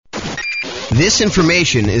This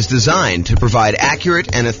information is designed to provide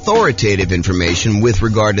accurate and authoritative information with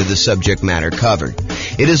regard to the subject matter covered.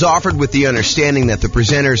 It is offered with the understanding that the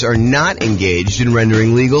presenters are not engaged in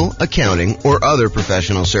rendering legal, accounting, or other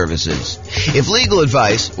professional services. If legal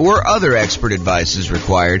advice or other expert advice is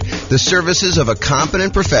required, the services of a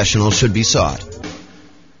competent professional should be sought.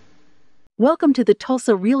 Welcome to the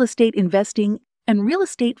Tulsa Real Estate Investing and Real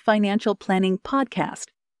Estate Financial Planning Podcast.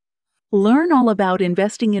 Learn all about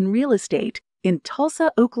investing in real estate in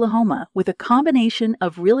Tulsa, Oklahoma, with a combination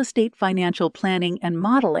of real estate financial planning and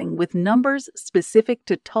modeling with numbers specific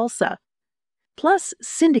to Tulsa, plus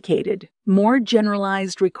syndicated, more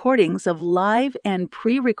generalized recordings of live and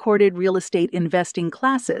pre-recorded real estate investing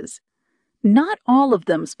classes, not all of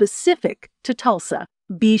them specific to Tulsa.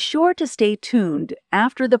 Be sure to stay tuned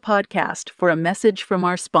after the podcast for a message from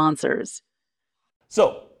our sponsors.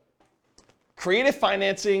 So, creative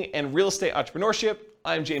financing and real estate entrepreneurship.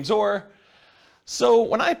 I'm James Orr. So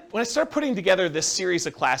when I started putting together this series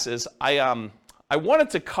of classes, I wanted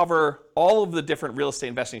to cover all of the different real estate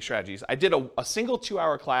investing strategies. I did a single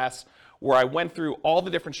 2-hour class where I went through all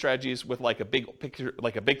the different strategies with like a big picture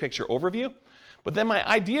overview. But then my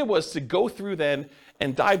idea was to go through then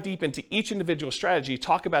and dive deep into each individual strategy,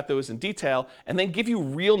 talk about those in detail, and then give you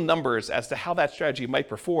real numbers as to how that strategy might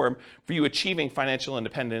perform for you achieving financial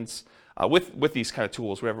independence with these kind of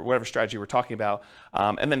tools, whatever strategy we're talking about,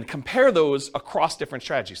 and then compare those across different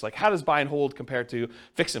strategies. Like how does buy and hold compare to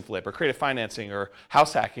fix and flip or creative financing or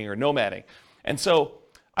house hacking or nomading? And so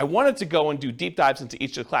I wanted to go and do deep dives into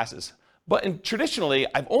each of the classes. But traditionally,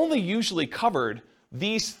 I've only usually covered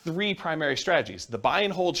these 3 primary strategies: the buy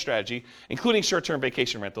and hold strategy, including short-term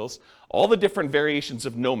vacation rentals, all the different variations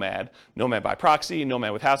of nomad by proxy,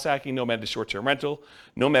 nomad with house hacking, nomad to short-term rental,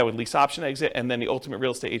 nomad with lease option exit, and then the ultimate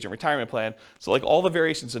real estate agent retirement plan. So like all the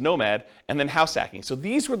variations of nomad, and then house hacking. So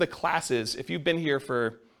these were the classes. If you've been here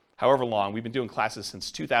for however long, we've been doing classes since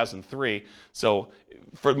 2003. So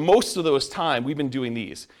for most of those time, we've been doing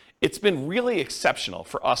these. It's been really exceptional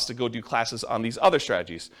for us to go do classes on these other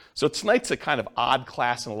strategies. So tonight's a kind of odd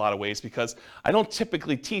class in a lot of ways because I don't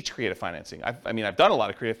typically teach creative financing. I've done a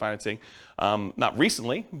lot of creative financing, not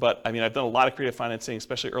recently, but I've done a lot of creative financing,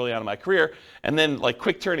 especially early on in my career. And then like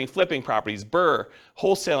quick turning, flipping properties, BRRRR,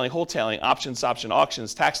 wholesaling, options, option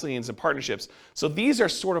auctions, tax liens, and partnerships. So these are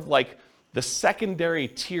sort of like the secondary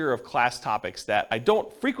tier of class topics that I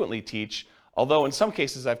don't frequently teach, although in some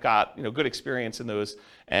cases I've got good experience in those,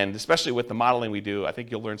 and especially with the modeling we do, I think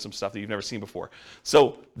you'll learn some stuff that you've never seen before.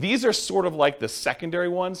 So these are sort of like the secondary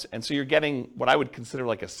ones, and so you're getting what I would consider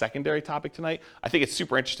like a secondary topic tonight. I think it's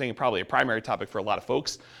super interesting and probably a primary topic for a lot of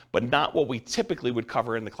folks, but not what we typically would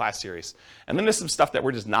cover in the class series. And then there's some stuff that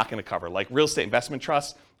we're just not going to cover, like real estate investment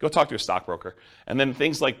trusts. Go talk to a stockbroker. And then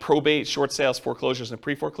things like probate, short sales, foreclosures, and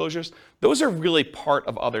pre-foreclosures, those are really part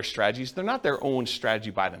of other strategies. They're not their own strategy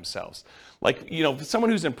by themselves. Like, someone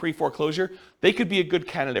who's in pre-foreclosure, they could be a good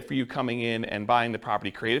candidate for you coming in and buying the property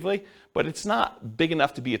creatively, but it's not big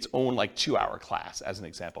enough to be its own like 2-hour class, as an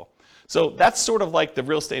example. So that's sort of like the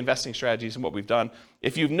real estate investing strategies and what we've done.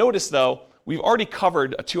 If you've noticed though, we've already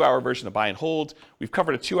covered a 2-hour version of buy and hold. We've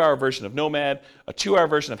covered a 2-hour version of nomad, a 2-hour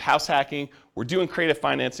version of house hacking. We're doing creative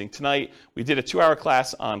financing tonight. We did a 2-hour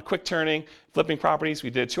class on quick turning, flipping properties. We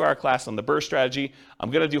did a 2-hour class on the BRRRR strategy. I'm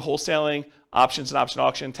going to do wholesaling, options and option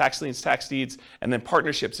auction, tax liens, tax deeds, and then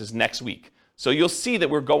partnerships is next week. So you'll see that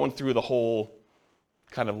we're going through the whole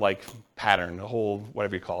kind of like pattern, the whole,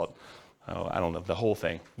 whatever you call it. Oh, I don't know, the whole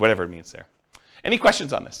thing, whatever it means there. Any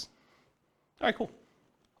questions on this? All right, cool.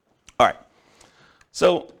 All right.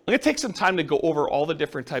 So I'm going to take some time to go over all the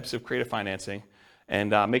different types of creative financing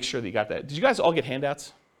and make sure that you got that. Did you guys all get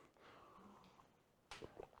handouts?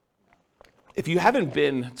 If you haven't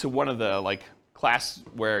been to one of the like class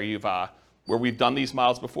where we've done these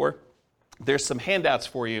models before, there's some handouts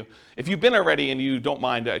for you. If you've been already and you don't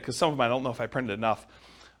mind, because some of them I don't know if I printed enough,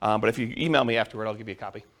 but if you email me afterward, I'll give you a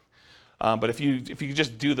copy. But if you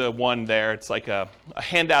just do the one there, it's like a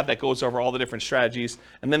handout that goes over all the different strategies,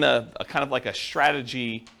 and then a kind of like a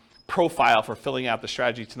strategy profile for filling out the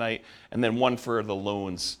strategy tonight, and then one for the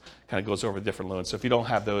loans, kind of goes over the different loans. So if you don't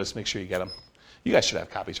have those, make sure you get them. You guys should have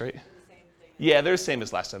copies, right? Yeah, they're the same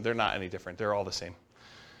as last time. They're not any different. They're all the same.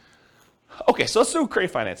 Okay, so let's do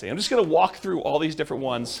creative financing. I'm just going to walk through all these different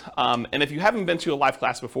ones. And if you haven't been to a live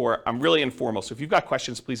class before, I'm really informal. So if you've got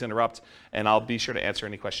questions, please interrupt, and I'll be sure to answer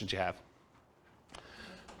any questions you have.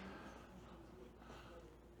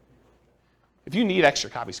 If you need extra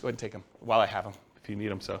copies, go ahead and take them while I have them, if you need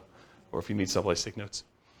them, or if you need someplace to take notes.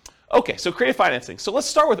 Okay, so creative financing. So let's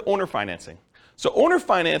start with owner financing. So owner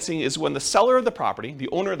financing is when the seller of the property, the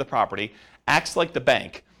owner of the property, acts like the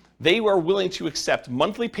bank. they are willing to accept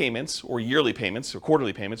monthly payments or yearly payments or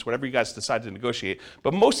quarterly payments, whatever you guys decide to negotiate.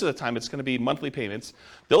 But most of the time, it's going to be monthly payments.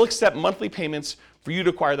 They'll accept monthly payments for you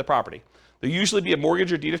to acquire the property. There'll usually be a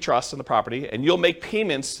mortgage or deed of trust on the property, and you'll make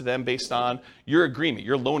payments to them based on your agreement,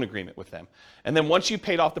 your loan agreement with them. And then once you've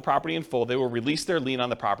paid off the property in full, they will release their lien on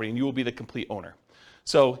the property, and you will be the complete owner.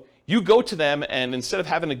 So you go to them, and instead of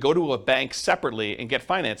having to go to a bank separately and get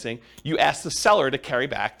financing, you ask the seller to carry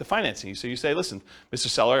back the financing. So you say, listen, Mr.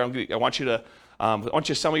 Seller, I want you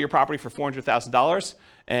to sell me your property for $400,000,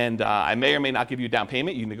 and I may or may not give you a down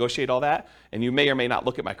payment. You negotiate all that, and you may or may not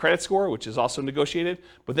look at my credit score, which is also negotiated,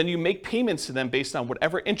 but then you make payments to them based on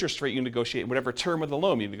whatever interest rate you negotiate and whatever term of the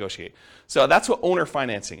loan you negotiate. So that's what owner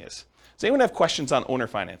financing is. Does anyone have questions on owner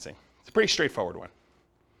financing? It's a pretty straightforward one.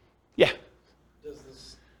 Yeah?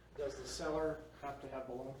 Does the seller have to have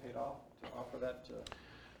the loan paid off to offer that to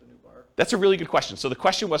the new buyer? That's a really good question. So the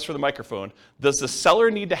question was for the microphone, does the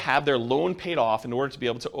seller need to have their loan paid off in order to be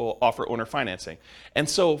able to offer owner financing? And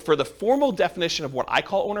so for the formal definition of what I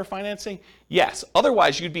call owner financing, yes.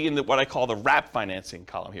 Otherwise, you'd be in what I call the wrap financing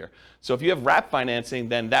column here. So if you have wrap financing,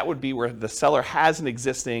 then that would be where the seller has an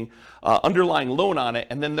existing underlying loan on it,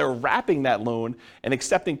 and then they're wrapping that loan and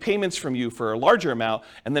accepting payments from you for a larger amount,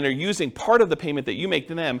 and then they're using part of the payment that you make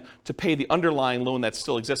to them to pay the underlying loan that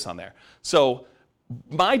still exists on there. So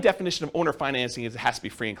my definition of owner financing is it has to be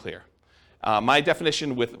free and clear. My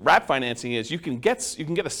definition with wrap financing is you can get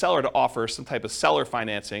a seller to offer some type of seller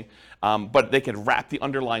financing, but they can wrap the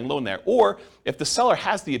underlying loan there. Or if the seller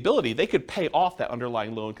has the ability, they could pay off that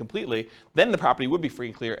underlying loan completely. Then the property would be free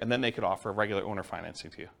and clear, and then they could offer regular owner financing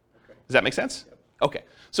to you. Okay. Does that make sense? Yep. Okay.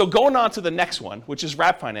 So going on to the next one, which is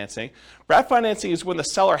wrap financing. Wrap financing is when the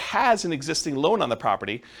seller has an existing loan on the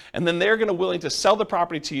property, and then they're going to willing to sell the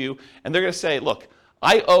property to you, and they're going to say, look,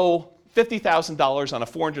 I owe $50,000 on a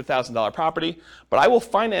 $400,000 property, but I will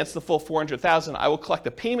finance the full $400,000. I will collect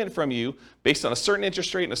a payment from you based on a certain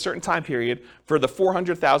interest rate and a certain time period for the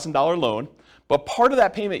 $400,000 loan. But part of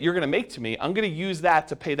that payment you're going to make to me, I'm going to use that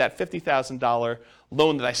to pay that $50,000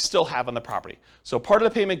 loan that I still have on the property. So part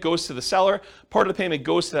of the payment goes to the seller, part of the payment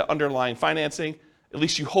goes to that underlying financing. At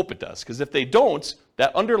least you hope it does, because if they don't,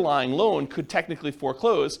 that underlying loan could technically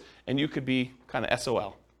foreclose, and you could be kind of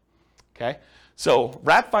SOL. Okay? So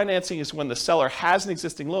wrap financing is when the seller has an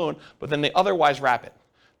existing loan, but then they otherwise wrap it.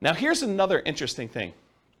 Now here's another interesting thing.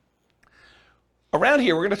 Around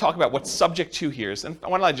here, we're going to talk about what subject to here is, and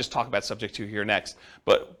why don't I just talk about subject to here next.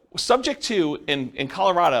 But subject to in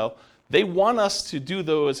Colorado, they want us to do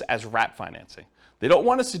those as wrap financing. They don't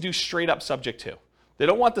want us to do straight up subject to. They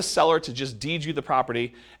don't want the seller to just deed you the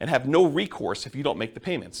property and have no recourse if you don't make the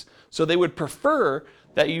payments. So they would prefer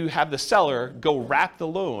that you have the seller go wrap the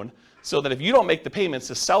loan so that if you don't make the payments,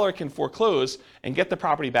 the seller can foreclose and get the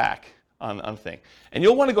property back on the thing. And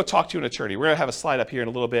you'll want to go talk to an attorney. We're going to have a slide up here in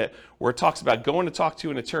a little bit where it talks about going to talk to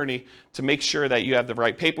an attorney to make sure that you have the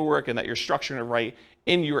right paperwork and that you're structuring it right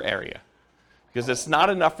in your area. Because it's not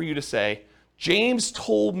enough for you to say, James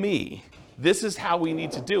told me this is how we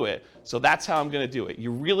need to do it, so that's how I'm going to do it.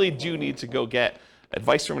 You really do need to go get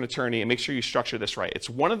advice from an attorney and make sure you structure this right. It's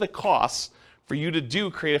one of the costs for you to do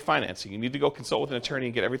creative financing. You need to go consult with an attorney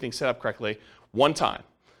and get everything set up correctly one time.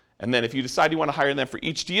 And then if you decide you want to hire them for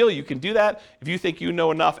each deal, you can do that. If you think you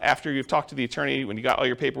know enough after you've talked to the attorney, when you got all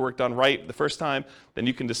your paperwork done right the first time, then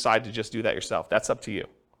you can decide to just do that yourself. That's up to you.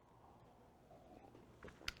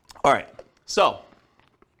 All right, so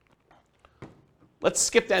let's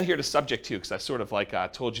skip down here to subject to, because I sort of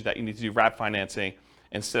told you that you need to do wrap financing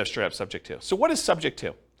instead of straight up subject to. So what is subject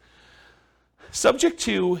to? Subject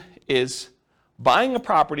to is buying a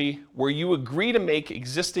property where you agree to make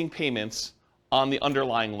existing payments on the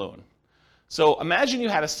underlying loan. So imagine you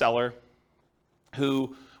had a seller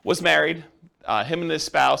who was married, him and his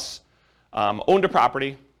spouse owned a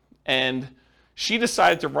property, and she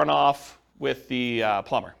decided to run off with the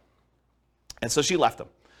plumber. And so she left him.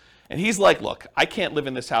 And he's like, look, I can't live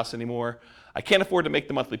in this house anymore. I can't afford to make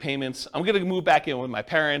the monthly payments. I'm going to move back in with my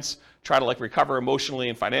parents, try to recover emotionally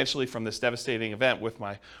and financially from this devastating event with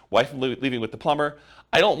my wife leaving with the plumber.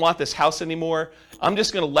 I don't want this house anymore. I'm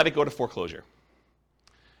just going to let it go to foreclosure.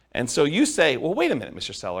 And so you say, well, wait a minute,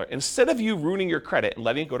 Mr. Seller. Instead of you ruining your credit and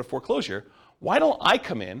letting it go to foreclosure, why don't I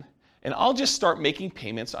come in and I'll just start making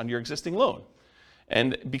payments on your existing loan?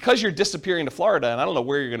 And because you're disappearing to Florida, and I don't know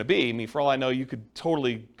where you're going to be, I mean, for all I know, you could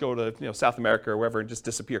totally go to South America or wherever and just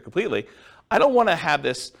disappear completely. I don't want to have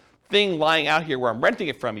this thing lying out here where I'm renting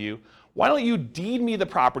it from you. Why don't you deed me the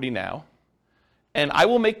property now, and I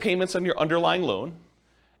will make payments on your underlying loan,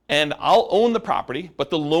 and I'll own the property, but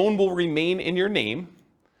the loan will remain in your name,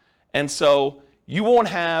 and so you won't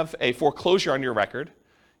have a foreclosure on your record.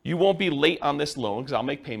 You won't be late on this loan because I'll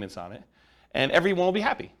make payments on it, and everyone will be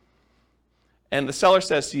happy. And the seller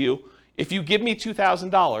says to you, if you give me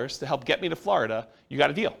 $2,000 to help get me to Florida, you got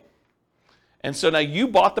a deal. And so now you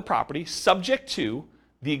bought the property subject to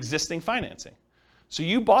the existing financing. So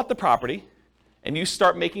you bought the property and you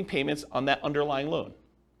start making payments on that underlying loan.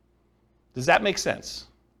 Does that make sense?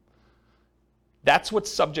 That's what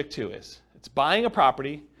subject to is. It's buying a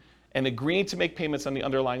property and agreeing to make payments on the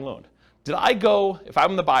underlying loan. Did I go, if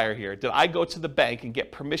I'm the buyer here, did I go to the bank and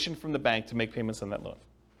get permission from the bank to make payments on that loan?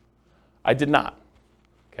 I did not,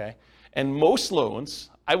 okay? And most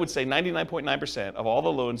loans, I would say 99.9% of all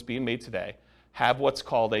the loans being made today have what's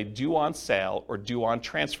called a due on sale or due on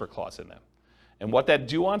transfer clause in them. And what that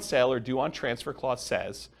due on sale or due on transfer clause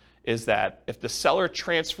says is that if the seller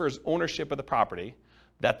transfers ownership of the property,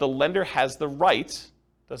 that the lender has the right,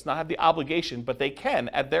 does not have the obligation, but they can,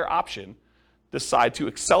 at their option, decide to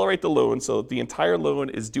accelerate the loan so that the entire loan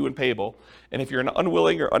is due and payable. And if you're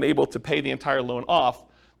unwilling or unable to pay the entire loan off,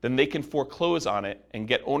 then they can foreclose on it and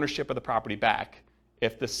get ownership of the property back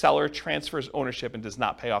if the seller transfers ownership and does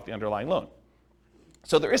not pay off the underlying loan.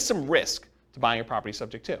 So there is some risk to buying a property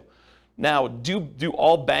subject to. Now, do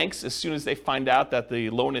all banks, as soon as they find out that the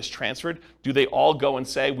loan is transferred, do they all go and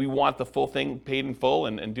say, we want the full thing paid in full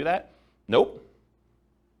and do that? Nope.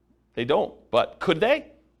 They don't. But could they?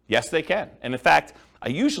 Yes, they can. And in fact, I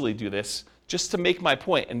usually do this just to make my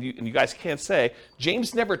point, and you guys can't say,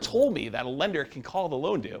 James never told me that a lender can call the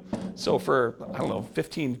loan due. So for, I don't know,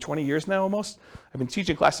 15, 20 years now almost, I've been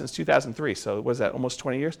teaching class since 2003, so what is that, almost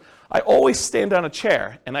 20 years? I always stand on a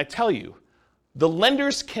chair and I tell you, the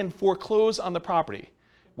lenders can foreclose on the property.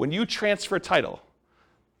 When you transfer title,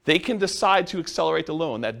 they can decide to accelerate the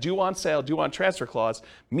loan. That due on sale, due on transfer clause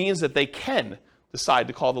means that they can decide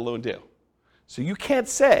to call the loan due. So you can't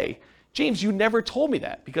say, James, you never told me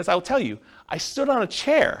that, because I'll tell you, I stood on a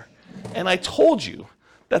chair and I told you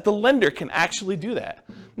that the lender can actually do that.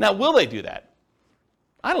 Now, will they do that?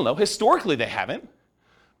 I don't know. Historically, they haven't.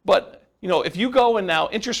 But, if you go and now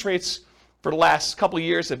interest rates for the last couple of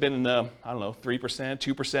years have been in the, 3%,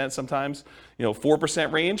 2% sometimes,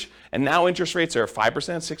 4% range, and now interest rates are 5%,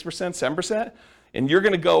 6%, 7%, and you're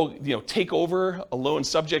going to go, take over a loan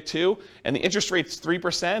subject to, and the interest rate's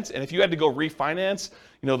 3%, and if you had to go refinance,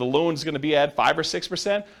 the loan's going to be at 5 or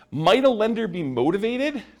 6%, might a lender be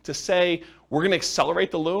motivated to say, we're going to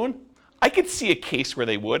accelerate the loan? I could see a case where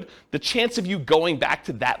they would. The chance of you going back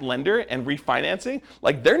to that lender and refinancing,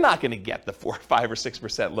 they're not going to get the 4, 5, or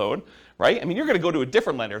 6% loan, right? I mean, you're going to go to a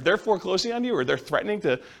different lender. If they're foreclosing on you or they're threatening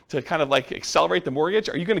to kind of accelerate the mortgage,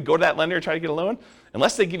 are you going to go to that lender and try to get a loan?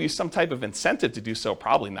 Unless they give you some type of incentive to do so,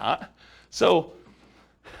 probably not. So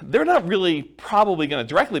they're not really probably going to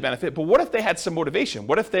directly benefit, but what if they had some motivation?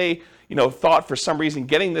 What if they, thought for some reason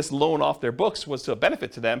getting this loan off their books was a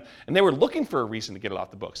benefit to them, and they were looking for a reason to get it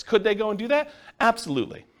off the books? Could they go and do that?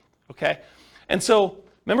 Absolutely, okay? And so,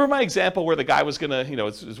 remember my example where the guy was going to,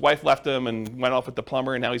 his wife left him and went off with the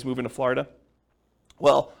plumber, and now he's moving to Florida?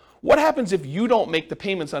 Well, what happens if you don't make the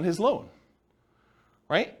payments on his loan?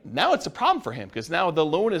 Right? Now it's a problem for him, because now the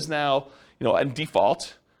loan is now, in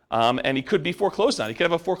default, and he could be foreclosed on. He could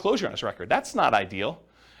have a foreclosure on his record. That's not ideal.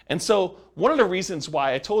 And so one of the reasons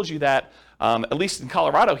why I told you that, at least in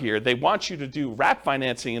Colorado here, they want you to do wrap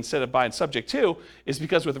financing instead of buying subject to, is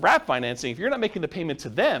because with wrap financing, if you're not making the payment to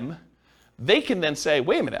them, they can then say,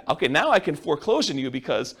 wait a minute, okay, now I can foreclose on you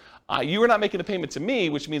because you are not making the payment to me,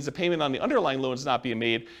 which means the payment on the underlying loan is not being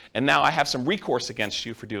made, and now I have some recourse against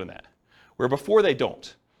you for doing that. Where before they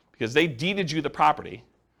don't, because they deeded you the property.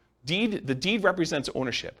 The deed represents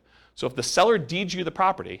ownership. So if the seller deeds you the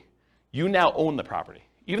property, you now own the property,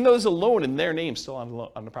 even though there's a loan in their name still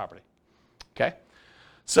on the property. Okay?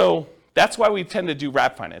 So that's why we tend to do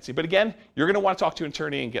wrap financing. But again, you're going to want to talk to an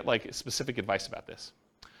attorney and get specific advice about this.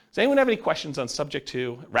 Does anyone have any questions on subject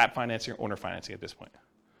to wrap financing or owner financing at this point?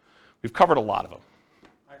 We've covered a lot of them.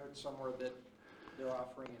 I heard somewhere that they're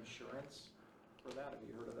offering insurance for that. Have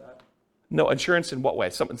you heard of that? No, insurance in what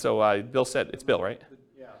way? So Bill said, it's Bill, right?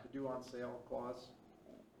 The due on sale clause.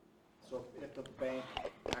 So if the bank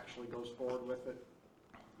actually goes forward with it,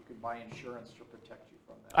 you can buy insurance to protect you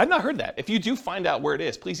from that. I've not heard that. If you do find out where it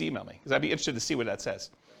is, please email me, because I'd be interested to see what that says.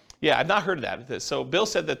 Yeah, I've not heard of that. So Bill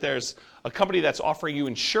said that there's a company that's offering you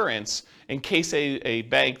insurance in case a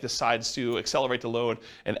bank decides to accelerate the loan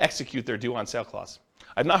and execute their due on sale clause.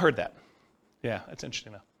 I've not heard that. Yeah, that's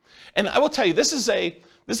interesting though. And I will tell you, this is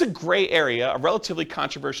a gray area, a relatively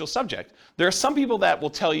controversial subject. There are some people that will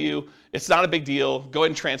tell you it's not a big deal, go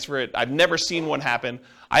ahead and transfer it. I've never seen one happen.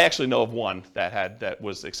 I actually know of one that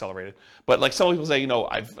was accelerated. But like some people say,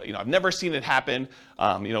 I've never seen it happen.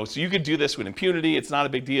 So you could do this with impunity. It's not a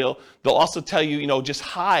big deal. They'll also tell you, just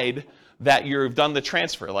hide that you've done the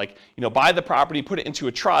transfer. Like, buy the property, put it into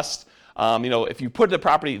a trust. If you put the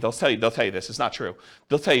property, they'll tell you this, it's not true.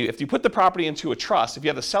 They'll tell you if you put the property into a trust, if you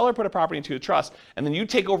have the seller put a property into a trust, and then you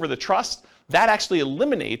take over the trust, that actually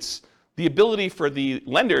eliminates the ability for the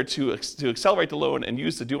lender to accelerate the loan and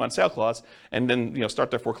use the due on sale clause, and then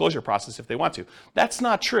start their foreclosure process if they want to. That's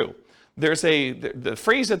not true. The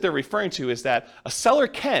phrase that they're referring to is that a seller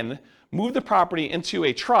can move the property into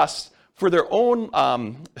a trust for their own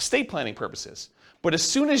estate planning purposes. But as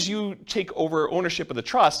soon as you take over ownership of the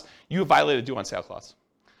trust, you have violated due on sale clause.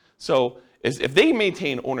 So if they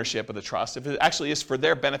maintain ownership of the trust, if it actually is for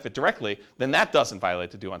their benefit directly, then that doesn't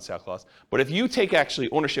violate the due on sale clause. But if you take actually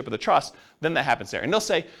ownership of the trust, then that happens there. And they'll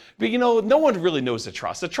say, but no one really knows the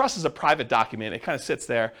trust. The trust is a private document. It kind of sits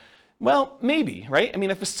there. Well, maybe, right? I mean,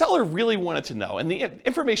 if a seller really wanted to know, and the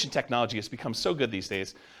information technology has become so good these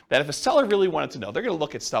days, that if a seller really wanted to know, they're going to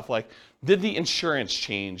look at stuff like, did the insurance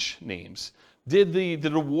change names? Did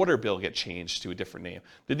the water bill get changed to a different name?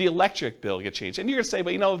 Did the electric bill get changed? And you're going to say,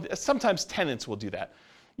 but sometimes tenants will do that.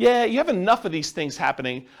 Yeah, you have enough of these things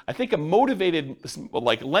happening. I think a motivated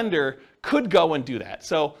lender could go and do that.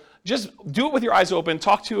 So just do it with your eyes open.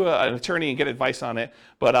 Talk to an attorney and get advice on it.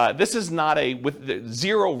 But this is not with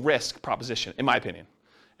zero risk proposition, in my opinion.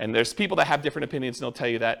 And there's people that have different opinions, and they'll tell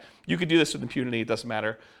you that you could do this with impunity. It doesn't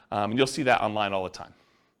matter. And you'll see that online all the time.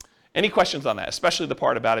 Any questions on that, especially the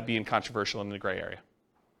part about it being controversial in the gray area?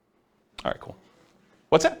 All right, cool.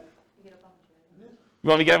 What's that? You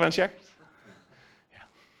want me to get up on a chair?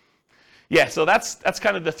 Yeah, so that's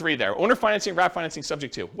kind of the three there. Owner financing, wrap financing,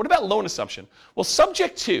 subject to. What about loan assumption? Well,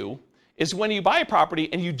 subject to is when you buy a property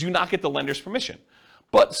and you do not get the lender's permission.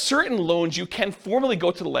 But certain loans, you can formally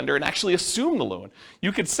go to the lender and actually assume the loan.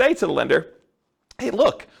 You could say to the lender, hey,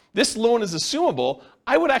 look, this loan is assumable.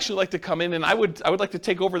 I would actually like to come in and I would like to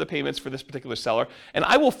take over the payments for this particular seller, and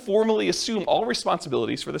I will formally assume all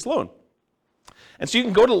responsibilities for this loan. And so you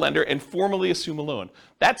can go to the lender and formally assume a loan.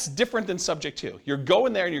 That's different than subject to. You're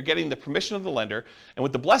going there and you're getting the permission of the lender, and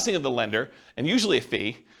with the blessing of the lender, and usually a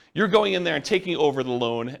fee, you're going in there and taking over the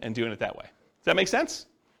loan and doing it that way. Does that make sense?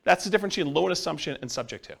 That's the difference between loan assumption and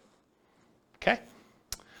subject to.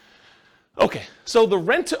 Okay, so the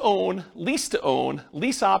rent-to-own, lease-to-own,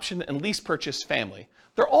 lease option, and lease purchase family,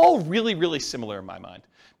 they're all really, really similar in my mind,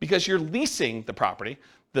 because you're leasing the property.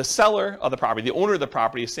 The seller of the property, the owner of the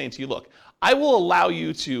property, is saying to you, look, I will allow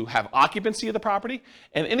you to have occupancy of the property,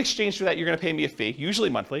 and in exchange for that, you're going to pay me a fee, usually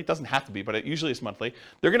monthly. It doesn't have to be, but it usually is monthly.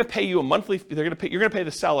 They're going to pay you a monthly. You're going to pay the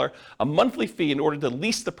seller a monthly fee in order to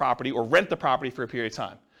lease the property or rent the property for a period of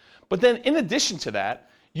time. But then, in addition to that,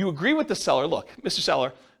 you agree with the seller. Look, Mr.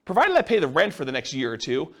 Seller, provided I pay the rent for the next year or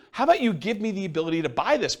two, how about you give me the ability to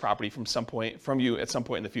buy this property from you at some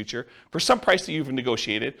point in the future for some price that you've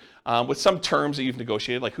negotiated, with some terms that you've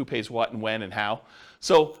negotiated, like who pays what and when and how.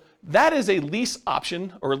 So that is a lease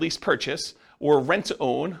option or a lease purchase or rent to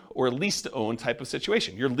own or lease to own type of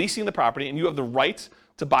situation. You're leasing the property and you have the right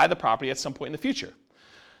to buy the property at some point in the future.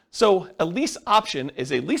 So a lease option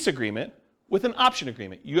is a lease agreement with an option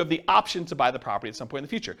agreement. You have the option to buy the property at some point in the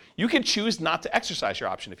future. You can choose not to exercise your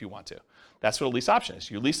option if you want to. That's what a lease option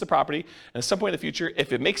is. You lease the property, and at some point in the future,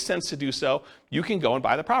 if it makes sense to do so, you can go and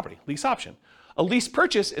buy the property. Lease option. A lease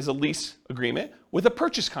purchase is a lease agreement with a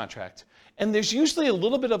purchase contract. And there's usually a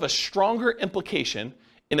little bit of a stronger implication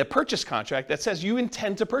in a purchase contract that says you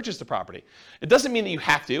intend to purchase the property. It doesn't mean that you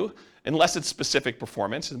have to, unless it's specific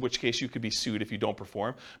performance, in which case you could be sued if you don't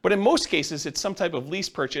perform. But in most cases, it's some type of lease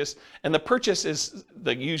purchase, and the purchase is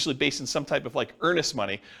usually based in some type of earnest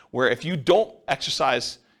money, where if you don't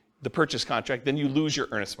exercise the purchase contract, then you lose your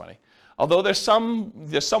earnest money. Although there's some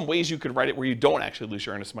ways you could write it where you don't actually lose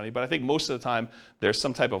your earnest money, but I think most of the time there's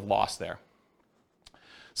some type of loss there.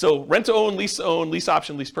 So rent to own, lease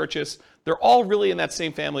option, lease purchase, they're all really in that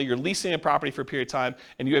same family. You're leasing a property for a period of time,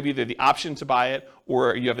 and you have either the option to buy it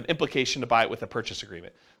or you have an implication to buy it with a purchase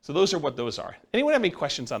agreement. So those are what those are. Anyone have any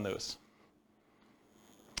questions on those?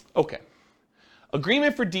 Okay.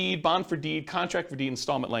 Agreement for deed, bond for deed, contract for deed,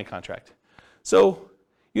 installment land contract. So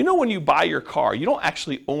when you buy your car, you don't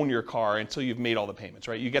actually own your car until you've made all the payments,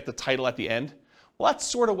 right? You get the title at the end. Well, that's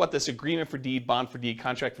sort of what this agreement for deed, bond for deed,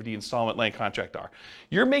 contract for deed, installment land contract are.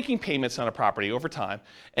 You're making payments on a property over time,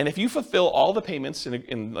 and if you fulfill all the payments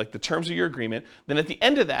in the terms of your agreement, then at the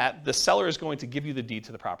end of that, the seller is going to give you the deed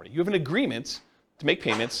to the property. You have an agreement to make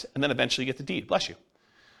payments, and then eventually get the deed. Bless you.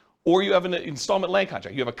 Or you have an installment land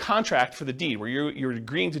contract. You have a contract for the deed where you're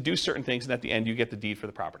agreeing to do certain things, and at the end you get the deed for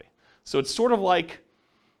the property. So it's sort of like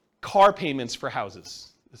car payments for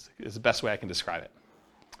houses is the best way I can describe it.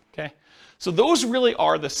 Okay? So those really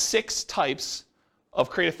are the 6 types of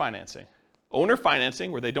creative financing. Owner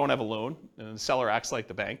financing, where they don't have a loan, and the seller acts like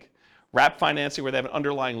the bank. Wrap financing, where they have an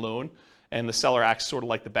underlying loan, and the seller acts sort of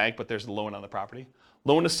like the bank, but there's a loan on the property.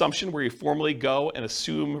 Loan assumption, where you formally go and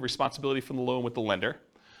assume responsibility from the loan with the lender.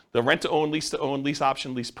 The rent-to-own, lease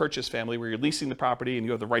option, lease purchase family, where you're leasing the property and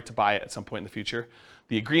you have the right to buy it at some point in the future.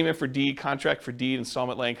 The agreement for deed, contract for deed,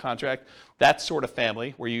 installment land contract, that sort of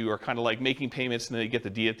family, where you are kind of like making payments and then you get the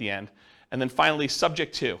deed at the end. And then finally,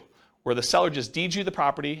 subject to, where the seller just deeds you the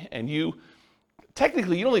property and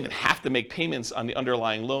technically you don't even have to make payments on the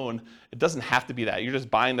underlying loan. It doesn't have to be that. You're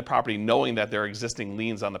just buying the property knowing that there are existing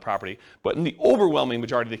liens on the property. But in the overwhelming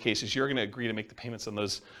majority of the cases, you're going to agree to make the payments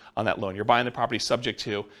on that loan. You're buying the property subject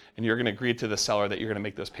to, and you're going to agree to the seller that you're going to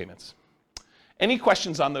make those payments. Any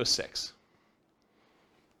questions on those 6?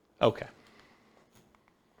 Okay.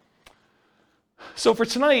 So for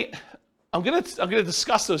tonight, I'm gonna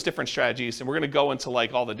discuss those different strategies, and we're gonna go into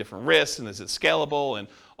like all the different risks and is it scalable and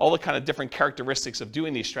all the kind of different characteristics of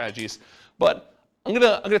doing these strategies. But I'm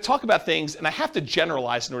gonna talk about things, and I have to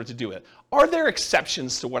generalize in order to do it. Are there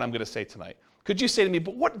exceptions to what I'm gonna say tonight? Could you say to me,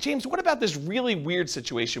 but James, what about this really weird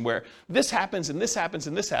situation where this happens and this happens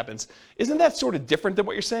and this happens? Isn't that sort of different than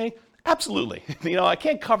what you're saying? Absolutely. I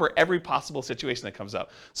can't cover every possible situation that comes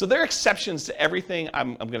up. So there are exceptions to everything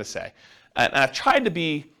I'm going to say. And I've tried to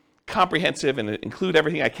be comprehensive and include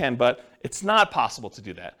everything I can, but it's not possible to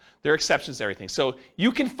do that. There are exceptions to everything. So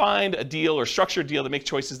you can find a deal or structure a deal to make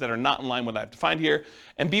choices that are not in line with what I've defined here.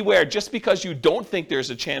 And beware, just because you don't think there's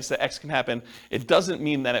a chance that X can happen, it doesn't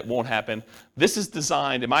mean that it won't happen. This is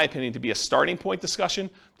designed, in my opinion, to be a starting point discussion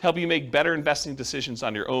to help you make better investing decisions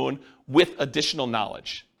on your own with additional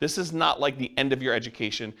knowledge. This is not like the end of your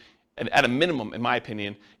education. And at a minimum, in my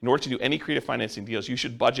opinion, in order to do any creative financing deals, you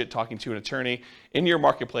should budget talking to an attorney in your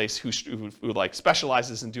marketplace who like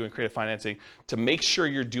specializes in doing creative financing to make sure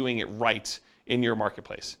you're doing it right in your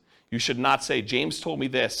marketplace. You should not say, James told me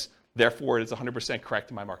this, therefore it is 100% correct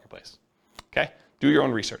in my marketplace. Okay? Do your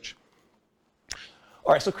own research.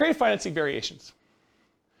 All right, so creative financing variations.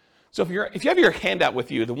 So if you have your handout with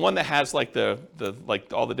you, the one that has like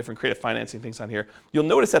all the different creative financing things on here, you'll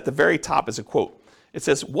notice at the very top is a quote. It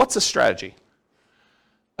says, what's a strategy?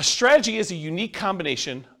 A strategy is a unique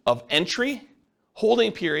combination of entry,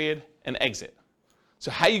 holding period, and exit. So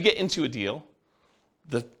how you get into a deal,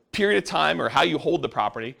 the period of time or how you hold the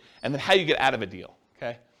property, and then how you get out of a deal,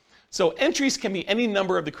 okay? So entries can be any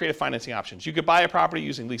number of the creative financing options. You could buy a property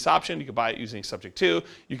using lease option, you could buy it using subject to,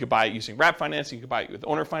 you could buy it using wrap financing, you could buy it with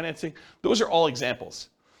owner financing. Those are all examples.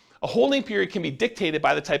 A holding period can be dictated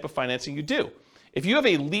by the type of financing you do. If you have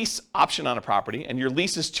a lease option on a property and your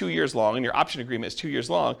lease is 2 years long and your option agreement is 2 years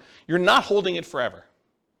long, you're not holding it forever.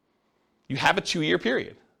 You have a 2-year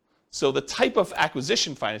period. So the type of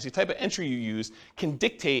acquisition financing, the type of entry you use can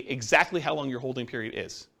dictate exactly how long your holding period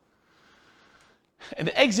is. And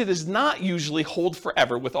the exit is not usually hold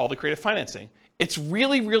forever with all the creative financing. It's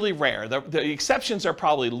really, really rare. The exceptions are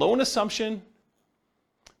probably loan assumption,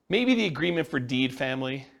 maybe the agreement for deed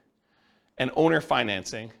family, and owner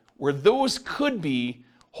financing, where those could be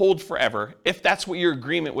hold forever if that's what your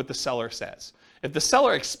agreement with the seller says. If the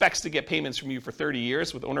seller expects to get payments from you for 30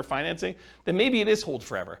 years with owner financing, then maybe it is hold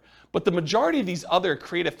forever. But the majority of these other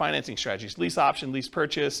creative financing strategies, lease option, lease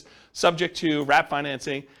purchase, subject to, wrap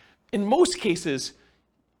financing, in most cases,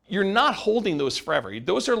 you're not holding those forever.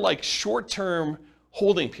 Those are like short-term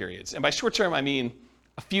holding periods. And by short-term, I mean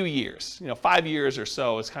a few years, 5 years or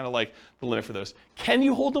so is kind of like the limit for those. Can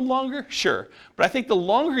you hold them longer? Sure. But I think the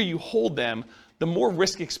longer you hold them, the more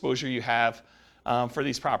risk exposure you have for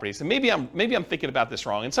these properties. And maybe I'm thinking about this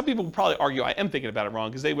wrong. And some people would probably argue I am thinking about it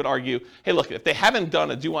wrong because they would argue, hey, look, if they haven't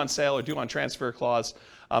done a due on sale or due on transfer clause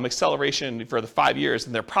acceleration for the 5 years,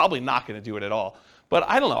 then they're probably not going to do it at all. But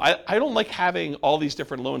I don't know. I don't like having all these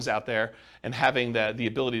different loans out there and having the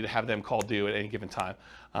ability to have them call due at any given time.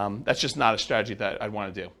 That's just not a strategy that I'd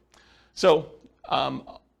want to do. So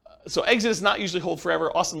exit is not usually hold forever.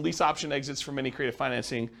 Also, lease option exits for many creative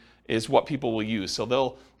financing is what people will use. So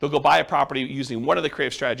they'll go buy a property using one of the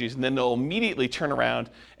creative strategies, and then they'll immediately turn around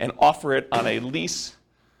and offer it on a lease,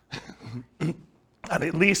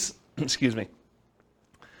 excuse me,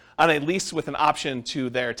 on a lease with an option to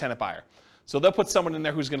their tenant buyer. So they'll put someone in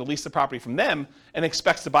there who's going to lease the property from them and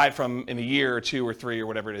expects to buy it from in a year or 2 or 3 or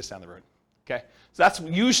whatever it is down the road. Okay, so that's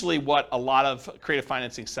usually what a lot of creative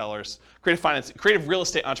financing sellers, creative real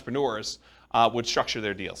estate entrepreneurs would structure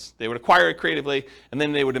their deals. They would acquire it creatively, and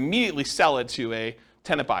then they would immediately sell it to a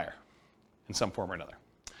tenant buyer in some form or another.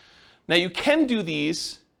 Now, you can do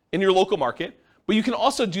these in your local market, but you can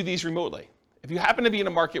also do these remotely. If you happen to be in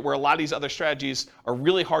a market where a lot of these other strategies are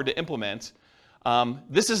really hard to implement,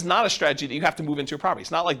 this is not a strategy that you have to move into a property.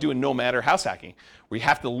 It's not like doing nomad or house hacking, where you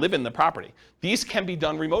have to live in the property. These can be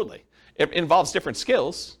done remotely. It involves different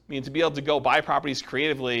skills. I mean, to be able to go buy properties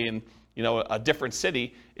creatively in a different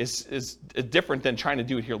city is different than trying to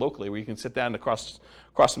do it here locally, where you can sit down across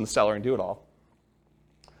from the seller and do it all.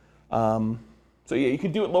 So yeah, you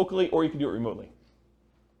can do it locally or you can do it remotely.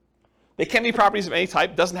 They can be properties of any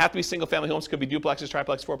type. Doesn't have to be single-family homes. Could be duplexes,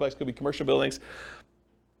 triplex, fourplex. Could be commercial buildings.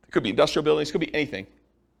 Could be industrial buildings. Could be anything.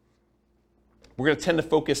 We're going to tend to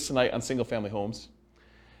focus tonight on single-family homes.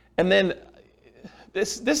 And then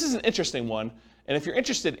this is an interesting one. And if you're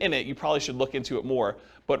interested in it, you probably should look into it more.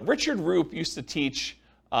 But Richard Roop used to teach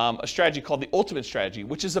a strategy called the ultimate strategy,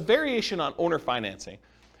 which is a variation on owner financing.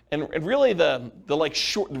 And really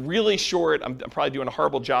really short, I'm probably doing a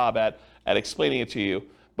horrible job at explaining it to you.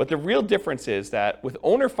 But the real difference is that with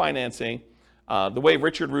owner financing, the way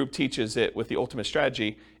Richard Roop teaches it with the ultimate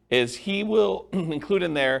strategy is he will include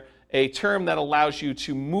in there a term that allows you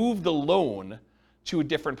to move the loan to a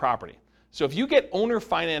different property. So if you get owner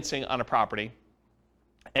financing on a property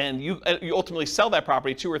and you ultimately sell that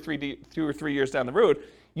property 2 or 3 years down the road,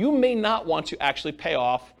 you may not want to actually pay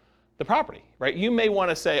off the property, right? You may want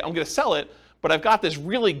to say, I'm going to sell it, but I've got this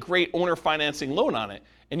really great owner financing loan on it.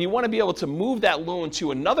 And you want to be able to move that loan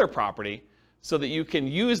to another property so that you can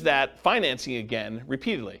use that financing again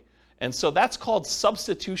repeatedly. And so that's called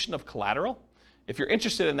substitution of collateral. If you're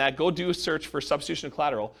interested in that, go do a search for substitution of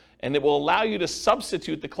collateral, and it will allow you to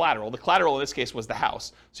substitute the collateral. The collateral in this case was the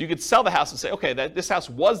house. So you could sell the house and say, okay, this house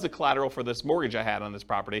was the collateral for this mortgage I had on this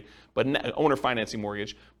property, but owner financing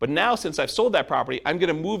mortgage. But now, since I've sold that property, I'm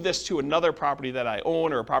going to move this to another property that I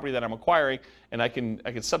own or a property that I'm acquiring, and I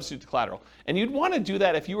can substitute the collateral. And you'd want to do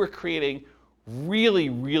that if you were creating really,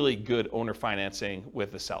 really good owner financing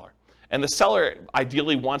with the seller. And the seller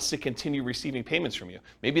ideally wants to continue receiving payments from you.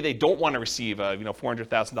 Maybe they don't want to receive a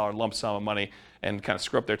 $400,000 lump sum of money and kind of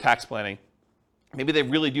screw up their tax planning. Maybe they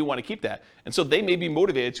really do want to keep that. And so they may be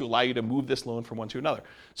motivated to allow you to move this loan from one to another.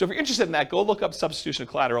 So if you're interested in that, go look up substitution of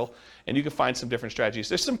collateral, and you can find some different strategies.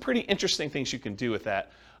 There's some pretty interesting things you can do with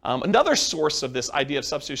that. Another source of this idea of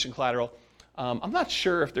substitution collateral, I'm not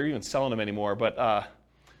sure if they're even selling them anymore, but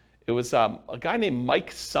it was a guy named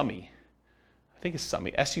Mike Summey. I think it's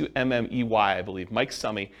Summey, S-U-M-M-E-Y, I believe, Mike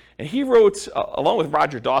Summey. And he wrote, along with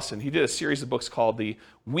Roger Dawson, he did a series of books called The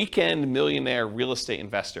Weekend Millionaire Real Estate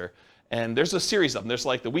Investor. And there's a series of them. There's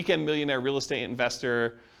like the Weekend Millionaire Real Estate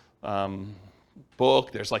Investor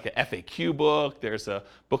book. There's like an FAQ book. There's a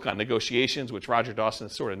book on negotiations, which Roger Dawson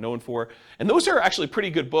is sort of known for. And those are actually pretty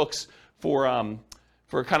good books for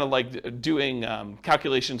kind of like doing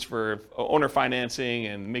calculations for owner financing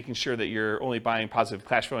and making sure that you're only buying positive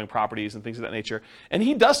cash flowing properties and things of that nature. And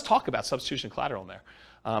he does talk about substitution collateral in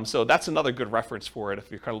there. So that's another good reference for it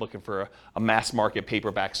if you're kind of looking for a mass market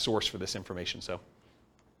paperback source for this information. So,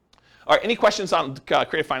 all right, any questions on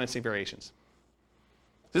creative financing variations?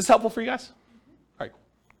 Is this helpful for you guys? All right.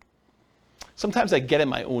 Sometimes I get in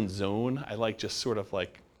my own zone. I like just sort of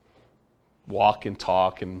like walk and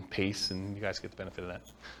talk and pace, and you guys get the benefit of that.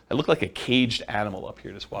 I look like a caged animal up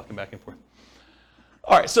here just walking back and forth.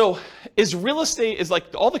 All right, so is real estate, is like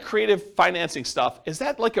all the creative financing stuff, is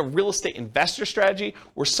that like a real estate investor strategy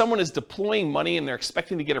where someone is deploying money and they're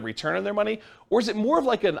expecting to get a return on their money? Or is it more of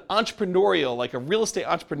like an entrepreneurial, like a real estate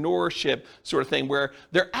entrepreneurship sort of thing where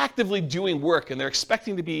they're actively doing work and they're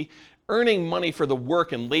expecting to be earning money for the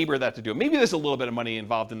work and labor that to do it? Maybe there's a little bit of money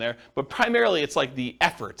involved in there, but primarily it's like the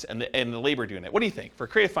effort and the labor doing it. What do you think? For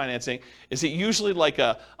creative financing, is it usually like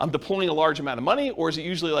I'm deploying a large amount of money, or is it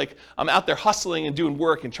usually like I'm out there hustling and doing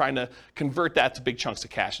work and trying to convert that to big chunks of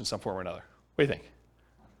cash in some form or another? What do you think?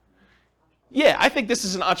 Yeah, I think this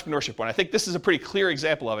is an entrepreneurship one. I think this is a pretty clear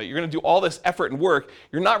example of it. You're going to do all this effort and work.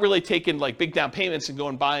 You're not really taking like big down payments and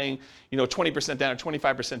going buying 20% down or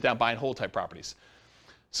 25% down buying whole type properties.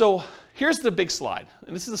 So here's the big slide.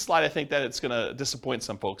 And this is a slide I think that it's going to disappoint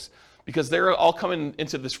some folks because they're all coming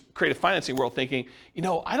into this creative financing world thinking,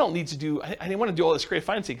 I don't need to do, I didn't want to do all this creative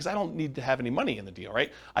financing because I don't need to have any money in the deal,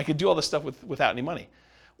 right? I could do all this stuff without any money.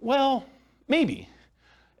 Well, maybe.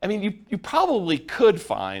 I mean, you probably could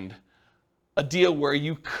find a deal where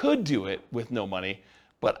you could do it with no money,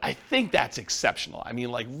 but I think that's exceptional. I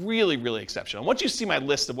mean, like really, really exceptional. Once you see my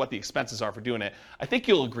list of what the expenses are for doing it, I think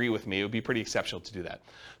you'll agree with me. It would be pretty exceptional to do that.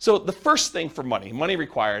 So the first thing for money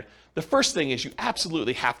required, the first thing is you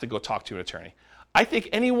absolutely have to go talk to an attorney. I think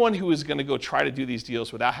anyone who is going to go try to do these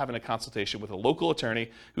deals without having a consultation with a local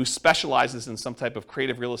attorney who specializes in some type of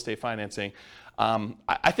creative real estate financing,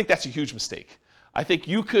 I think that's a huge mistake. I think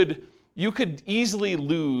you could easily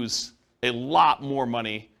lose a lot more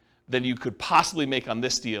money than you could possibly make on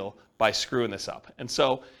this deal by screwing this up. And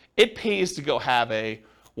so it pays to go have a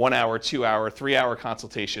 1 hour, 2 hour, 3 hour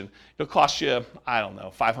consultation. It'll cost you, I don't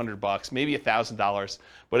know, $500, maybe $1,000.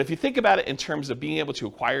 But if you think about it in terms of being able to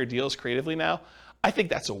acquire deals creatively now, I think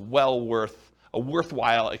that's a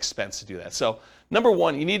worthwhile expense to do that. So number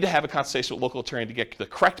one, you need to have a consultation with a local attorney to get the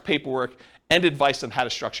correct paperwork and advice on how to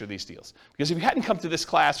structure these deals. Because if you hadn't come to this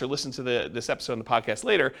class or listened to this episode on the podcast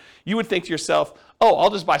later, you would think to yourself, oh, I'll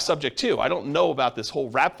just buy subject to. I don't know about this whole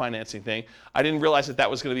wrap financing thing. I didn't realize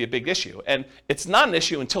that was going to be a big issue. And it's not an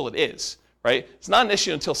issue until it is, right? It's not an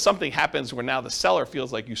issue until something happens where now the seller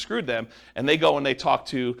feels like you screwed them and they go and they talk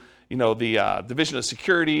to the Division of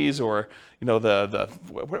Securities or what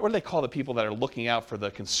do they call the people that are looking out for the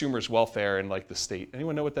consumer's welfare in like the state?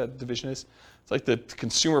 Anyone know what that division is? It's like the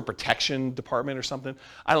Consumer Protection Department or something.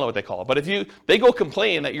 I don't know what they call it. But if they go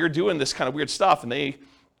complain that you're doing this kind of weird stuff and a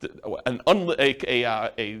kind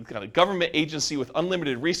of government agency with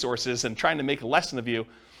unlimited resources and trying to make a lesson of you,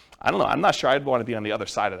 I don't know. I'm not sure I'd want to be on the other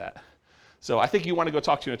side of that. So I think you want to go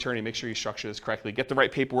talk to an attorney, make sure you structure this correctly, get the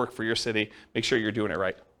right paperwork for your city, make sure you're doing it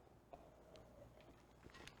right.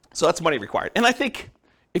 So that's money required. And I think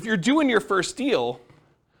if you're doing your first deal,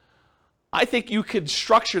 I think you could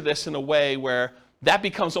structure this in a way where that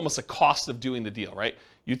becomes almost a cost of doing the deal, right?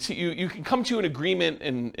 You can come to an agreement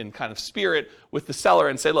in kind of spirit with the seller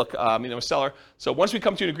and say, look, seller, so once we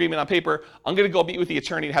come to an agreement on paper, I'm going to go meet with the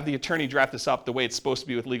attorney and have the attorney draft this up the way it's supposed to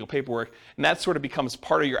be with legal paperwork. And that sort of becomes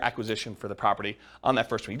part of your acquisition for the property on that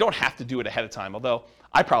first one. You don't have to do it ahead of time, although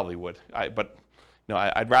I probably would.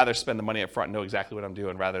 I'd rather spend the money up front and know exactly what I'm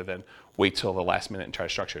doing rather than wait till the last minute and try to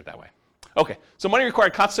structure it that way. Okay, so money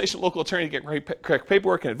required, consultation with local attorney to get correct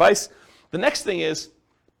paperwork and advice. The next thing is,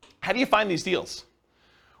 how do you find these deals?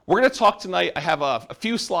 We're going to talk tonight, I have a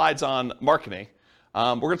few slides on marketing.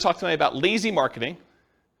 We're going to talk tonight about lazy marketing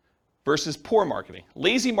versus poor marketing.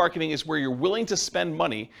 Lazy marketing is where you're willing to spend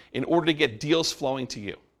money in order to get deals flowing to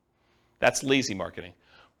you. That's lazy marketing.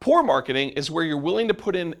 Poor marketing is where you're willing to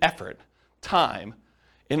put in effort, time,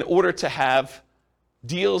 in order to have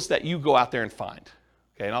deals that you go out there and find.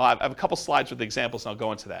 Okay, and I have a couple slides with examples and I'll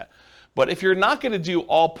go into that. But if you're not going to do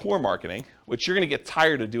all poor marketing, which you're going to get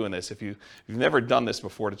tired of doing this if you've never done this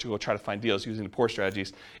before to go try to find deals using the poor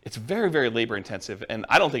strategies, it's very, very labor intensive and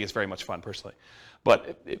I don't think it's very much fun personally.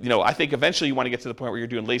 But I think eventually you want to get to the point where you're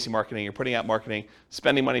doing lazy marketing, you're putting out marketing,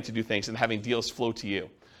 spending money to do things and having deals flow to you.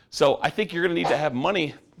 So I think you're going to need to have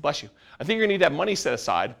money, bless you, I think you're going to need to have money set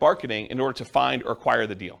aside, marketing, in order to find or acquire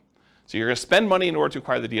the deal. So you're going to spend money in order to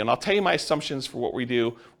acquire the deal. And I'll tell you my assumptions for what we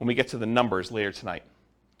do when we get to the numbers later tonight.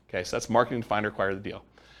 Okay, so that's marketing to find or acquire the deal.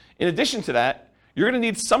 In addition to that, you're going to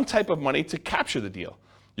need some type of money to capture the deal.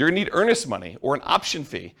 You're going to need earnest money or an option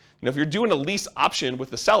fee. If you're doing a lease option with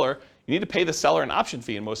the seller, you need to pay the seller an option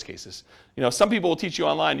fee in most cases. Some people will teach you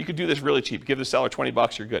online, you could do this really cheap. Give the seller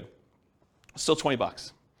 $20, you're good. Still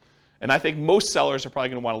 $20. And I think most sellers are probably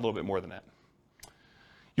going to want a little bit more than that.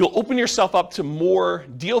 You'll open yourself up to more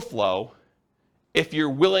deal flow if you're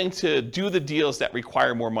willing to do the deals that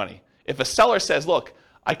require more money. If a seller says, look,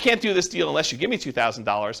 I can't do this deal unless you give me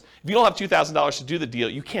 $2,000. If you don't have $2,000 to do the deal,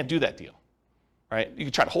 you can't do that deal, right? You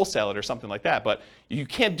can try to wholesale it or something like that, but you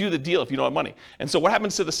can't do the deal if you don't have money. And so what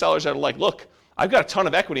happens to the sellers that are like, look, I've got a ton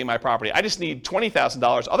of equity in my property. I just need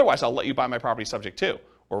 $20,000. Otherwise, I'll let you buy my property subject to,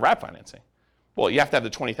 or wrap financing. Well, you have to have the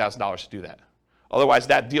 $20,000 to do that. Otherwise,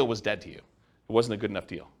 that deal was dead to you. It wasn't a good enough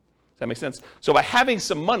deal. Does that make sense? So by having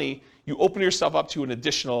some money, you open yourself up to an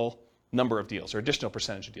additional number of deals or additional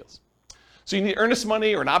percentage of deals. So you need earnest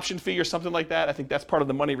money or an option fee or something like that. I think that's part of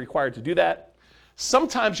the money required to do that.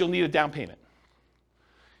 Sometimes you'll need a down payment.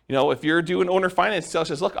 If you're doing owner finance, the seller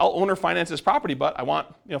says, look, I'll owner finance this property, but I want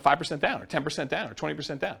 5% down or 10% down or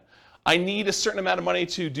 20% down. I need a certain amount of money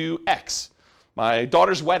to do X. My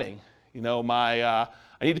daughter's wedding. I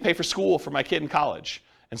need to pay for school for my kid in college.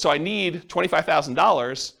 And so I need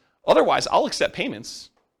 $25,000. Otherwise, I'll accept payments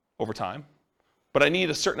over time, but I need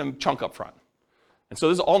a certain chunk up front. And so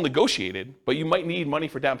this is all negotiated, but you might need money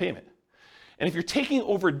for down payment. And if you're taking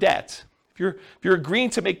over debt, if you're agreeing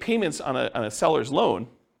to make payments on a seller's loan,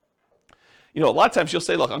 a lot of times you'll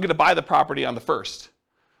say, look, I'm going to buy the property on the first.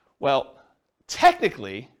 Well,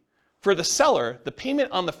 technically, for the seller, the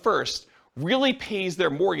payment on the first really pays their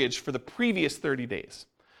mortgage for the previous 30 days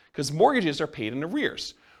because mortgages are paid in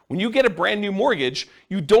arrears. When you get a brand new mortgage,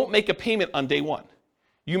 you don't make a payment on day one.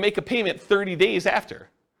 You make a payment 30 days after,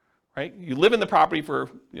 right? You live in the property for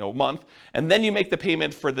a month, and then you make the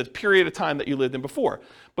payment for the period of time that you lived in before.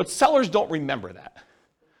 But sellers don't remember that,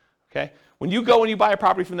 okay? When you go and you buy a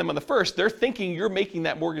property from them on the 1st, they're thinking you're making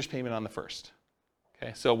that mortgage payment on the 1st.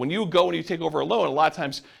 Okay, so when you go and you take over a loan, a lot of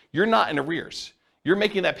times you're not in arrears. You're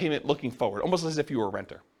making that payment looking forward, almost as if you were a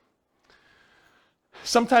renter.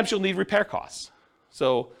 Sometimes you'll need repair costs.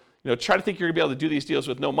 So, try to think you're gonna be able to do these deals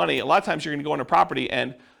with no money. A lot of times you're gonna go on a property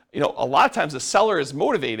and, a lot of times the seller is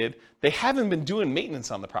motivated. They haven't been doing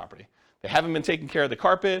maintenance on the property. They haven't been taking care of the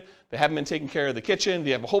carpet. They haven't been taking care of the kitchen.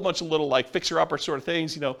 They have a whole bunch of little like fixer-upper sort of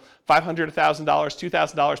things, $500, $1,000,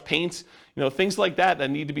 $2,000, paints, things like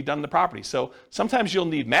that need to be done in the property. So sometimes you'll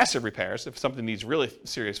need massive repairs if something needs really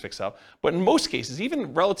serious fix-up. But in most cases,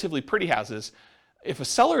 even relatively pretty houses, if a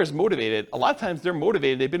seller is motivated, a lot of times they're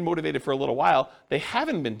motivated. They've been motivated for a little while. They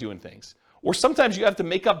haven't been doing things. Or sometimes you have to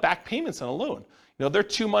make up back payments on a loan. They're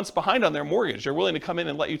 2 months behind on their mortgage. They're willing to come in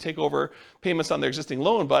and let you take over payments on their existing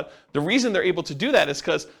loan, but the reason they're able to do that is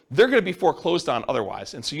because they're going to be foreclosed on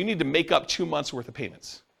otherwise, and so you need to make up 2 months worth of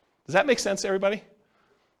payments. Does that make sense to everybody?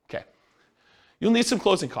 Okay. You'll need some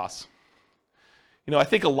closing costs. I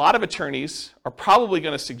think a lot of attorneys are probably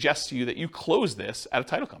going to suggest to you that you close this at a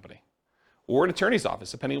title company or an attorney's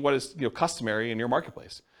office, depending on what is customary in your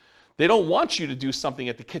marketplace. They don't want you to do something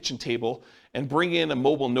at the kitchen table and bring in a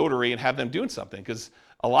mobile notary and have them doing something, because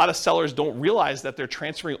a lot of sellers don't realize that they're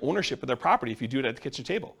transferring ownership of their property if you do it at the kitchen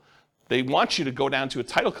table. They want you to go down to a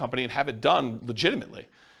title company and have it done legitimately.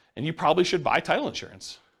 And you probably should buy title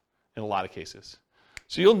insurance in a lot of cases.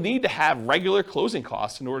 So you'll need to have regular closing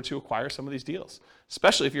costs in order to acquire some of these deals,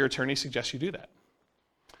 especially if your attorney suggests you do that.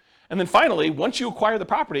 And then finally, once you acquire the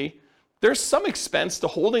property, there's some expense to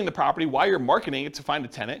holding the property while you're marketing it to find a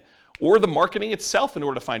tenant, or the marketing itself in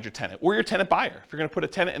order to find your tenant, or your tenant buyer. If you're going to put a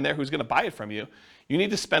tenant in there who's going to buy it from you, you need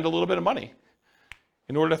to spend a little bit of money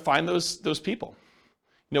in order to find those people.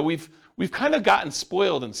 We've kind of gotten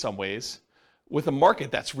spoiled in some ways with a market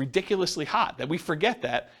that's ridiculously hot, that we forget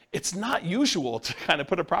that it's not usual to kind of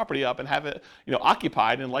put a property up and have it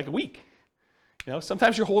occupied in like a week.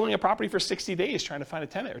 Sometimes you're holding a property for 60 days trying to find a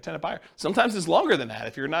tenant or tenant buyer. Sometimes it's longer than that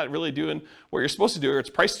if you're not really doing what you're supposed to do, or it's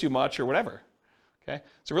priced too much or whatever. Okay?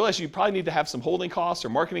 So realize you probably need to have some holding costs or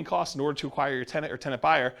marketing costs in order to acquire your tenant or tenant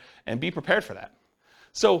buyer, and be prepared for that.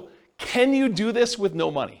 So can you do this with no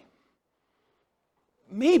money?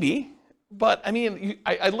 Maybe, but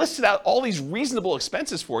I listed out all these reasonable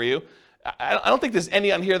expenses for you. I don't think there's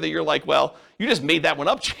any on here that you're like, well, you just made that one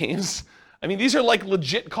up, James. These are like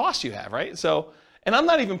legit costs you have, right? So, and I'm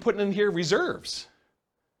not even putting in here reserves,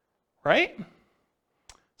 right?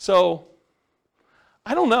 So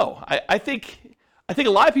I don't know. I think a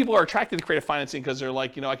lot of people are attracted to creative financing because they're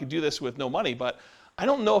like, I could do this with no money, but I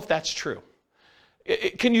don't know if that's true.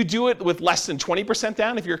 Can you do it with less than 20%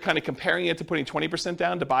 down if you're kind of comparing it to putting 20%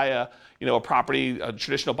 down to buy a property, a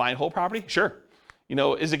traditional buy and hold property? Sure.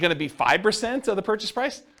 Is it going to be 5% of the purchase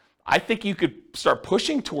price? I think you could start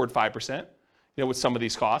pushing toward 5%, with some of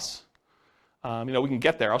these costs. We can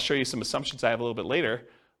get there. I'll show you some assumptions I have a little bit later,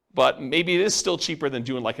 but maybe it is still cheaper than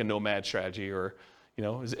doing like a nomad strategy, or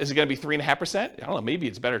is it going to be 3.5%? I don't know. Maybe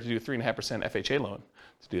it's better to do a 3.5% FHA loan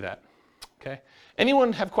to do that. Okay.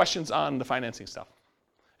 Anyone have questions on the financing stuff?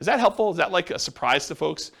 Is that helpful? Is that like a surprise to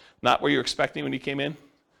folks? Not what you're expecting when you came in?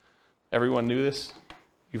 Everyone knew this?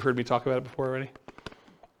 You've heard me talk about it before already?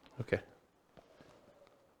 Okay.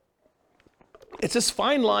 It's this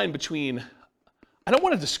fine line between, I don't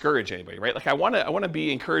want to discourage anybody, right? Like I want to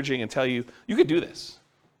be encouraging and tell you, you could do this.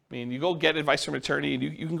 You go get advice from an attorney, and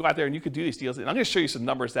you can go out there and you could do these deals. And I'm going to show you some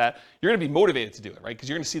numbers that you're going to be motivated to do it, right? Because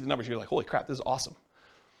you're going to see the numbers, you're like, holy crap, this is awesome.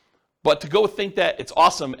 But to go think that it's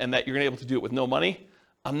awesome and that you're going to be able to do it with no money,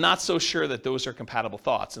 I'm not so sure that those are compatible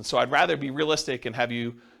thoughts. And so I'd rather be realistic and have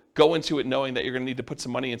you go into it knowing that you're going to need to put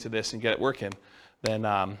some money into this and get it working than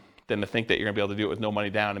to think that you're going to be able to do it with no money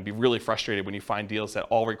down and be really frustrated when you find deals that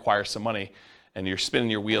all require some money and you're spinning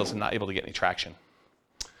your wheels and not able to get any traction.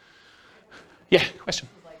 Yeah, question?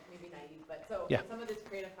 Like maybe naive, but so yeah. Some of this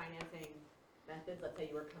creative financing methods, let's say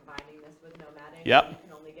you were combining this with nomading, yep. You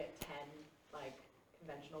can only get 10 like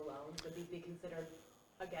conventional loans. Would these be considered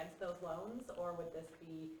against those loans, or would this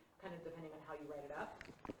be kind of depending on how you write it up?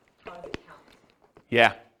 How does it count?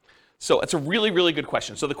 Yeah. So it's a really, really good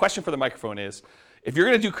question. So the question for the microphone is, if you're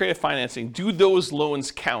going to do creative financing, do those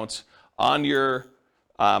loans count on your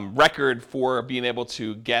record for being able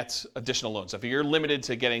to get additional loans? If you're limited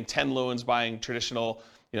to getting 10 loans buying traditional,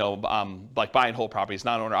 like buy and hold properties,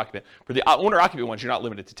 non-owner occupant. For the owner occupant ones, you're not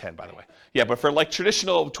limited to 10, by the way. Yeah, but for like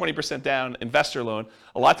traditional 20% down investor loan,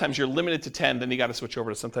 a lot of times you're limited to 10, then you got to switch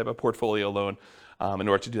over to some type of portfolio loan in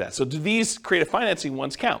order to do that. So do these creative financing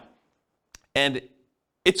ones count? And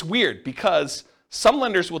it's weird because some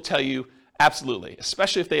lenders will tell you absolutely,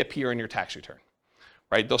 especially if they appear in your tax return,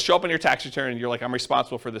 right? They'll show up in your tax return and you're like, I'm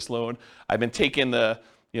responsible for this loan. I've been taking the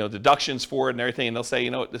deductions for it and everything, and they'll say,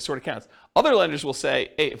 this sort of counts. Other lenders will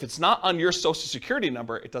say, hey, if it's not on your social security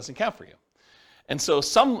number, it doesn't count for you. And so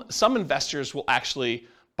some investors will actually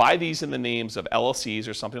buy these in the names of LLCs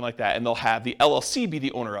or something like that, and they'll have the LLC be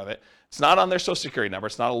the owner of it. It's not on their social security number.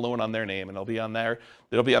 It's not a loan on their name, and it'll be on the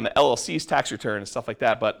LLC's tax return and stuff like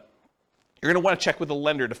that. But you're going to want to check with the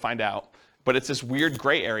lender to find out. But it's this weird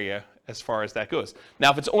gray area as far as that goes.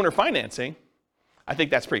 Now, if it's owner financing, I think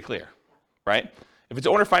that's pretty clear, right? If it's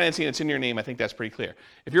owner financing and it's in your name, I think that's pretty clear.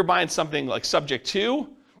 If you're buying something like subject to,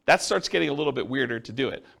 that starts getting a little bit weirder to do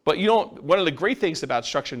it. But one of the great things about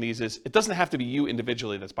structuring these is it doesn't have to be you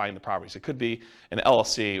individually that's buying the properties. It could be an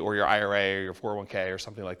LLC or your IRA or your 401k or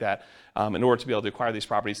something like that in order to be able to acquire these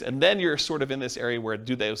properties. And then you're sort of in this area where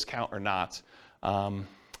do those count or not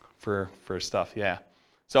for stuff, yeah.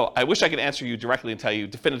 So I wish I could answer you directly and tell you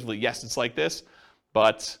definitively, yes, it's like this,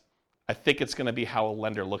 but I think it's going to be how a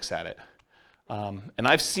lender looks at it. And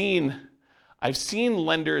I've seen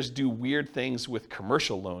lenders do weird things with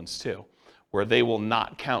commercial loans too, where they will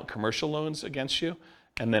not count commercial loans against you,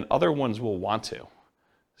 and then other ones will want to.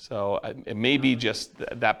 So it may be just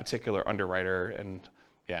that particular underwriter, and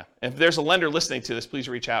yeah. If there's a lender listening to this, please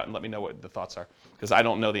reach out and let me know what the thoughts are, because I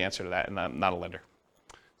don't know the answer to that, and I'm not a lender.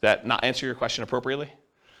 Does that not answer your question appropriately?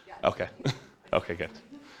 Yeah. Okay. Okay, good.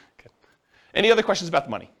 Any other questions about the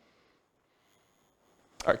money?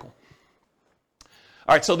 All right, cool.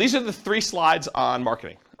 All right, so these are the 3 slides on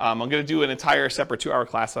marketing. I'm going to do an entire separate 2-hour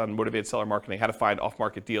class on motivated seller marketing, how to find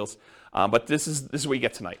off-market deals. But this is what you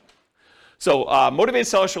get tonight. So motivated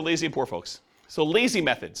sellers for lazy and poor folks. So lazy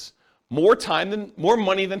methods: more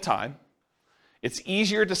money than time. It's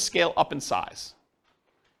easier to scale up in size.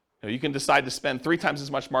 You can decide to spend 3 times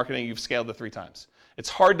as much marketing. You've scaled it 3 times. It's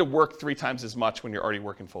hard to work 3 times as much when you're already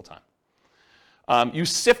working full time. You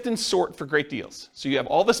sift and sort for great deals. So you have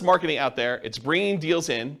all this marketing out there. It's bringing deals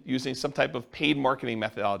in using some type of paid marketing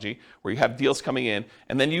methodology where you have deals coming in,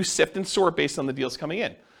 and then you sift and sort based on the deals coming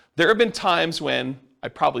in. There have been times when I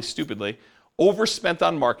probably stupidly overspent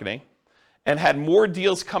on marketing and had more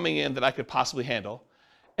deals coming in than I could possibly handle.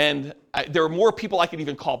 And there were more people I could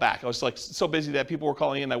even call back. I was like so busy that people were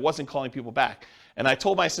calling in, I wasn't calling people back. And I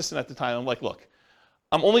told my assistant at the time, I'm like, look,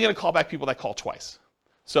 I'm only going to call back people that call twice.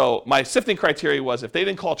 So my sifting criteria was if they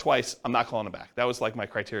didn't call twice, I'm not calling them back. That was like my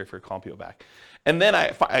criteria for calling people back. And then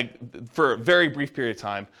I for a very brief period of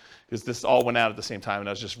time, because this all went out at the same time and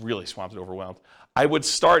I was just really swamped and overwhelmed, I would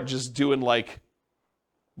start just doing like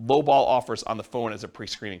lowball offers on the phone as a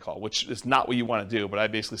pre-screening call, which is not what you want to do. But I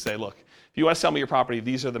basically say, look, if you want to sell me your property,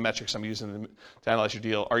 these are the metrics I'm using to analyze your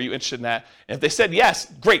deal. Are you interested in that? And if they said yes,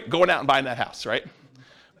 great, going out and buying that house, right?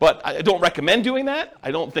 But I don't recommend doing that. I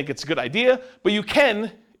don't think it's a good idea. But you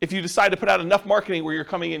can, if you decide to put out enough marketing where you're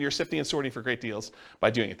coming in, you're sifting and sorting for great deals by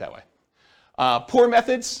doing it that way. Poor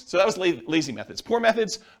methods, so that was lazy methods. Poor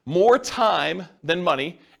methods: more time than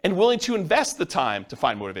money and willing to invest the time to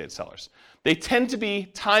find motivated sellers. They tend to be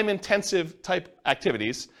time-intensive type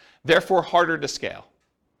activities, therefore harder to scale.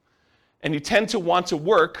 And you tend to want to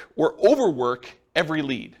work or overwork every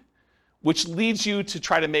lead, which leads you to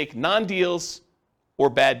try to make non-deals or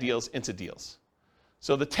bad deals into deals.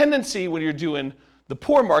 So the tendency when you're doing the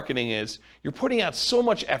poor marketing is you're putting out so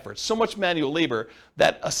much effort, so much manual labor,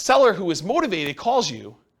 that a seller who is motivated calls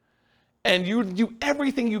you and you do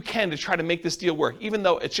everything you can to try to make this deal work, even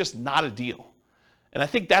though it's just not a deal. And I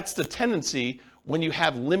think that's the tendency when you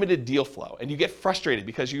have limited deal flow and you get frustrated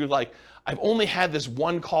because you're like, I've only had this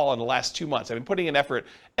one call in the last 2 months. I've been putting in effort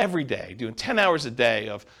every day, doing 10 hours a day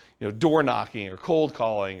of door knocking or cold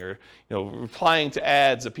calling or replying to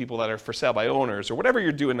ads of people that are for sale by owners or whatever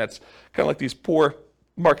you're doing that's kind of like these poor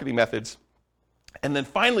marketing methods. And then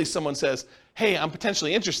finally someone says, hey, I'm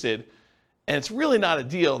potentially interested, and it's really not a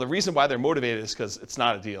deal. The reason why they're motivated is because it's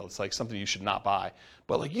not a deal. It's like something you should not buy.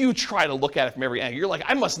 But like you try to look at it from every angle. You're like,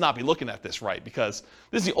 I must not be looking at this right because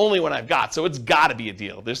this is the only one I've got, so it's got to be a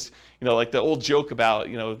deal. There's, like the old joke about,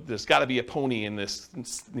 there's got to be a pony in this,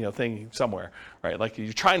 thing somewhere, right? Like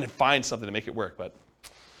you're trying to find something to make it work, but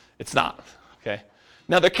it's not, okay?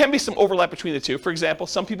 Now there can be some overlap between the two. For example,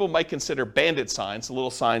 some people might consider bandit signs, the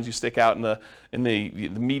little signs you stick out in the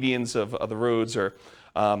medians of the roads, or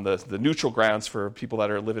the neutral grounds for people that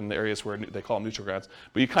live in areas where they call them neutral grounds.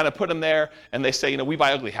 But you kind of put them there and they say, we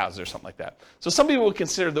buy ugly houses or something like that. So some people would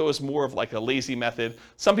consider those more of like a lazy method.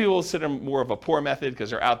 Some people will consider them more of a poor method because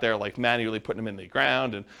they're out there like manually putting them in the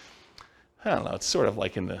ground. And I don't know, it's sort of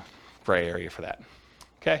like in the gray area for that.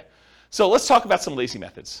 Okay? So let's talk about some lazy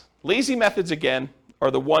methods. Lazy methods, again,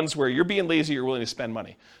 are the ones where you're being lazy, you're willing to spend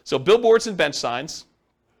money. So billboards and bench signs,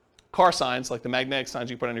 car signs, like the magnetic signs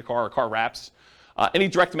you put on your car or car wraps, any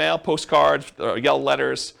direct mail, postcards, yellow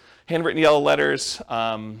letters, handwritten yellow letters,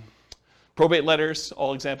 probate letters,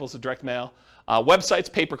 all examples of direct mail.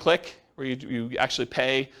 Websites, pay-per-click, where you actually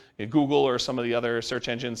pay Google or some of the other search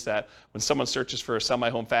engines that when someone searches for sell my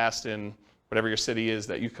home fast in whatever your city is,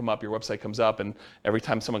 that you come up, your website comes up, and every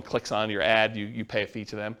time someone clicks on your ad, you pay a fee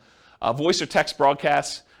to them. Voice or text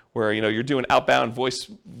broadcasts, where you're doing outbound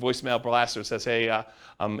voicemail blast that says, hey,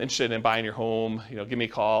 I'm interested in buying your home, give me a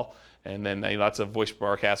call, and then lots of voice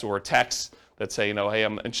broadcasts or texts that say, hey,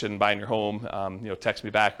 I'm interested in buying your home, text me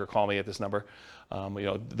back or call me at this number.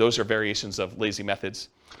 Those are variations of lazy methods.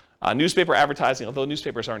 Newspaper advertising, although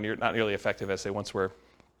newspapers are not nearly effective as they once were.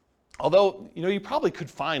 Although, you probably could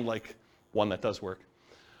find like one that does work.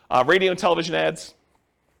 Radio and television ads,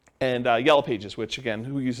 and Yellow Pages, which again,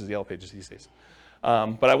 who uses Yellow Pages these days?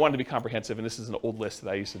 But I wanted to be comprehensive, and this is an old list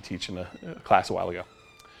that I used to teach in a class a while ago.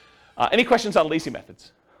 Any questions on lazy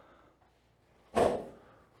methods?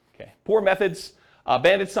 Okay, poor methods,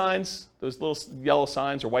 bandit signs, those little yellow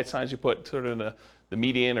signs or white signs you put sort of in the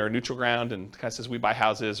median or neutral ground, and kind of says we buy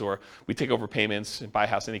houses or we take over payments and buy a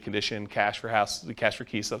house any condition, cash for house, cash for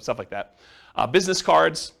keys, stuff like that. Business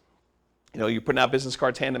cards, you're putting out business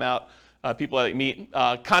cards, hand them out. People that you meet,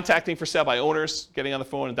 contacting for sale by owners, getting on the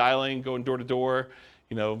phone and dialing, going door to door,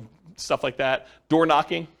 stuff like that. Door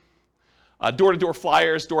knocking, door-to-door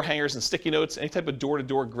flyers, door hangers, and sticky notes, any type of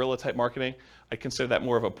door-to-door guerrilla type marketing. I consider that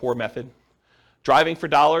more of a poor method. Driving for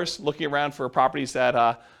dollars, looking around for properties that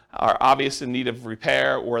are obvious in need of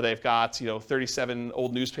repair, or they've got 37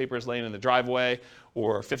 old newspapers laying in the driveway,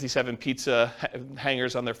 or 57 pizza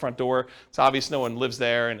hangers on their front door. It's obvious no one lives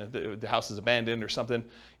there and the house is abandoned or something.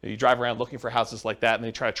 You drive around looking for houses like that, and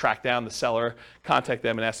they try to track down the seller, contact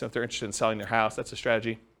them, and ask them if they're interested in selling their house. That's a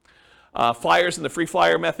strategy. Flyers and the free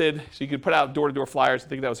flyer method. So you could put out door-to-door flyers. I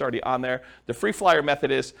think that was already on there. The free flyer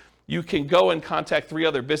method is you can go and contact 3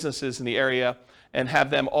 other businesses in the area and have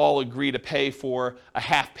them all agree to pay for a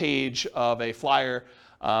half page of a flyer.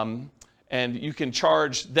 And you can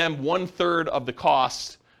charge them 1/3 of the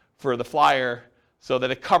cost for the flyer so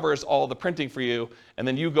that it covers all the printing for you. And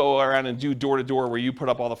then you go around and do door-to-door where you put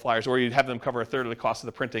up all the flyers, or you have them cover 1/3 of the cost of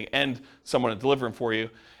the printing and someone to deliver them for you.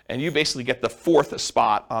 And you basically get the 4th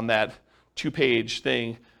spot on that 2-page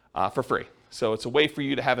thing for free. So it's a way for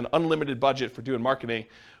you to have an unlimited budget for doing marketing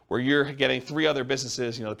where you're getting 3 other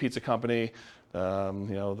businesses, the pizza company,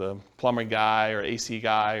 the plumbing guy or AC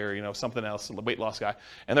guy or, something else, the weight loss guy.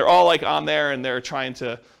 And they're all like on there and they're trying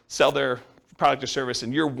to sell their product or service,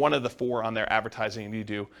 and you're one of the 4 on their advertising, and you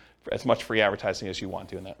do as much free advertising as you want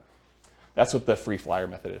doing that. That's what the free flyer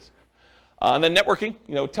method is. And then networking,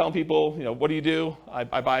 telling people, what do you do? I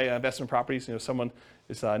buy investment properties. Someone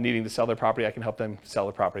is needing to sell their property, I can help them sell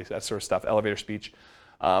their properties, that sort of stuff, elevator speech.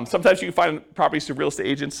 Sometimes you can find properties through real estate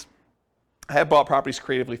agents. I have bought properties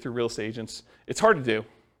creatively through real estate agents. It's hard to do.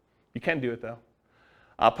 You can do it though.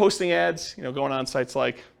 Posting ads, going on sites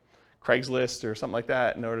like Craigslist or something like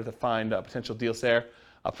that in order to find potential deals there.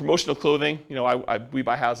 Promotional clothing, we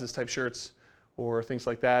buy houses type shirts or things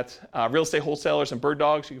like that. Real estate wholesalers and bird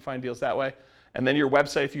dogs, you can find deals that way. And then your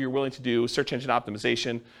website, if you're willing to do search engine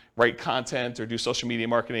optimization, write content, or do social media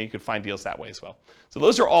marketing, you can find deals that way as well. So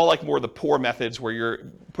those are all like more the poor methods where you're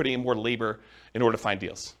putting in more labor in order to find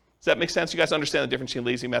deals. Does that make sense? You guys understand the difference between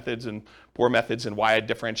lazy methods and poor methods and why I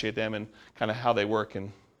differentiate them and kind of how they work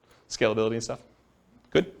and scalability and stuff?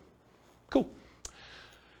 Good? Cool.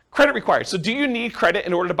 Credit required. So do you need credit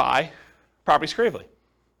in order to buy properties creatively?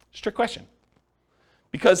 Strict question.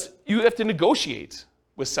 Because you have to negotiate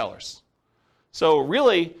with sellers. So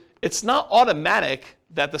really, it's not automatic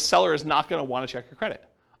that the seller is not going to want to check your credit.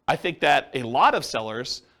 I think that a lot of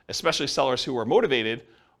sellers, especially sellers who are motivated,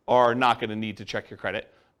 are not going to need to check your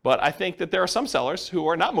credit. But I think that there are some sellers who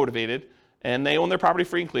are not motivated and they own their property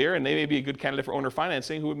free and clear, and they may be a good candidate for owner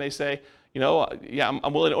financing, who may say, yeah,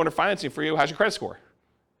 I'm willing to owner financing for you. How's your credit score?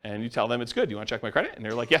 And you tell them it's good. You want to check my credit? And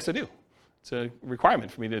they're like, yes, I do. It's a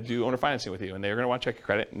requirement for me to do owner financing with you, and they're going to want to check your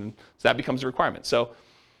credit, and so that becomes a requirement. So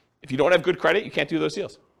if you don't have good credit, you can't do those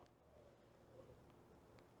deals.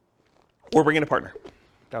 Or bring in a partner.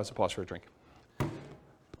 That was a pause for a drink.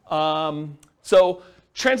 So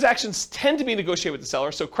transactions tend to be negotiated with the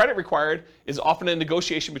seller, so credit required is often a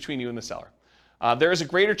negotiation between you and the seller. There is a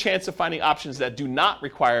greater chance of finding options that do not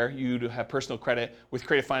require you to have personal credit with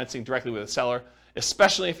creative financing directly with a seller,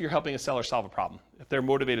 especially if you're helping a seller solve a problem, if they're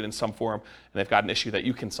motivated in some form and they've got an issue that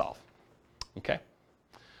you can solve. Okay?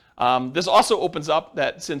 This also opens up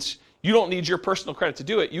that since you don't need your personal credit to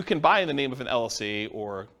do it, you can buy in the name of an LLC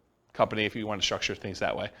or company if you want to structure things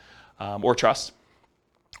that way, or trust,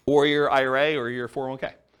 or your IRA or your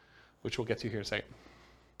 401k, which we'll get to here in a second.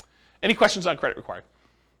 Any questions on credit required?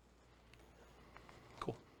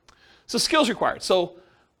 Cool. So skills required. So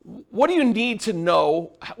what do you need to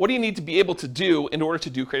know? What do you need to be able to do in order to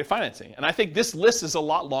do creative financing? And I think this list is a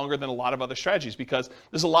lot longer than a lot of other strategies because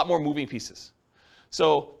there's a lot more moving pieces.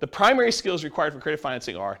 So the primary skills required for creative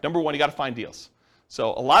financing are, number one, you got to find deals.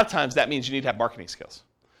 So a lot of times that means you need to have marketing skills.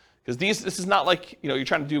 Because this is not like, you're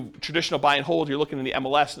trying to do traditional buy and hold, you're looking in the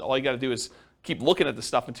MLS, and all you got to do is keep looking at the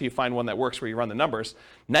stuff until you find one that works where you run the numbers.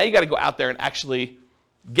 Now you got to go out there and actually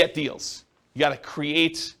get deals. You got to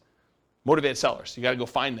create motivated sellers. You got to go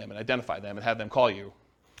find them and identify them and have them call you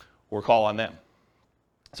or call on them.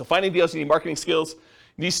 So finding deals, you need marketing skills.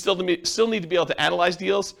 You still need to be able to analyze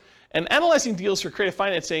deals. And analyzing deals for creative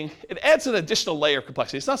financing, it adds an additional layer of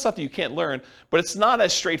complexity. It's not something you can't learn, but it's not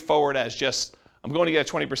as straightforward as just, I'm going to get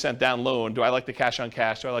a 20% down loan. Do I like the cash on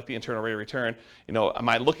cash? Do I like the internal rate of return? Am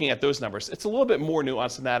I looking at those numbers? It's a little bit more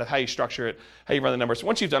nuanced than that of how you structure it, how you run the numbers.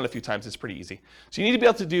 Once you've done it a few times, it's pretty easy. So you need to be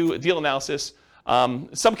able to do a deal analysis. In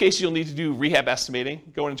some cases, you'll need to do rehab estimating,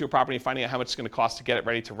 going into a property and finding out how much it's going to cost to get it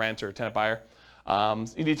ready to rent or a tenant buyer.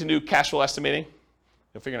 You need to do cash flow estimating,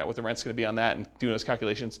 figuring out what the rent's going to be on that and doing those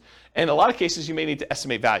calculations. And in a lot of cases, you may need to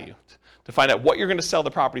estimate value to find out what you're going to sell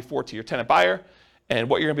the property for to your tenant buyer and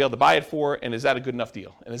what you're going to be able to buy it for, and is that a good enough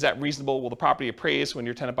deal? And is that reasonable? Will the property appraise when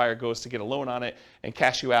your tenant buyer goes to get a loan on it and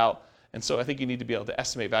cash you out? And so I think you need to be able to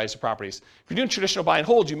estimate values of properties. If you're doing traditional buy and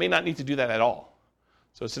hold, you may not need to do that at all.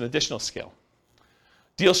 So it's an additional skill.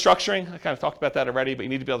 Deal structuring, I kind of talked about that already, but you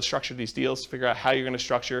need to be able to structure these deals, figure out how you're going to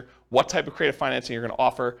structure, what type of creative financing you're going to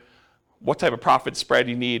offer, what type of profit spread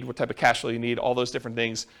you need, what type of cash flow you need, all those different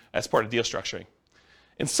things as part of deal structuring.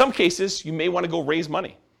 In some cases, you may want to go raise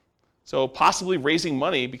money. So possibly raising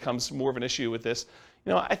money becomes more of an issue with this.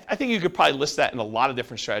 I think you could probably list that in a lot of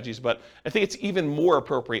different strategies, but I think it's even more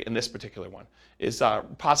appropriate in this particular one, is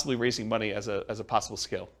possibly raising money as a possible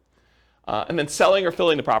skill. And then selling or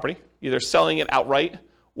filling the property, either selling it outright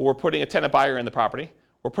or putting a tenant buyer in the property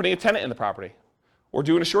or putting a tenant in the property or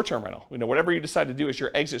doing a short-term rental. Whatever you decide to do as your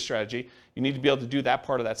exit strategy, you need to be able to do that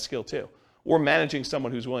part of that skill too, or managing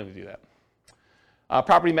someone who's willing to do that.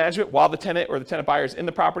 Property management, while the tenant or the tenant buyer is in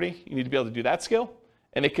the property, you need to be able to do that skill.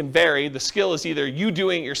 And it can vary. The skill is either you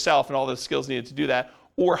doing it yourself and all the skills needed to do that,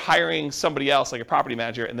 or hiring somebody else like a property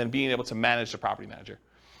manager and then being able to manage the property manager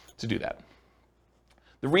to do that.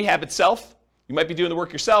 The rehab itself, you might be doing the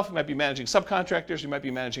work yourself, you might be managing subcontractors, you might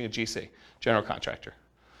be managing a GC, general contractor.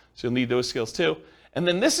 So you'll need those skills too. And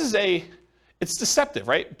then this is it's deceptive,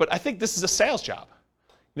 right? But I think this is a sales job.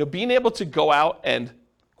 Being able to go out and,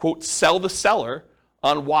 quote, sell the seller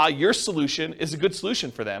on why your solution is a good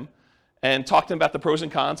solution for them and talk to them about the pros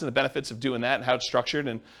and cons and the benefits of doing that and how it's structured.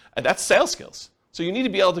 And that's sales skills. So you need to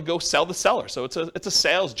be able to go sell the seller. So it's a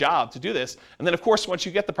sales job to do this. And then, of course, once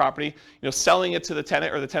you get the property, selling it to the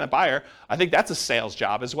tenant or the tenant buyer, I think that's a sales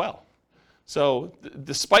job as well. So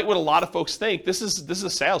despite what a lot of folks think, this is a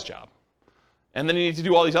sales job. And then you need to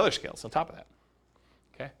do all these other skills on top of that.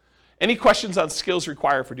 Okay. Any questions on skills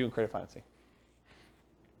required for doing creative financing?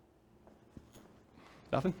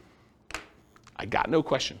 Nothing? I got no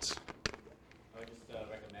questions. I would just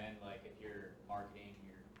recommend, if you're marketing,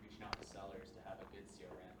 you're reaching out to sellers to have a good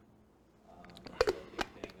CRM. That's a big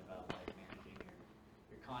thing about managing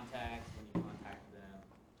your contacts, when you contact them,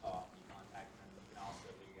 how often you contact them. You can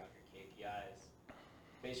also figure out your KPIs.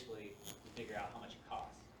 Basically, you figure out how much it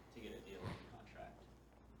costs to get a deal in the contract.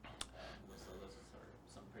 So those are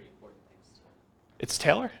some pretty important things. It's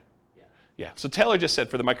Taylor? Yeah. So Taylor just said,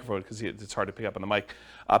 for the microphone, because it's hard to pick up on the mic,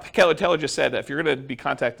 Taylor just said if you're going to be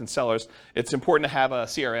contacting sellers, it's important to have a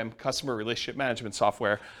CRM, customer relationship management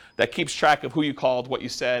software, that keeps track of who you called, what you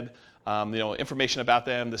said, information about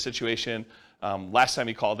them, the situation, last time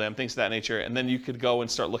you called them, things of that nature. And then you could go and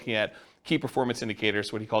start looking at key performance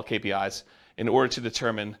indicators, what he called KPIs, in order to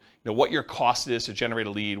determine what your cost is to generate a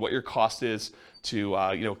lead, what your cost is to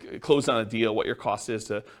close on a deal, what your cost is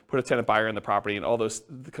to put a tenant buyer in the property, and all those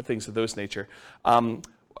things of those nature.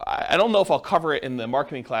 I don't know if I'll cover it in the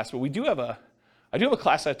marketing class, but I do have a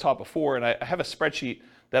class I taught before, and I have a spreadsheet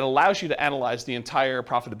that allows you to analyze the entire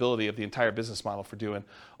profitability of the entire business model for doing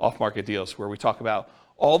off-market deals, where we talk about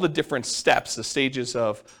all the different steps, the stages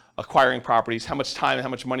of acquiring properties, how much time and how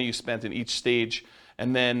much money you spent in each stage,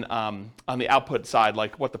 and then on the output side,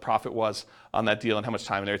 like what the profit was on that deal and how much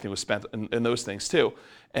time and everything was spent in those things too.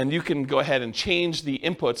 And you can go ahead and change the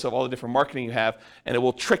inputs of all the different marketing you have, and it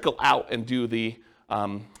will trickle out and do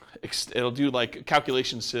it'll do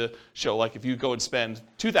calculations to show if you go and spend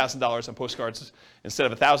 $2,000 on postcards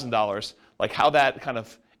instead of $1,000, how that kind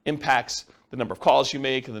of impacts the number of calls you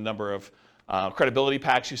make and the number of credibility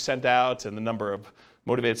packs you send out and the number of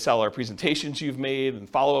motivated seller presentations you've made and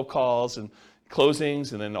follow-up calls and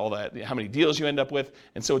closings and then all that, how many deals you end up with.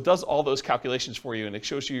 And so it does all those calculations for you and it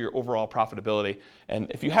shows you your overall profitability. And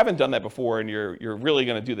if you haven't done that before and you're really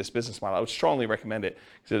going to do this business model, I would strongly recommend it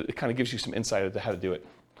because it kind of gives you some insight into how to do it.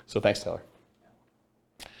 So thanks, Taylor.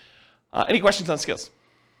 Any questions on skills?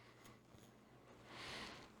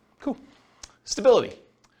 Cool. Stability.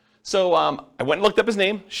 So I went and looked up his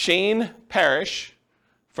name, Shane Parrish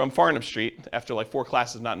from Farnham Street. After like 4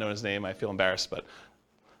 classes not knowing his name, I feel embarrassed, but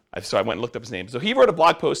so I went and looked up his name. So he wrote a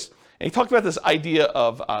blog post, and he talked about this idea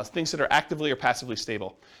of things that are actively or passively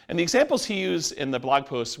stable. And the examples he used in the blog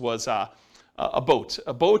post was a boat.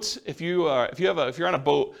 A boat, if you're on a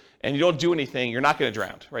boat and you don't do anything, you're not going to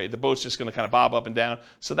drown, right? The boat's just going to kind of bob up and down.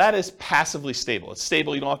 So that is passively stable. It's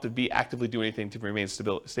stable. You don't have to be actively doing anything to remain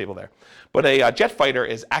stable there. But a jet fighter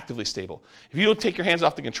is actively stable. If you don't take your hands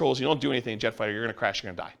off the controls, you don't do anything in jet fighter, you're going to crash,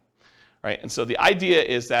 you're going to die. Right? And so the idea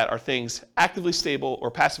is that are things actively stable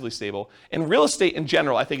or passively stable? And real estate in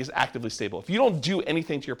general, I think, is actively stable. If you don't do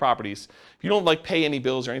anything to your properties, if you don't like pay any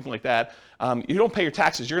bills or anything like that, you don't pay your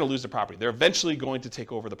taxes, you're going to lose the property. They're eventually going to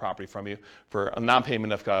take over the property from you for a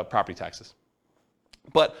non-payment of property taxes.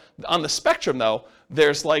 But on the spectrum, though,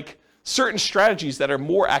 there's like certain strategies that are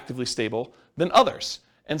more actively stable than others.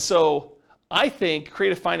 And so I think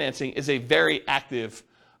creative financing is a very active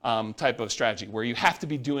type of strategy where you have to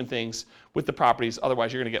be doing things with the properties,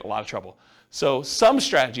 otherwise you're going to get a lot of trouble. So some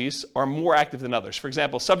strategies are more active than others. For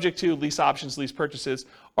example, subject to, lease options, lease purchases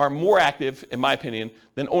are more active, in my opinion,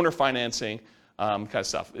 than owner financing kind of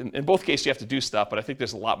stuff. In both cases, you have to do stuff, but I think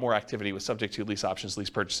there's a lot more activity with subject to, lease options, lease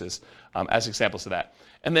purchases as examples of that.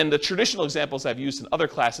 And then the traditional examples I've used in other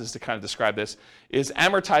classes to kind of describe this is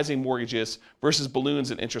amortizing mortgages versus balloons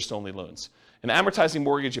and interest-only loans. An amortizing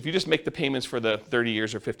mortgage, if you just make the payments for the 30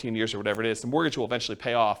 years or 15 years or whatever it is, the mortgage will eventually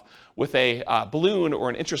pay off. With a balloon or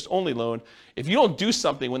an interest-only loan, if you don't do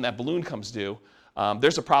something when that balloon comes due,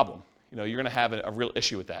 there's a problem. You're going to have a real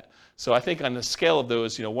issue with that. So I think on the scale of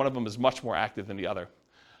those, one of them is much more active than the other.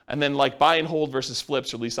 And then like buy and hold versus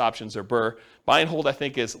flips or lease options or BRRRR, buy and hold I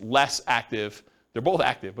think is less active. They're both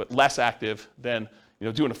active, but less active than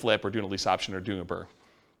doing a flip or doing a lease option or doing a BRRRR.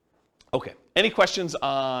 Okay, any questions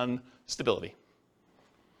on stability?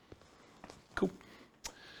 Cool.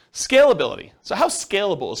 Scalability. So how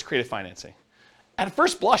scalable is creative financing? At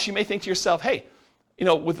first blush, you may think to yourself, hey,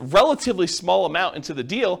 with relatively small amount into the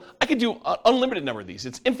deal, I could do an unlimited number of these.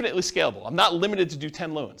 It's infinitely scalable. I'm not limited to do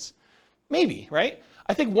 10 loans. Maybe, right?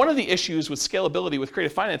 I think one of the issues with scalability with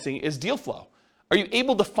creative financing is deal flow. Are you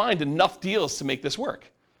able to find enough deals to make this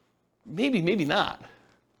work? Maybe, maybe not,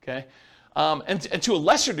 okay? And to a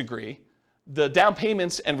lesser degree, the down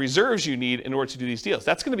payments and reserves you need in order to do these deals.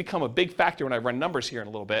 That's going to become a big factor when I run numbers here in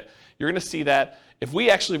a little bit. You're going to see that if we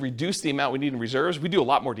actually reduce the amount we need in reserves, we do a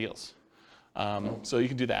lot more deals. So you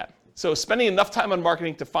can do that. So spending enough time on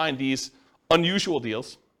marketing to find these unusual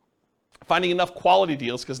deals, finding enough quality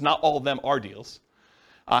deals, because not all of them are deals,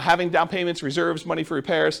 having down payments, reserves, money for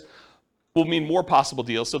repairs will mean more possible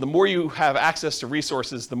deals. So the more you have access to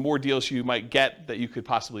resources, the more deals you might get that you could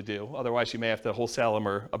possibly do. Otherwise, you may have to wholesale them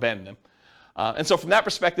or abandon them. And so from that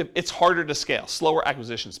perspective, it's harder to scale, slower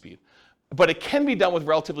acquisition speed. But it can be done with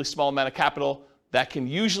relatively small amount of capital that can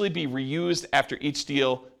usually be reused after each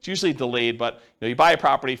deal. It's usually delayed, but you buy a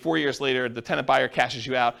property, 4 years later, the tenant buyer cashes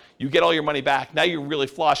you out, you get all your money back, now you're really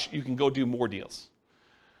flush, you can go do more deals.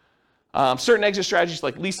 Certain exit strategies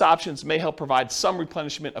like lease options may help provide some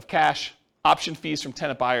replenishment of cash, option fees from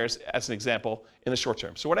tenant buyers as an example in the short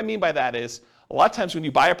term. So what I mean by that is a lot of times when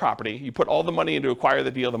you buy a property, you put all the money in to acquire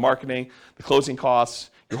the deal, the marketing, the closing costs,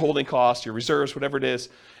 your holding costs, your reserves, whatever it is,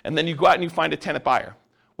 and then you go out and you find a tenant buyer.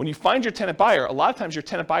 When you find your tenant buyer, a lot of times your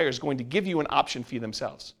tenant buyer is going to give you an option fee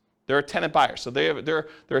themselves. They're a tenant buyer, so they're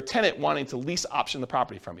a tenant wanting to lease option the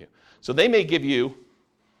property from you. So they may give you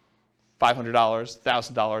 $500, $1,000,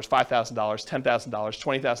 $5,000, $10,000,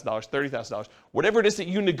 $20,000, $30,000, whatever it is that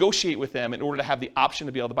you negotiate with them in order to have the option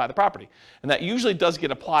to be able to buy the property. And that usually does get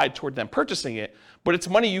applied toward them purchasing it, but it's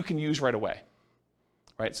money you can use right away.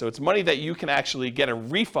 Right? So it's money that you can actually get a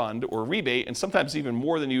refund or rebate, and sometimes even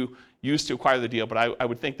more than you used to acquire the deal, but I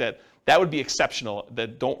would think that that would be exceptional,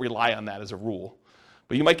 that don't rely on that as a rule.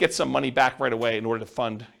 But you might get some money back right away in order to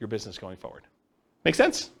fund your business going forward. Make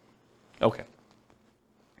sense? Okay.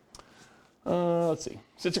 Let's see.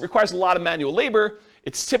 Since it requires a lot of manual labor,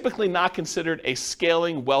 it's typically not considered a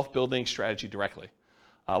scaling wealth building strategy directly.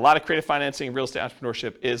 A lot of creative financing and real estate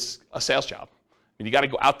entrepreneurship is a sales job. I mean, you got to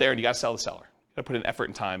go out there and you got to sell the seller. You got to put in effort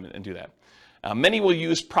and time and do that. Many will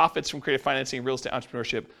use profits from creative financing and real estate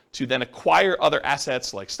entrepreneurship to then acquire other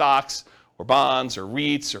assets like stocks or bonds or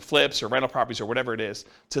REITs or flips or rental properties or whatever it is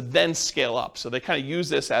to then scale up. So they kind of use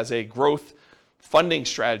this as a growth funding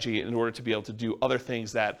strategy in order to be able to do other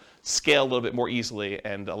things that scale a little bit more easily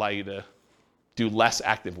and allow you to do less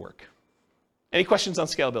active work. Any questions on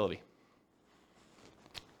scalability?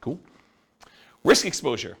 Cool. Risk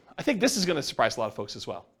exposure. I think this is going to surprise a lot of folks as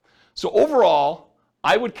well. So overall,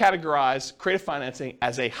 I would categorize creative financing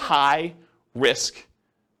as a high risk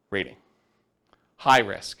rating. High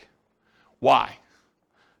risk. Why?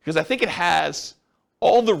 Because I think it has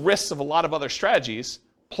all the risks of a lot of other strategies,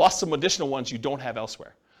 plus some additional ones you don't have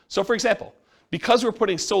elsewhere. So for example, because we're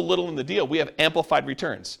putting so little in the deal, we have amplified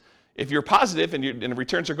returns. If you're positive and the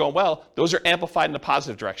returns are going well, those are amplified in a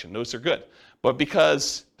positive direction. Those are good. But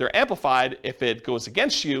because they're amplified, if it goes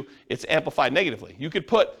against you, it's amplified negatively. You could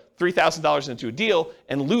put $3,000 into a deal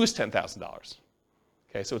and lose $10,000.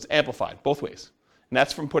 Okay, so it's amplified both ways. And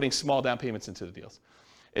that's from putting small down payments into the deals.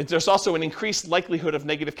 There's also an increased likelihood of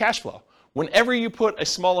negative cash flow. Whenever you put a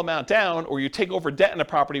small amount down or you take over debt in a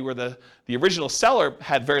property where the original seller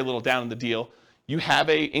had very little down in the deal, you have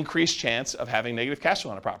an increased chance of having negative cash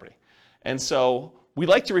flow on a property. And so we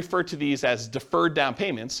like to refer to these as deferred down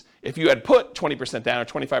payments. If you had put 20% down or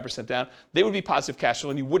 25% down, they would be positive cash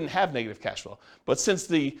flow and you wouldn't have negative cash flow. But since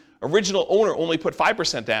the original owner only put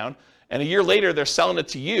 5% down and a year later they're selling it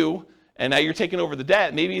to you and now you're taking over the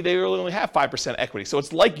debt, maybe they really only have 5% equity. So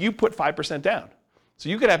it's like you put 5% down. So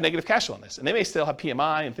you could have negative cash flow on this. And they may still have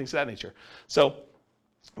PMI and things of that nature. So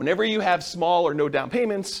whenever you have small or no down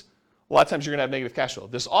payments, a lot of times you're going to have negative cash flow.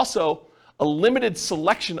 There's also a limited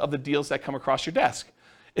selection of the deals that come across your desk.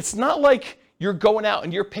 It's not like you're going out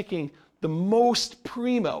and you're picking the most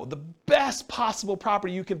primo, the best possible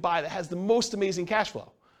property you can buy that has the most amazing cash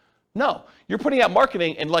flow. No, you're putting out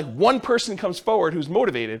marketing and like one person comes forward who's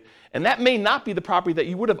motivated, and that may not be the property that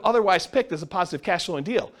you would have otherwise picked as a positive cash flowing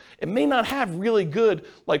deal. It may not have really good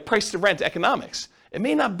like price to rent economics. It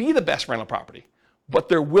may not be the best rental property, but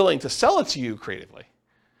they're willing to sell it to you creatively.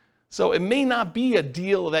 So it may not be a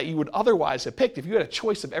deal that you would otherwise have picked if you had a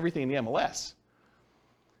choice of everything in the MLS.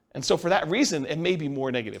 And so for that reason, it may be more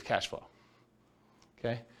negative cash flow.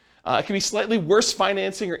 Okay? It can be slightly worse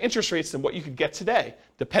financing or interest rates than what you could get today,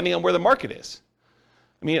 depending on where the market is.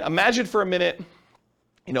 I mean, imagine for a minute,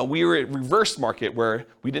 we were at reverse market where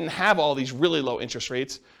we didn't have all these really low interest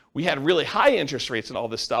rates. We had really high interest rates and all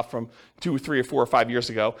this stuff from 2 or 3 or 4 or 5 years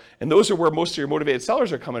ago. And those are where most of your motivated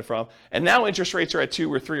sellers are coming from. And now interest rates are at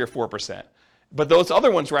 2 or 3 or 4%. But those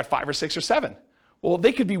other ones were at 5 or 6 or 7. Well,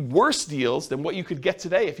 they could be worse deals than what you could get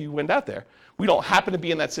today if you went out there. We don't happen to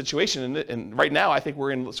be in that situation. And right now, I think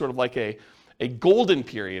we're in sort of like a golden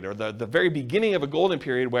period, or the very beginning of a golden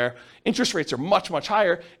period where interest rates are much, much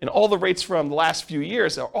higher. And all the rates from the last few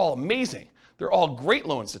years are all amazing. They're all great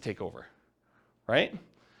loans to take over, right?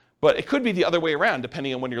 But it could be the other way around,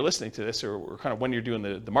 depending on when you're listening to this or kind of when you're doing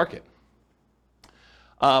the market.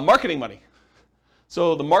 Marketing money.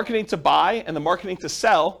 So the marketing to buy and the marketing to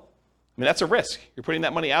sell, I mean, that's a risk. You're putting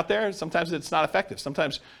that money out there. Sometimes it's not effective.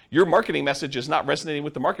 Sometimes your marketing message is not resonating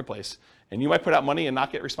with the marketplace, and you might put out money and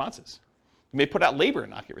not get responses. You may put out labor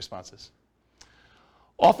and not get responses.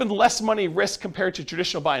 Often less money risk compared to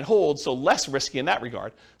traditional buy and hold, so less risky in that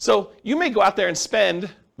regard. So you may go out there and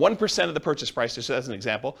spend 1% of the purchase price, just as an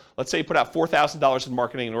example. Let's say you put out $4,000 in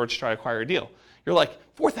marketing in order to try to acquire a deal. You're like,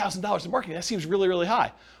 $4,000 in marketing, that seems really, really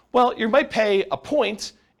high. Well, you might pay a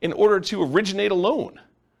point in order to originate a loan,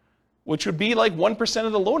 which would be like 1%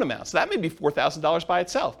 of the loan amount. So that may be $4,000 by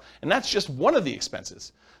itself. And that's just one of the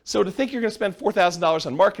expenses. So to think you're going to spend $4,000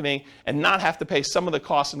 on marketing and not have to pay some of the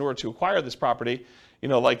costs in order to acquire this property,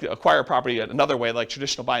 like acquire property another way, like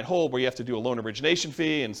traditional buy and hold, where you have to do a loan origination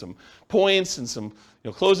fee and some points and some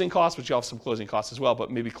closing costs, but you have some closing costs as well, but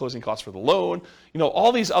maybe closing costs for the loan.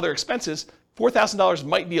 All these other expenses, $4,000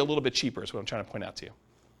 might be a little bit cheaper is what I'm trying to point out to you.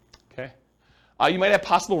 Okay? You might have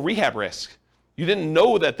possible rehab risk. You didn't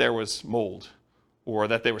know that there was mold or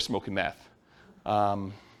that they were smoking meth.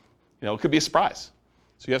 It could be a surprise.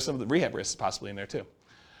 So you have some of the rehab risks possibly in there too.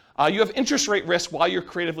 You have interest rate risk while you're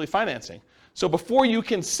creatively financing. So before you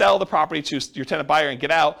can sell the property to your tenant buyer and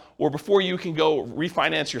get out, or before you can go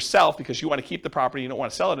refinance yourself because you want to keep the property, you don't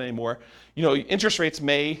want to sell it anymore, interest rates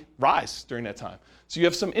may rise during that time. So you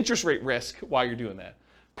have some interest rate risk while you're doing that.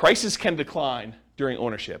 Prices can decline during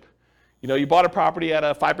ownership. You bought a property at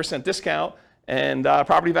a 5% discount and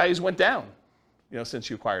property values went down, since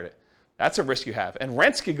you acquired it. That's a risk you have. And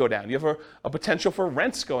rents could go down. You have a potential for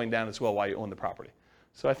rents going down as well while you own the property.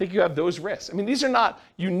 So I think you have those risks. I mean, these are not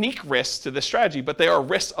unique risks to this strategy, but they are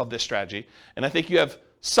risks of this strategy. And I think you have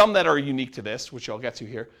some that are unique to this, which I'll get to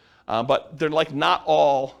here, but they're like not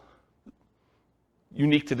all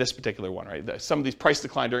unique to this particular one, right? Some of these price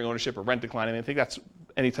decline during ownership or rent decline, and I think that's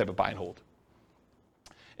any type of buy and hold.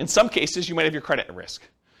 In some cases, you might have your credit at risk.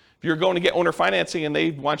 If you're going to get owner financing and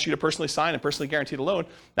they want you to personally sign and personally guarantee the loan,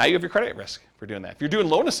 now you have your credit at risk for doing that. If you're doing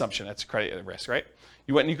loan assumption, that's credit at risk, right?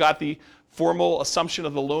 You went and you got the formal assumption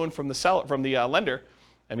of the loan from the lender.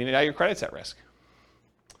 I mean, now your credit's at risk.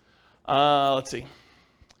 Let's see.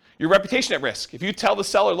 Your reputation at risk. If you tell the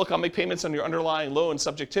seller, look, I'll make payments on your underlying loan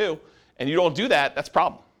subject to, and you don't do that, that's a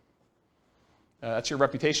problem. That's your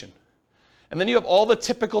reputation. And then you have all the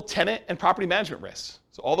typical tenant and property management risks.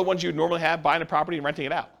 So all the ones you would normally have buying a property and renting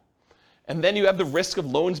it out. And then you have the risk of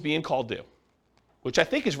loans being called due, which I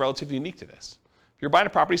think is relatively unique to this. If you're buying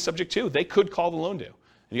a property subject to, they could call the loan due. And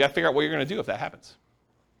you got to figure out what you're going to do if that happens.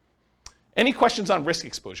 Any questions on risk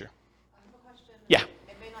exposure? I have a question. Yeah.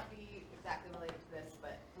 It may not be exactly related to this,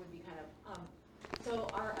 but would be kind of, so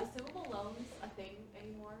are assumable loans a thing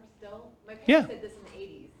anymore still? My parents did this in the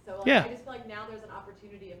 80s. So like, I just feel like now there's an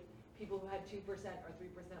opportunity of people who had 2% or 3%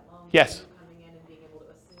 loans coming in and being able to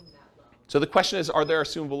assume that loan. So the question is, are there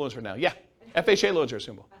assumable loans right now? Yeah. FHA loans are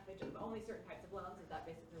assumable. FHA, but only certain types of loans? Is that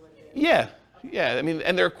basically what it is? Yeah. Okay. Yeah. I mean,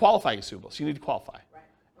 and they're qualifying assumable, so you need to qualify. Right.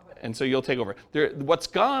 Okay. And so you'll take over. What's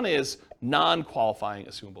gone is non-qualifying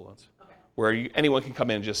assumable loans, where anyone can come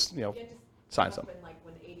in and just sign something. Like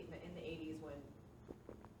when in the 80s when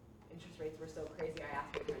interest rates were so crazy, I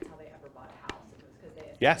asked my parents how they ever bought a house. It was because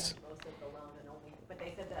they assumed most of the loan and only, but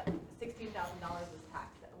they said that $16,000 was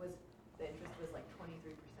taxed. The interest was like 23%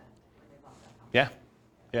 when they bought that house. Yeah.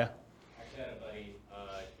 Yeah. Actually, I had a buddy,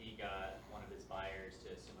 he got one of his buyers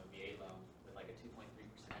to assume a VA loan with like a 2.3%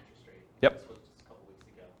 interest rate. Yep. This was just a couple weeks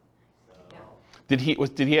ago. So, Did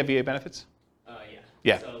he have VA benefits? yeah.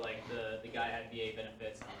 Yeah. So like the guy had VA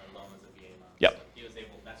benefits and the loan was a VA loan. Yep. So he was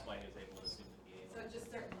able, that's why he was able to assume the VA So loan. just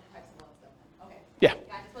certain types of loans then. Okay. Yeah.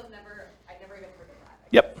 I just I never even heard of that.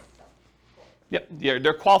 Yep. So, cool. Yep. Yeah,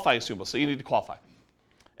 they're qualifying assumable, so you need to qualify.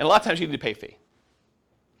 And a lot of times you need to pay a fee.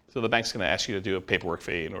 So the bank's going to ask you to do a paperwork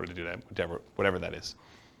fee in order to do that, whatever that is.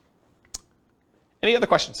 Any other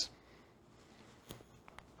questions?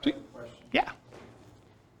 I have a question. Yeah.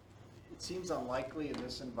 It seems unlikely in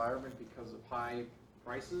this environment because of high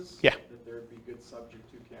prices Yeah. that there would be good subject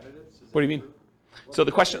to candidates. Is What do that you mean? true? Well, So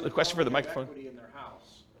the because question they for the don't have microphone. equity in their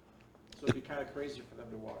house, so it'd be kind of crazy for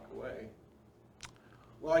them to walk away.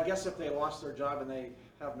 Well, I guess if they lost their job and they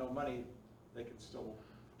have no money, they can still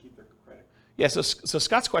keep their credit. Yeah, so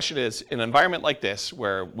Scott's question is, in an environment like this,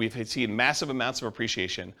 where we've seen massive amounts of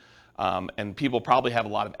appreciation, and people probably have a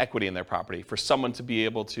lot of equity in their property, for someone to be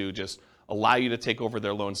able to just allow you to take over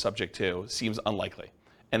their loan subject to seems unlikely.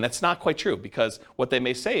 And that's not quite true, because what they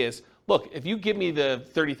may say is, look, if you give me the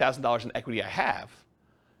 $30,000 in equity I have,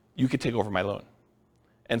 you could take over my loan.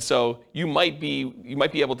 And so you might be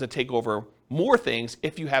able to take over more things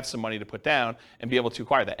if you have some money to put down and be able to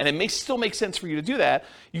acquire that. And it may still make sense for you to do that.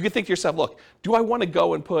 You could think to yourself, look, do I want to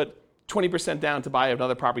go and put 20% down to buy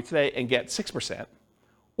another property today and get 6%?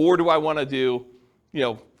 Or do I want to do,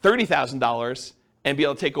 $30,000 and be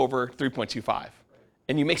able to take over 3.25?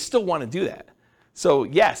 And you may still want to do that. So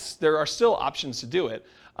yes, there are still options to do it.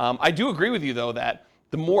 I do agree with you, though, that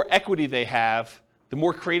the more equity they have, the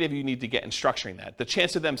more creative you need to get in structuring that. The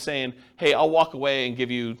chance of them saying, hey, I'll walk away and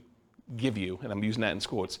give you, and I'm using that in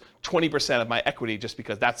quotes, 20% of my equity just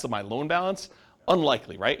because that's my loan balance,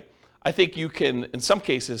 unlikely, right? I think you can, in some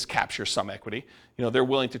cases, capture some equity. They're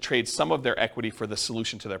willing to trade some of their equity for the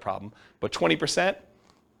solution to their problem. But 20%,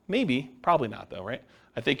 maybe, probably not, though, right?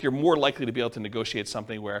 I think you're more likely to be able to negotiate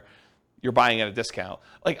something where you're buying at a discount.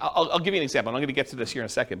 Like, I'll give you an example. I'm going to get to this here in a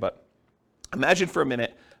second, but imagine for a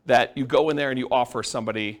minute that you go in there and you offer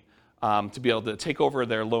somebody to be able to take over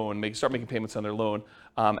their loan, start making payments on their loan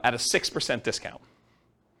at a 6% discount.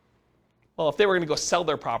 Well, if they were going to go sell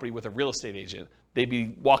their property with a real estate agent, they'd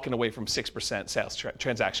be walking away from 6% sales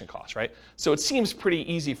transaction costs, right? So it seems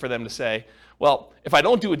pretty easy for them to say, well, if I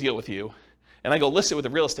don't do a deal with you and I go list it with a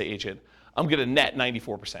real estate agent, I'm going to net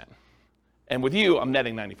 94%. And with you, I'm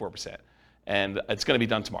netting 94%. And it's going to be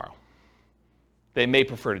done tomorrow. They may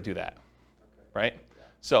prefer to do that, right?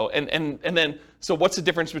 So so what's the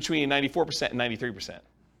difference between 94% and 93%?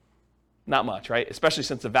 Not much, right? Especially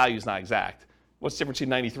since the value is not exact. What's the difference between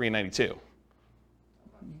 93 and 92?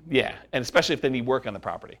 Yeah, and especially if they need work on the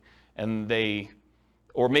property. And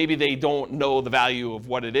or maybe they don't know the value of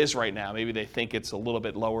what it is right now. Maybe they think it's a little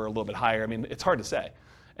bit lower, a little bit higher. I mean, it's hard to say.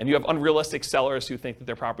 And you have unrealistic sellers who think that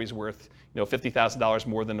their property is worth, $50,000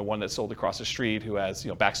 more than the one that's sold across the street, who has,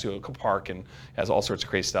 backs to a park and has all sorts of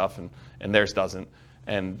crazy stuff, and theirs doesn't.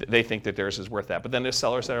 and they think that theirs is worth that. But then there's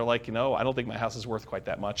sellers that are like, I don't think my house is worth quite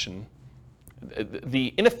that much. And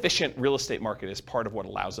the inefficient real estate market is part of what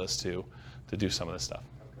allows us to do some of this stuff.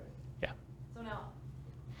 Okay. Yeah. So now,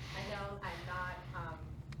 I know I'm not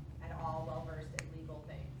at all well versed in legal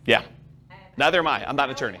things. Yeah. And Neither am I. I'm not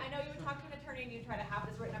an attorney. I know you would talk to an attorney and you try to have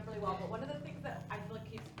this written up really well, but one of the things that I feel like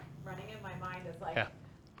keeps running in my mind is like,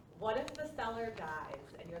 what if the seller dies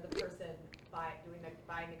and you're the person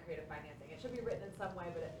buying the creative financing? It should be written in some way,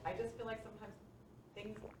 but I just feel like sometimes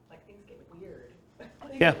things get weird.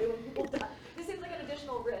 Yeah. When people die. This seems like an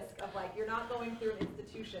additional risk of like, you're not going through an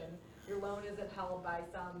institution, your loan isn't held by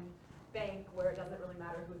some bank where it doesn't really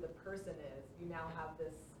matter who the person is. You now have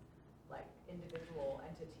this like individual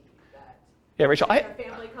entity that Rachel, their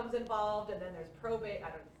family comes involved, and then there's probate.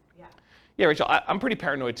 Yeah, Rachel, I'm pretty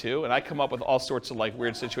paranoid too, and I come up with all sorts of like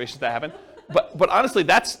weird situations that happen. But honestly,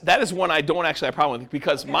 that is one I don't actually have a problem with,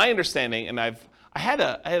 because my understanding, and I had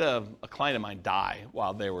a client of mine die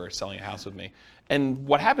while they were selling a house with me, and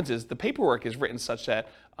what happens is the paperwork is written such that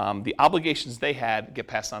the obligations they had get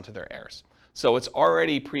passed on to their heirs. So it's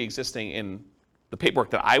already pre-existing in the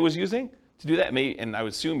paperwork that I was using to do that, and I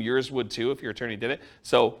would assume yours would too if your attorney did it.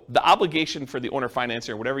 So the obligation for the owner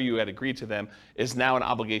financier, whatever you had agreed to them, is now an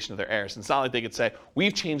obligation of their heirs. And it's not like they could say,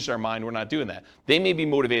 we've changed our mind, we're not doing that. They may be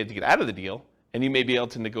motivated to get out of the deal, and you may be able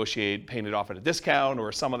to negotiate paying it off at a discount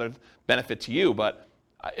or some other benefit to you, but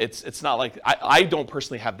it's not like, I don't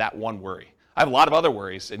personally have that one worry. I have a lot of other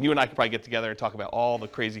worries, and you and I could probably get together and talk about all the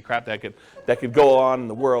crazy crap that could go on in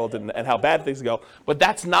the world and how bad things go, but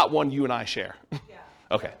that's not one you and I share. Yeah.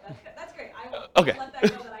 Okay. That's great. I will Okay. let that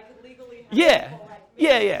know that I could legally have Yeah. people, like,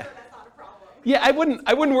 Yeah. sure that's not a problem. Yeah, I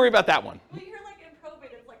wouldn't worry about that one. Well, you hear like in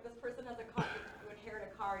probate, it's like this person has a car, you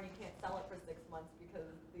inherit a car and you can't sell it for 6 months because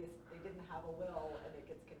they didn't have a will, and it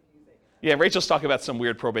gets confusing. Yeah, Rachel's talking about some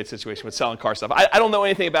weird probate situation with selling car stuff. I don't know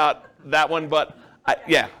anything about that one, but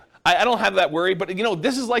I don't have that worry. But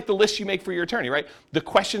this is like the list you make for your attorney, right? The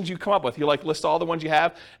questions you come up with, you like list all the ones you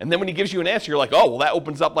have, and then when he gives you an answer, you're like, oh, well, that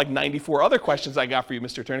opens up like 94 other questions I got for you,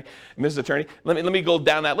 Mr. Attorney, Mrs. Attorney. Let me go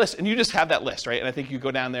down that list, and you just have that list, right? And I think you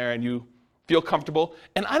go down there and you feel comfortable.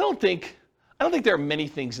 And I don't think there are many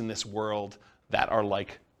things in this world that are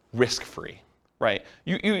like risk-free. Right?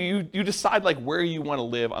 You decide like where you want to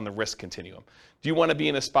live on the risk continuum. Do you want to be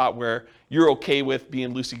in a spot where you're okay with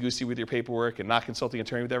being loosey-goosey with your paperwork and not consulting an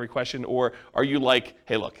attorney with every question? Or are you like,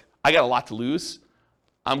 hey, look, I got a lot to lose.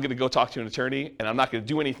 I'm going to go talk to an attorney, and I'm not going to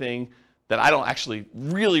do anything that I don't actually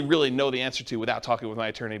really, really know the answer to without talking with my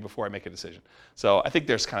attorney before I make a decision. So I think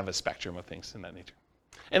there's kind of a spectrum of things in that nature.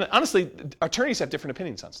 And honestly, attorneys have different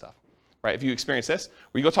opinions on stuff. Right? If you experience this,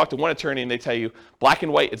 where you go talk to one attorney and they tell you black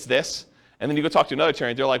and white, it's this. And then you go talk to another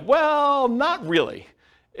attorney, they're like, well, not really.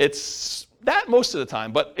 It's that most of the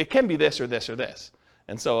time, but it can be this or this or this.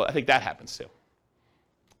 And so I think that happens too.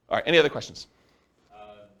 All right, any other questions?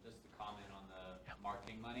 Just a comment on the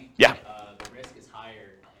marketing money. Yeah. The risk is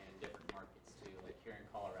higher in different markets too. Like here in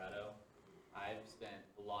Colorado, I've spent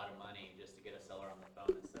a lot of money just to get a seller on the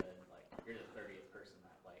phone that said, like, you're the 30th person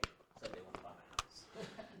that said they want to buy my house.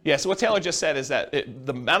 Yeah, so what Taylor just said is that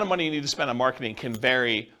the amount of money you need to spend on marketing can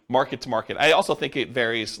vary market to market. I also think it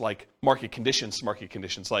varies like market conditions to market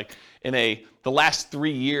conditions. Like in the last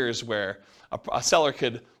 3 years where a seller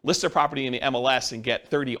could list their property in the MLS and get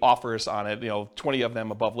 30 offers on it, 20 of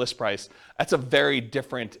them above list price, that's a very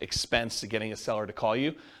different expense to getting a seller to call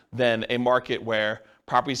you than a market where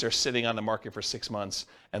properties are sitting on the market for 6 months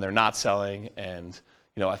and they're not selling. And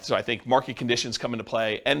so I think market conditions come into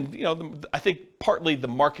play, and I think partly the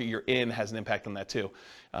market you're in has an impact on that too.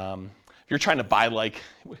 If you're trying to buy, like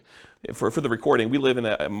for the recording, we live in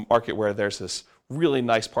a market where there's this really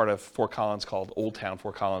nice part of Fort Collins called Old Town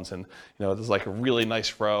Fort Collins, and there's like a really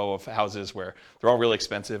nice row of houses where they're all really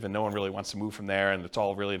expensive and no one really wants to move from there, and it's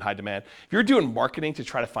all really in high demand. If you're doing marketing to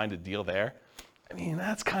try to find a deal there, I mean,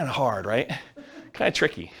 that's kind of hard, right? Kind of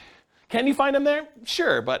tricky. Can you find them there?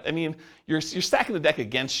 Sure, but I mean, you're stacking the deck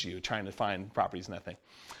against you trying to find properties in that thing.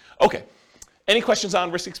 Okay, any questions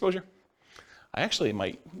on risk exposure? I actually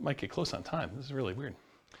might get close on time. This is really weird.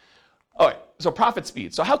 All right, so profit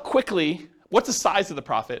speed. So how quickly, what's the size of the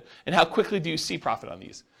profit, and how quickly do you see profit on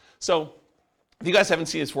these? So if you guys haven't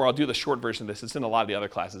seen this before, I'll do the short version of this. It's in a lot of the other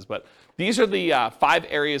classes, but these are the 5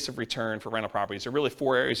 areas of return for rental properties. There are really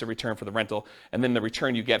 4 areas of return for the rental, and then the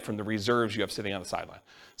return you get from the reserves you have sitting on the sideline.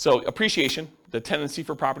 So appreciation, the tendency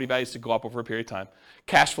for property values to go up over a period of time.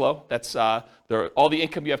 Cash flow, that's all the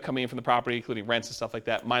income you have coming in from the property, including rents and stuff like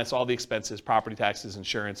that, minus all the expenses, property taxes,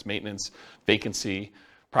 insurance, maintenance, vacancy,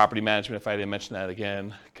 property management, if I didn't mention that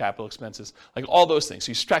again, capital expenses, like all those things. So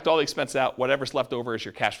you subtract all the expenses out, whatever's left over is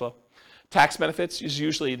your cash flow. Tax benefits is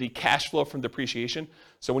usually the cash flow from depreciation.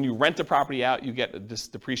 So when you rent the property out, you get this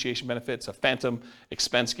depreciation benefit. It's a phantom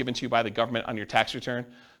expense given to you by the government on your tax return.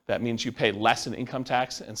 That means you pay less in income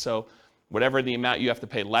tax. And so whatever the amount you have to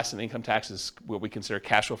pay less in income tax is what we consider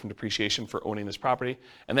cash flow from depreciation for owning this property.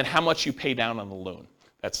 And then how much you pay down on the loan.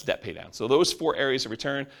 That's debt pay down. So those 4 areas of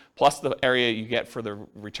return, plus the area you get for the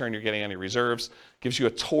return you're getting on your reserves, gives you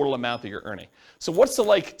a total amount that you're earning. So what's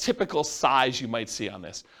the typical size you might see on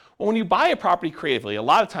this? Well, when you buy a property creatively, a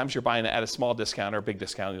lot of times you're buying it at a small discount or a big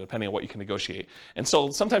discount, depending on what you can negotiate. And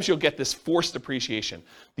so sometimes you'll get this forced depreciation.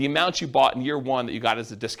 The amount you bought in year 1 that you got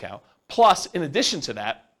as a discount, plus in addition to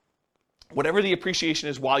that, whatever the appreciation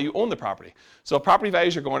is while you own the property. So if property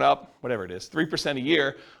values are going up, whatever it is, 3% a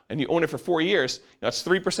year, and you own it for 4 years, that's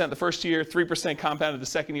 3% the first year, 3% compounded the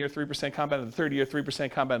second year, 3% compounded the third year,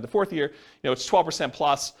 3% compounded the fourth year. It's 12%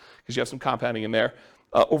 plus, because you have some compounding in there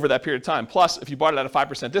over that period of time. Plus, if you bought it at a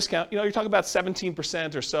 5% discount, you're talking about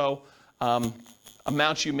 17% or so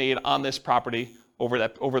amounts you made on this property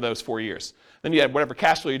over those 4 years. Then you had whatever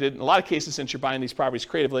cash flow you did. In a lot of cases, since you're buying these properties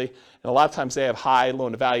creatively, and a lot of times they have high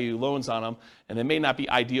loan-to-value loans on them, and they may not be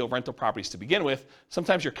ideal rental properties to begin with,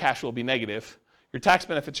 sometimes your cash flow will be negative. Your tax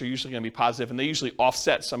benefits are usually going to be positive, and they usually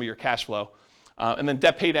offset some of your cash flow. And then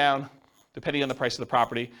debt pay down, depending on the price of the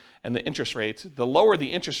property and the interest rates. The lower the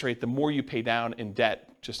interest rate, the more you pay down in debt,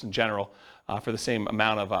 just in general, for the same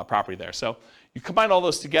amount of property there. So you combine all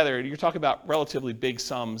those together, and you're talking about relatively big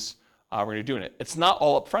sums when you're doing it. It's not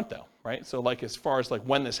all up front though, right? So as far as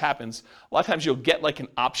when this happens, a lot of times you'll get an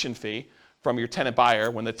option fee from your tenant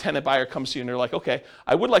buyer. When the tenant buyer comes to you and they're like, okay,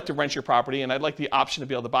 I would like to rent your property and I'd like the option to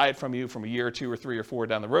be able to buy it from you from a year or 2 or 3 or 4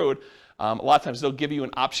 down the road. A lot of times they'll give you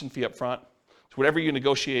an option fee up front. So whatever you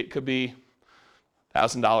negotiate could be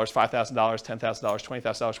 $1,000, $5,000, $10,000,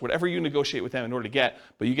 $20,000, whatever you negotiate with them in order to get,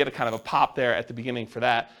 but you get a kind of a pop there at the beginning for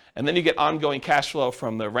that. And then you get ongoing cash flow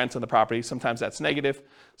from the rent on the property. Sometimes that's negative,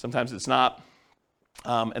 sometimes it's not.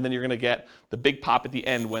 And then you're going to get the big pop at the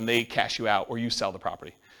end when they cash you out or you sell the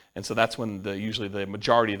property. And so that's when usually the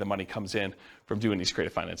majority of the money comes in from doing these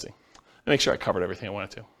creative financing. Let me make sure I covered everything I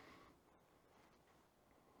wanted to.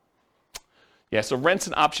 Yeah, so rents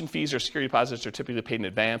and option fees or security deposits are typically paid in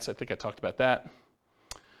advance. I think I talked about that.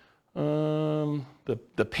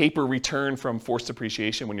 The paper return from forced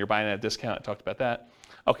depreciation when you're buying at a discount, I talked about that.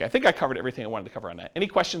 Okay, I think I covered everything I wanted to cover on that. Any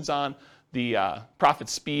questions on the profit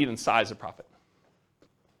speed and size of profit?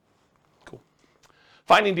 Cool.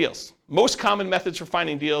 Finding deals. Most common methods for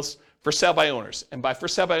finding deals for sale by owners. And by for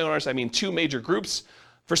sale by owners, I mean 2 major groups.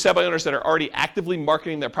 For sale by owners that are already actively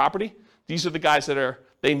marketing their property. These are the guys that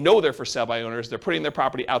they know they're for sale by owners, they're putting their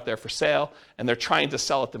property out there for sale, and they're trying to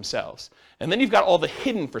sell it themselves. And then you've got all the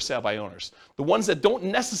hidden for sale by owners. The ones that don't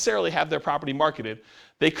necessarily have their property marketed.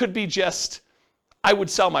 They could be just, I would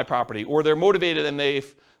sell my property, or they're motivated and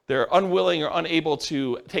they're unwilling or unable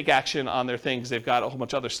to take action on their things. They've got a whole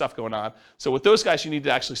bunch of other stuff going on. So with those guys, you need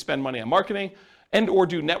to actually spend money on marketing and or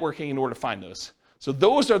do networking in order to find those. So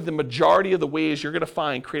those are the majority of the ways you're going to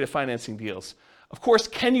find creative financing deals. Of course,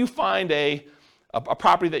 can you find a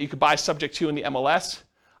property that you could buy subject to in the MLS?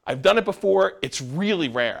 I've done it before. It's really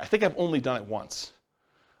rare. I think I've only done it once.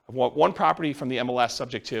 I've bought one property from the MLS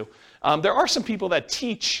subject to. There are some people that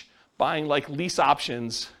teach buying lease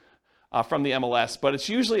options from the MLS, but it's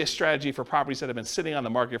usually a strategy for properties that have been sitting on the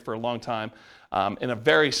market for a long time in a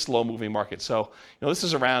very slow-moving market. So, this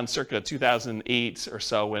is around circa 2008 or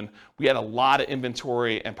so when we had a lot of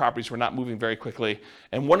inventory and properties were not moving very quickly.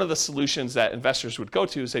 And one of the solutions that investors would go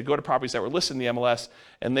to is they'd go to properties that were listed in the MLS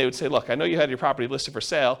and they would say, look, I know you had your property listed for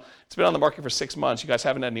sale. It's been on the market for 6 months. You guys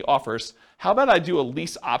haven't had any offers. How about I do a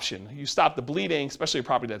lease option? You stop the bleeding, especially a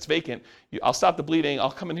property that's vacant. I'll stop the bleeding. I'll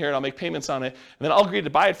come in here and I'll make payments on it. And then I'll agree to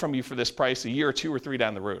buy it from you for this price a year or 2 or 3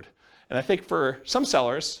 down the road. And I think for some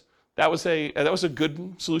sellers, that was a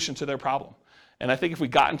good solution to their problem. And I think if we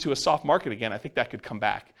got into a soft market again, I think that could come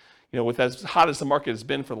back. With as hot as the market has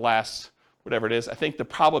been for the last, whatever it is, I think the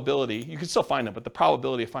probability, you can still find them, but the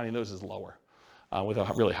probability of finding those is lower with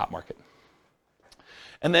a really hot market.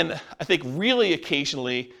 And then I think really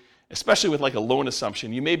occasionally, especially with a loan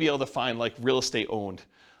assumption, you may be able to find real estate owned.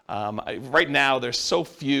 Right now, there's so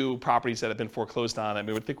few properties that have been foreclosed on. I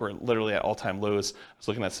would think we're literally at all-time lows. I was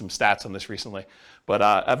looking at some stats on this recently.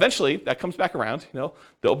 But eventually, that comes back around.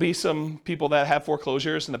 There'll be some people that have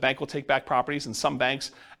foreclosures, and the bank will take back properties, and some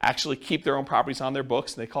banks actually keep their own properties on their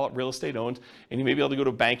books, and they call it real estate owned. And you may be able to go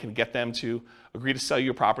to a bank and get them to agree to sell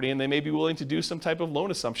you a property, and they may be willing to do some type of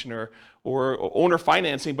loan assumption or owner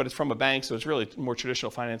financing, but it's from a bank, so it's really more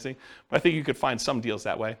traditional financing. But I think you could find some deals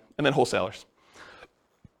that way. And then wholesalers.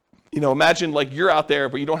 Imagine you're out there,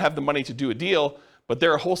 but you don't have the money to do a deal, but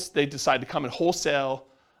they decide to come and wholesale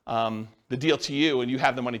the deal to you, and you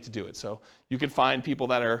have the money to do it. So you can find people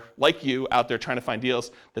that are like you out there trying to find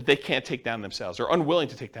deals that they can't take down themselves or unwilling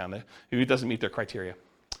to take down if it doesn't meet their criteria.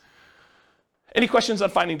 Any questions on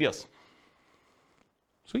finding deals?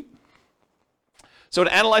 Sweet. So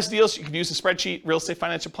to analyze deals, you can use the spreadsheet,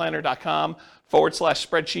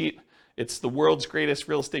 realestateFinancialPlanner.com/spreadsheet. It's the world's greatest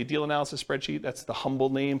real estate deal analysis spreadsheet. That's the humble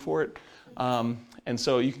name for it. And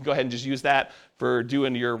so you can go ahead and just use that for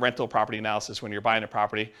doing your rental property analysis when you're buying a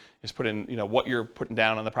property. Just put in, what you're putting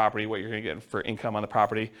down on the property, what you're going to get for income on the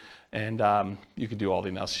property, and you can do all the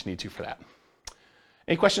analysis you need to for that.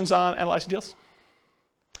 Any questions on analyzing deals?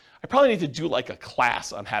 I probably need to do like a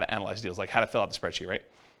class on how to analyze deals, like how to fill out the spreadsheet, right?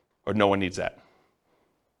 Or no one needs that?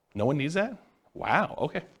 No one needs that? Wow,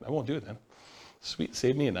 okay, I won't do it then. Sweet,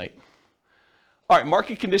 save me a night. All right,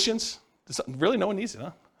 market conditions. Really, no one needs it,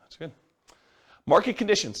 huh? That's good. Market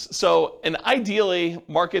conditions. So, and ideally,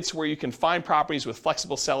 markets where you can find properties with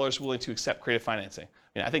flexible sellers willing to accept creative financing.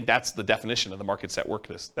 I think that's the definition of the markets that work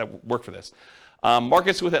for this.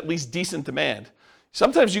 Markets with at least decent demand.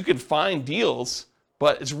 Sometimes you can find deals,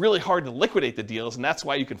 but it's really hard to liquidate the deals, and that's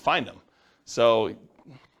why you can find them. So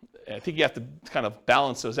I think you have to kind of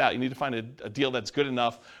balance those out. You need to find a deal that's good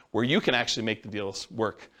enough where you can actually make the deals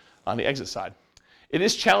work on the exit side. It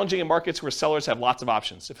is challenging in markets where sellers have lots of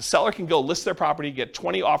options. If a seller can go list their property, get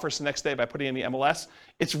 20 offers the next day by putting in the MLS,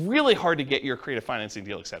 it's really hard to get your creative financing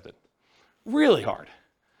deal accepted. Really hard,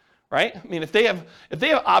 right? I mean, if they have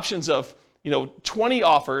options of 20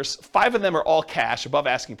 offers, 5 of them are all cash, above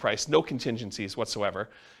asking price, no contingencies whatsoever.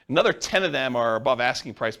 Another 10 of them are above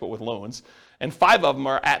asking price but with loans, and 5 of them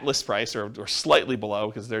are at list price or slightly below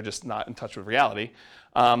because they're just not in touch with reality.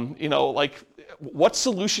 What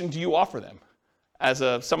solution do you offer them as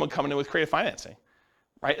someone coming in with creative financing,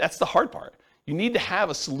 right? That's the hard part. You need to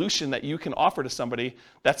have a solution that you can offer to somebody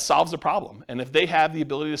that solves the problem. And if they have the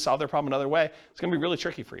ability to solve their problem another way, it's going to be really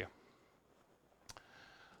tricky for you.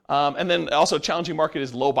 And then also a challenging market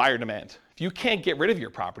is low buyer demand. If you can't get rid of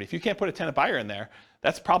your property, if you can't put a tenant buyer in there,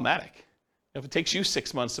 that's problematic. If it takes you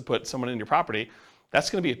 6 months to put someone in your property,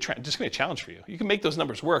 that's going to be just going to be a challenge for you. You can make those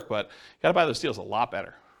numbers work, but you got to buy those deals a lot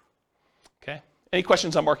better. Okay? Any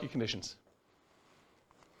questions on market conditions?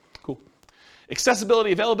 Cool.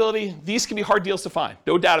 Accessibility, availability, these can be hard deals to find,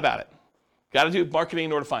 no doubt about it. Got to do marketing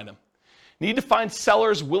in order to find them. Need to find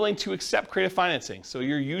sellers willing to accept creative financing. So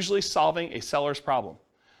you're usually solving a seller's problem.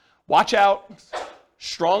 Watch out.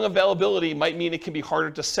 Strong availability might mean it can be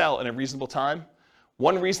harder to sell in a reasonable time.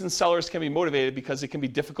 One reason sellers can be motivated because it can be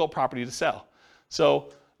difficult property to sell.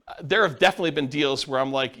 So there have definitely been deals where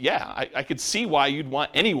I'm like, yeah, I could see why you'd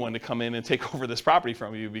want anyone to come in and take over this property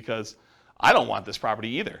from you because I don't want this property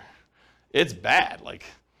either. It's bad.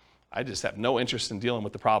 I just have no interest in dealing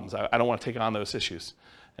with the problems. I don't want to take on those issues.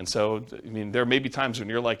 And so, there may be times when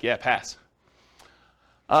you're like, yeah, pass.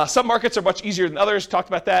 Some markets are much easier than others. Talked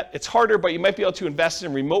about that. It's harder, but you might be able to invest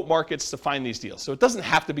in remote markets to find these deals. So it doesn't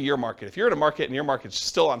have to be your market. If you're in a market and your market's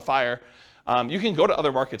still on fire, you can go to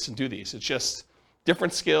other markets and do these. It's just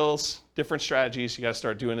different skills, different strategies. You got to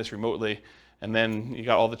start doing this remotely. And then you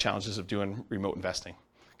got all the challenges of doing remote investing.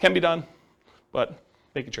 Can be done, but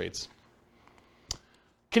make it trades.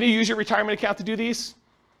 Can you use your retirement account to do these?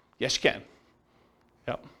 Yes, you can.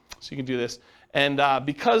 Yep. So you can do this. And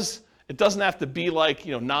because it doesn't have to be like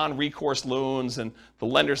non-recourse loans, and the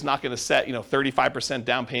lender's not going to set 35%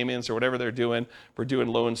 down payments or whatever they're doing for doing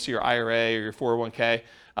loans to your IRA or your 401k.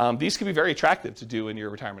 These can be very attractive to do in your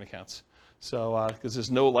retirement accounts. So because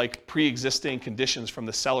there's no pre-existing conditions from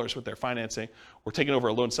the sellers with their financing. We're taking over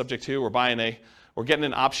a loan subject to. We're getting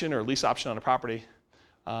an option or a lease option on a property.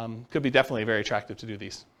 Could be definitely very attractive to do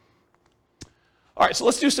these. All right, so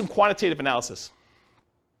let's do some quantitative analysis.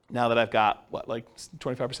 Now that I've got,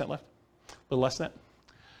 25% left? A little less than that.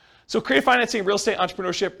 So creative financing in real estate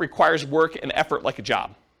entrepreneurship requires work and effort like a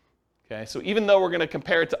job. Okay, so even though we're going to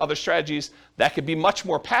compare it to other strategies that could be much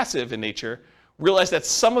more passive in nature, realize that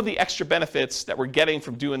some of the extra benefits that we're getting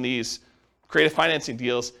from doing these creative financing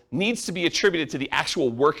deals needs to be attributed to the actual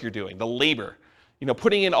work you're doing, the labor.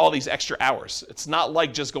 Putting in all these extra hours. It's not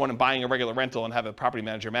like just going and buying a regular rental and have a property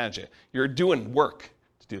manager manage it. You're doing work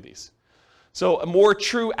to do these. So a more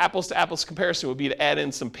true apples-to-apples comparison would be to add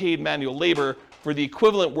in some paid manual labor for the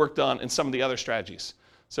equivalent work done in some of the other strategies.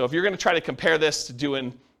 So if you're going to try to compare this to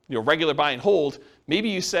doing regular buy and hold, maybe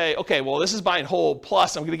you say, okay, well, this is buy and hold,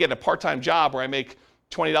 plus I'm going to get a part-time job where I make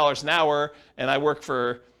 $20 an hour and I work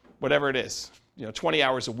for whatever it is, 20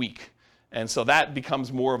 hours a week. And so that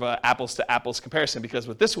becomes more of an apples-to-apples comparison because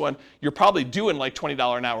with this one, you're probably doing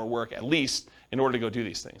 $20 an hour work at least in order to go do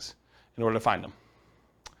these things, in order to find them.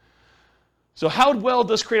 So how well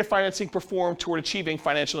does creative financing perform toward achieving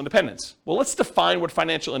financial independence? Well, let's define what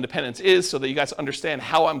financial independence is so that you guys understand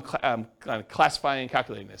how I'm kind of classifying and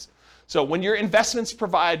calculating this. So when your investments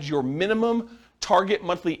provide your minimum target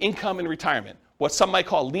monthly income in retirement, what some might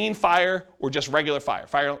call lean FIRE or just regular FIRE.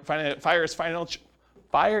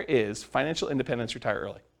 FIRE is financial independence, retire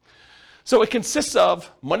early. So it consists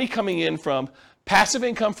of money coming in from passive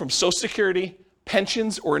income from Social Security,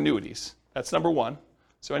 pensions, or annuities. That's number one.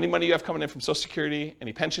 So any money you have coming in from Social Security,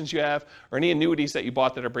 any pensions you have, or any annuities that you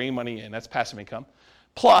bought that are bringing money in, that's passive income.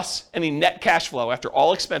 Plus any net cash flow after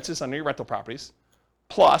all expenses under your rental properties.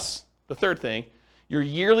 Plus, the third thing, your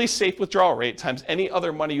yearly safe withdrawal rate times any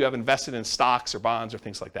other money you have invested in stocks or bonds or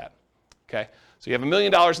things like that. Okay? So you have $1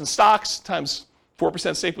 million in stocks times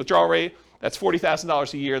 4% safe withdrawal rate. That's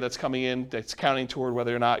 $40,000 a year that's coming in, that's counting toward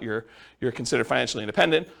whether or not you're considered financially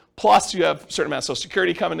independent. Plus you have a certain amount of Social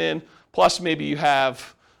Security coming in. Plus maybe you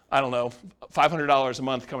have, I don't know, $500 a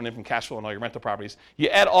month coming in from cash flow and all your rental properties. You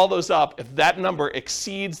add all those up, if that number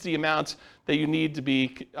exceeds the amount that you need to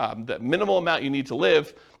be, the minimal amount you need to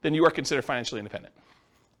live, then you are considered financially independent.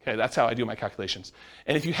 Okay, that's how I do my calculations.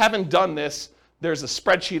 And if you haven't done this, there's a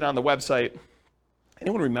spreadsheet on the website.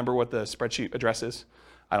 Anyone remember what the spreadsheet address is?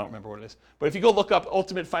 I don't remember what it is. But if you go look up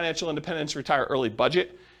Ultimate Financial Independence Retire Early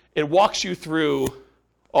Budget, it walks you through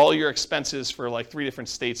all your expenses for like 3 different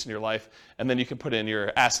states in your life, and then you can put in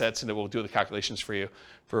your assets and it will do the calculations for you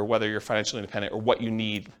for whether you're financially independent or what you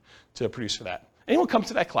need to produce for that. Anyone come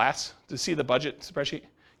to that class to see the budget spreadsheet?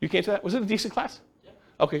 You came to that? Was it a decent class? Yeah.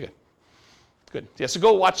 Okay, good. Good. Yeah, so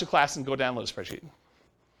go watch the class and go download the spreadsheet.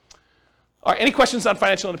 All right, any questions on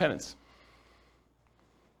financial independence?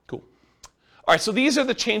 Cool. All right, so these are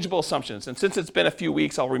the changeable assumptions, and since it's been a few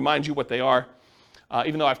weeks, I'll remind you what they are.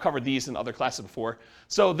 Even though I've covered these in other classes before.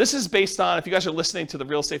 So this is based on, if you guys are listening to the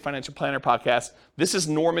Real Estate Financial Planner podcast, this is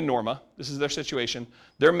Norm and Norma. This is their situation.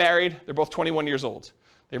 They're married. They're both 21 years old.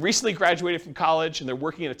 They recently graduated from college, and they're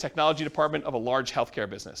working in a technology department of a large healthcare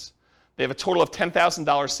business. They have a total of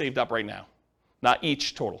 $10,000 saved up right now, not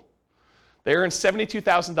each total. They earn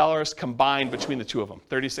 $72,000 combined between the two of them,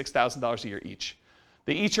 $36,000 a year each.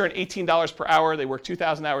 They each earn $18 per hour. They work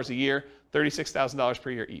 2,000 hours a year, $36,000 per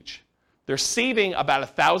year each. They're saving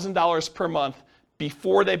about $1,000 per month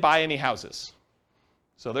before they buy any houses.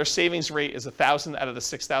 So their savings rate is $1,000 out of the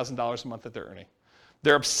 $6,000 a month that they're earning.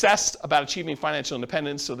 They're obsessed about achieving financial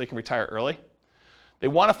independence so they can retire early. They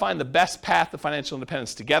want to find the best path to financial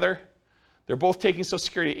independence together. They're both taking Social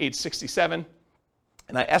Security at age 67.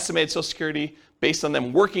 And I estimated Social Security based on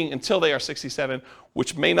them working until they are 67,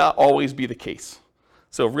 which may not always be the case.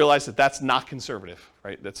 So realize that that's not conservative,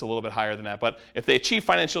 right? That's a little bit higher than that. But if they achieve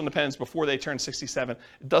financial independence before they turn 67,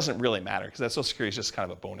 it doesn't really matter because that Social Security is just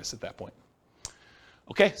kind of a bonus at that point.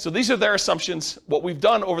 Okay, so these are their assumptions. What we've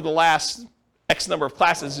done over the last X number of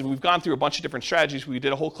classes is we've gone through a bunch of different strategies. We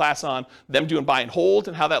did a whole class on them doing buy and hold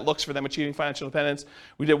and how that looks for them achieving financial independence.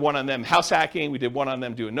 We did one on them house hacking. We did one on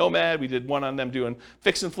them doing nomad. We did one on them doing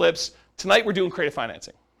fix and flips. Tonight we're doing creative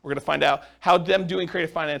financing. We're going to find out how them doing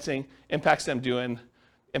creative financing impacts their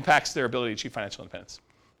ability to achieve financial independence.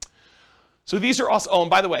 So these are also, oh, and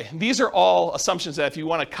by the way, these are all assumptions that if you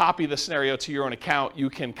want to copy the scenario to your own account, you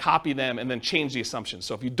can copy them and then change the assumptions.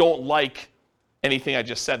 So if you don't like anything I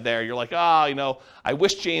just said there, you're like, I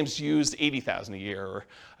wish James used $80,000 a year, or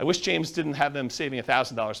I wish James didn't have them saving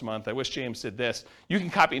 $1,000 a month. I wish James did this. You can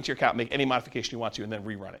copy into your account, make any modification you want to, and then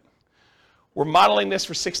rerun it. We're modeling this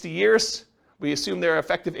for 60 years. We assume their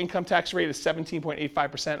effective income tax rate is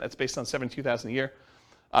 17.85%. That's based on $72,000 a year.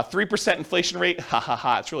 3% inflation rate,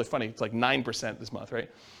 it's really funny. It's like 9% this month, right?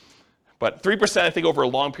 But 3%, I think, over a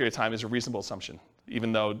long period of time is a reasonable assumption,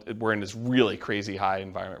 even though we're in this really crazy high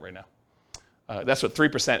environment right now. That's what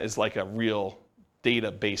 3% is, like a real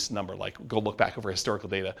data-based number. Like, go look back over historical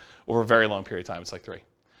data. Over a very long period of time, it's like 3.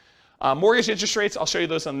 Mortgage interest rates, I'll show you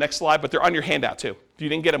those on the next slide, but they're on your handout too. If you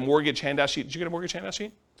didn't get a mortgage handout sheet, did you get a mortgage handout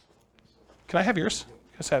sheet? Can I have yours?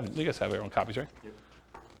 You guys have your own copies, right? Yep.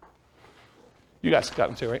 You guys got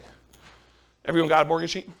them too, right? Everyone got a mortgage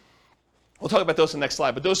sheet? We'll talk about those in the next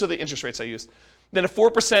slide, but those are the interest rates I used. Then a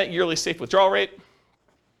 4% yearly safe withdrawal rate.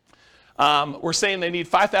 We're saying they need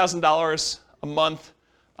 $5,000 a month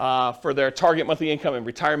for their target monthly income in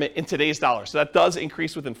retirement in today's dollars. So that does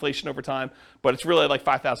increase with inflation over time, but it's really like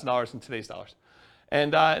 $5,000 in today's dollars.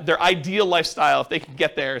 And their ideal lifestyle, if they can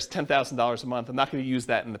get there, is $10,000 a month. I'm not going to use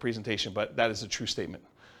that in the presentation, but that is a true statement.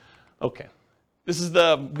 Okay. This is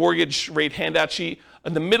the mortgage rate handout sheet.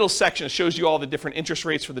 In the middle section, it shows you all the different interest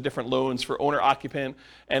rates for the different loans for owner-occupant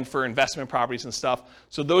and for investment properties and stuff.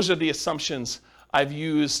 So those are the assumptions I've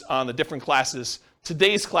used on the different classes.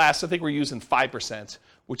 Today's class, I think we're using 5%.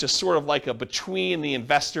 which is sort of like a between the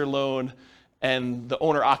investor loan and the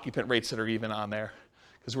owner-occupant rates that are even on there.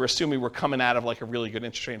 Because we're assuming we're coming out of like a really good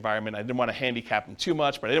interest rate environment. I didn't want to handicap them too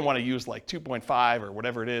much, but I didn't want to use like 2.5 or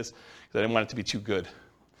whatever it is, because I didn't want it to be too good.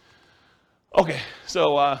 Okay,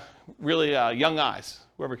 so really young eyes,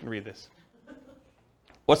 whoever can read this.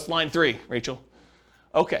 What's line 3, Rachel?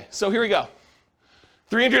 Okay, so here we go.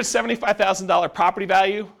 $375,000 property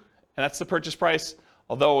value, and that's the purchase price,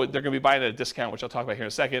 although they're going to be buying at a discount, which I'll talk about here in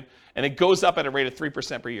a second, and it goes up at a rate of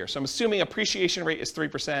 3% per year. So I'm assuming appreciation rate is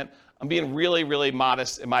 3%. I'm being really, really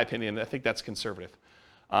modest, in my opinion. I think that's conservative.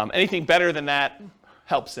 Anything better than that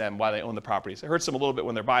helps them while they own the properties. It hurts them a little bit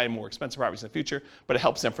when they're buying more expensive properties in the future, but it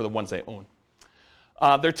helps them for the ones they own.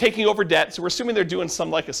 They're taking over debt, so we're assuming they're doing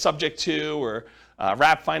some like a subject to or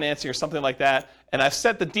wrap financing or something like that. And I've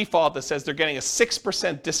set the default that says they're getting a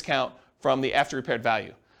 6% discount from the after repaired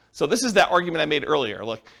value. So this is that argument I made earlier.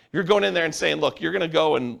 Look, you're going in there and saying, look, you're going to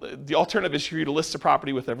go and the alternative is for you to list a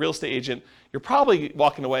property with a real estate agent. You're probably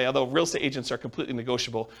walking away, although real estate agents are completely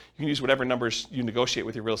negotiable. You can use whatever numbers you negotiate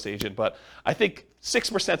with your real estate agent. But I think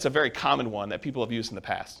 6% is a very common one that people have used in the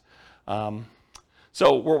past.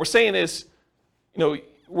 So what we're saying is, we're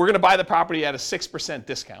going to buy the property at a 6%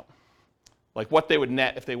 discount, like what they would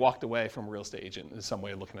net if they walked away from a real estate agent is some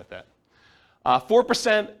way of looking at that.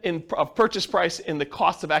 4% of purchase price in the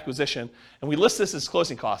cost of acquisition, and we list this as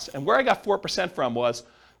closing costs. And where I got 4% from was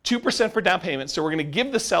 2% for down payment, so we're going to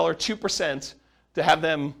give the seller 2% to have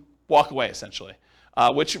them walk away, essentially,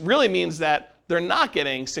 which really means that they're not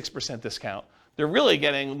getting 6% discount. They're really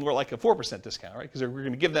getting more like a 4% discount, right? Because we're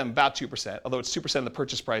going to give them about 2%, although it's 2% of the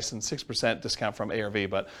purchase price and 6% discount from ARV,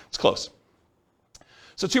 but it's close.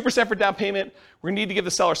 So 2% for down payment. We're going to need to give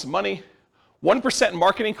the seller some money. 1% in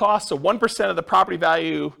marketing costs, so 1% of the property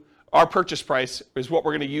value, our purchase price, is what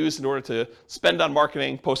we're going to use in order to spend on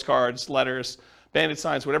marketing, postcards, letters, bandit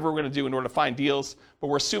signs, whatever we're going to do in order to find deals. But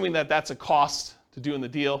we're assuming that that's a cost to doing the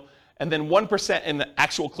deal. And then 1% in the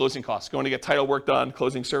actual closing costs, going to get title work done,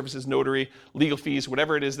 closing services, notary, legal fees,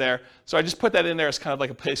 whatever it is there. So I just put that in there as kind of like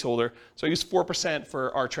a placeholder. So I use 4%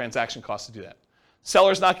 for our transaction costs to do that.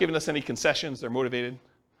 Seller's not giving us any concessions. They're motivated.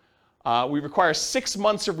 We require 6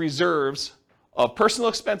 months of reserves of personal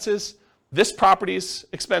expenses, this property's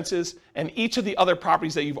expenses, and each of the other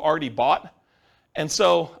properties that you've already bought. And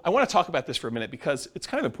so I want to talk about this for a minute because it's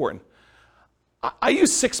kind of important. I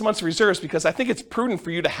use 6 months of reserves because I think it's prudent for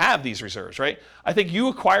you to have these reserves, right? I think you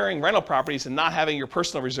acquiring rental properties and not having your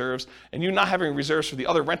personal reserves and you not having reserves for the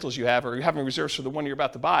other rentals you have or you having reserves for the one you're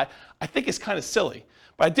about to buy, I think is kind of silly.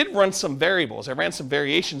 But I did run some variables. I ran some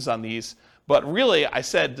variations on these. But really, I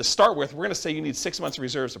said to start with, we're going to say you need 6 months of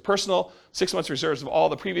reserves of personal, 6 months of reserves of all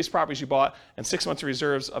the previous properties you bought, and 6 months of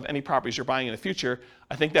reserves of any properties you're buying in the future.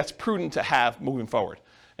 I think that's prudent to have moving forward.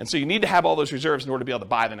 And so you need to have all those reserves in order to be able to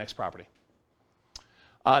buy the next property.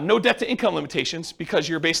 No debt to income limitations because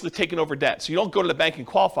you're basically taking over debt. So you don't go to the bank and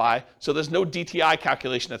qualify, so there's no DTI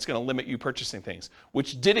calculation that's going to limit you purchasing things,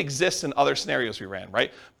 which did exist in other scenarios we ran,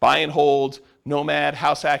 right? Buy and hold, nomad,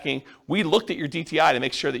 house hacking. We looked at your DTI to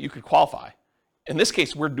make sure that you could qualify. In this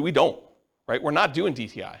case, we don't, right? We're not doing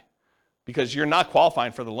DTI because you're not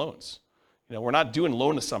qualifying for the loans. We're not doing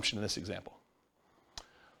loan assumption in this example.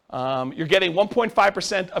 You're getting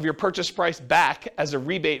 1.5% of your purchase price back as a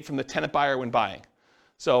rebate from the tenant buyer when buying.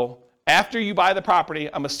 So after you buy the property,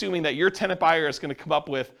 I'm assuming that your tenant buyer is going to come up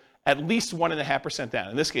with at least 1.5% down.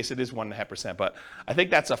 In this case, it is 1.5%, but I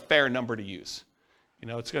think that's a fair number to use.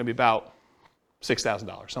 It's going to be about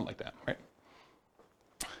 $6,000, something like that, right?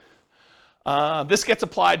 This gets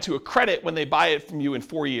applied to a credit when they buy it from you in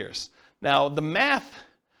 4 years. Now, the math,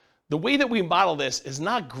 the way that we model this is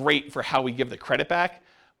not great for how we give the credit back,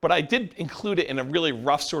 but I did include it in a really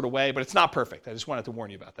rough sort of way, but it's not perfect. I just wanted to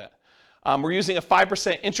warn you about that. We're using a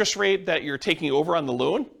 5% interest rate that you're taking over on the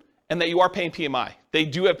loan and that you are paying PMI. They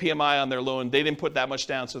do have PMI on their loan. They didn't put that much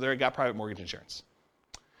down, so they got private mortgage insurance.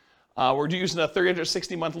 We're using a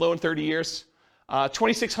 360-month loan, 30 years.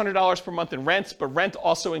 $2,600 per month in rent, but rent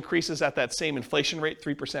also increases at that same inflation rate,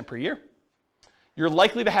 3% per year. You're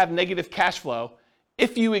likely to have negative cash flow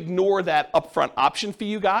if you ignore that upfront option fee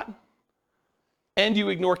you got and you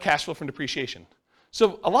ignore cash flow from depreciation.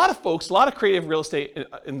 So a lot of folks, a lot of creative real estate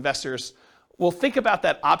investors will think about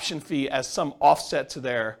that option fee as some offset to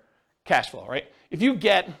their cash flow, right? If you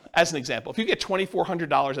get, as an example, if you get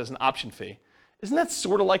 $2,400 as an option fee, isn't that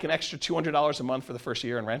sort of like an extra $200 a month for the first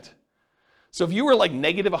year in rent? So if you were like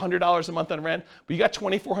negative $100 a month on rent, but you got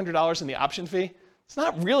 $2,400 in the option fee, it's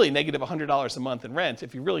not really negative $100 a month in rent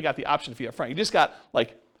if you really got the option fee up front. You just got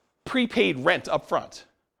like prepaid rent up front.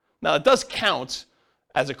 Now it does count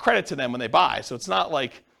as a credit to them when they buy, so it's not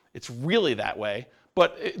like it's really that way,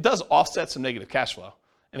 but it does offset some negative cash flow.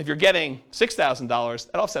 And if you're getting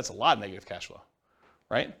 $6,000, that offsets a lot of negative cash flow,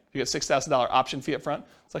 right? If you get $6,000 option fee up front,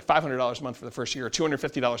 it's like $500 a month for the first year, or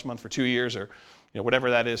 $250 a month for 2 years, or whatever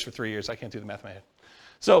that is for 3 years. I can't do the math in my head.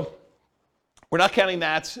 So we're not counting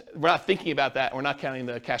that. We're not thinking about that. We're not counting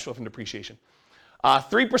the cash flow from depreciation.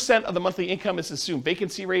 3% of the monthly income is the assumed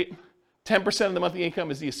vacancy rate. 10% of the monthly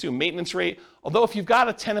income is the assumed maintenance rate. Although if you've got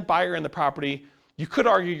a tenant buyer in the property, you could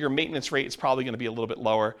argue your maintenance rate is probably going to be a little bit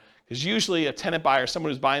lower, because usually a tenant buyer,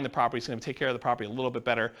 someone who's buying the property, is going to take care of the property a little bit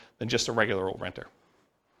better than just a regular old renter.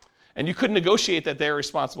 And you could negotiate that they're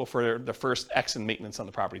responsible for the first X in maintenance on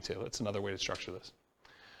the property too. That's another way to structure this.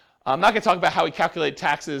 I'm not going to talk about how we calculate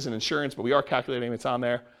taxes and insurance, but we are calculating, it's on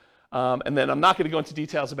there. And then I'm not going to go into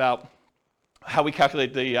details about how we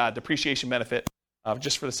calculate the depreciation benefit,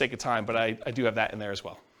 just for the sake of time, but I do have that in there as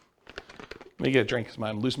well. Let me get a drink because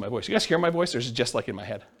I'm losing my voice. You guys hear my voice, or is it just like in my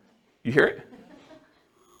head? You hear it?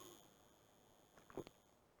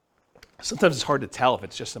 Sometimes it's hard to tell if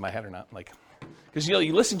it's just in my head or not. Because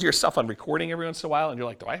you listen to yourself on recording every once in a while, and you're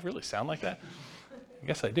like, do I really sound like that? I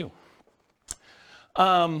guess I do.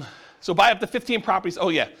 So buy up to 15 properties. Oh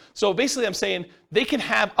yeah. So basically I'm saying they can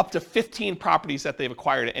have up to 15 properties that they've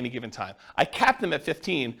acquired at any given time. I cap them at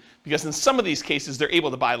 15 because in some of these cases they're able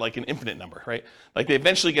to buy like an infinite number, right? Like they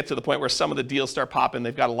eventually get to the point where some of the deals start popping,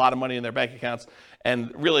 they've got a lot of money in their bank accounts,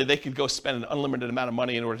 and really they could go spend an unlimited amount of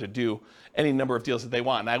money in order to do any number of deals that they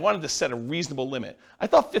want. And I wanted to set a reasonable limit. I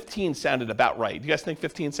thought 15 sounded about right. Do you guys think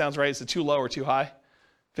 15 sounds right? Is it too low or too high?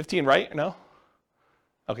 15 right or no?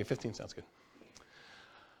 Okay, 15 sounds good.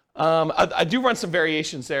 I do run some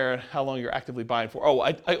variations there on how long you're actively buying for. Oh,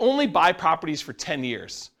 I only buy properties for 10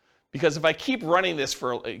 years. Because if I keep running this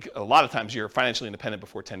for, a lot of times you're financially independent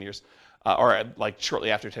before 10 years, or like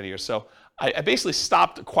shortly after 10 years. So I basically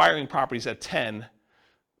stopped acquiring properties at 10,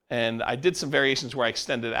 and I did some variations where I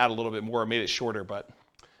extended it out a little bit more, made it shorter, but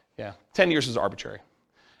yeah, 10 years is arbitrary.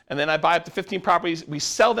 And then I buy up to 15 properties. We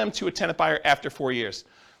sell them to a tenant buyer after 4 years.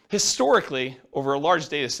 Historically, over a large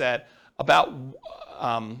data set,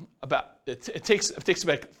 it takes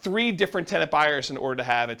about 3 different tenant buyers in order to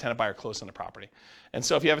have a tenant buyer close on the property. And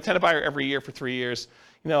so if you have a tenant buyer every year for 3 years,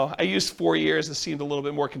 I used 4 years. This seemed a little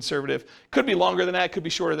bit more conservative. Could be longer than that, could be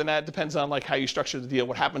shorter than that. Depends on how you structure the deal,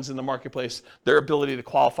 what happens in the marketplace, their ability to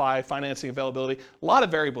qualify, financing availability. A lot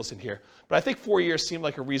of variables in here. But I think 4 years seemed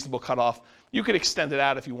like a reasonable cutoff. You could extend it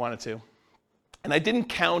out if you wanted to. And I didn't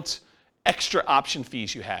count extra option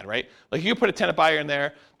fees you had, right? Like you put a tenant buyer in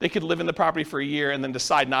there, they could live in the property for a year and then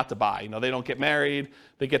decide not to buy. They don't get married,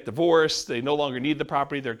 they get divorced, they no longer need the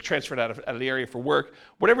property, they're transferred out of the area for work,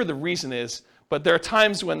 whatever the reason is. But there are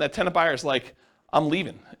times when that tenant buyer is like, I'm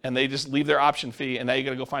leaving, and they just leave their option fee, and now you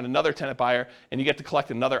got to go find another tenant buyer, and you get to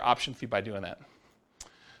collect another option fee by doing that.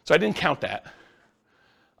 So I didn't count that.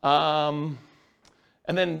 And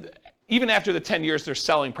then even after the 10 years, they're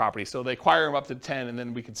selling property. So they acquire them up to 10, and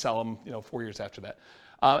then we can sell them 4 years after that.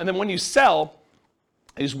 And then when you sell,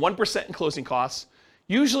 I use 1% in closing costs.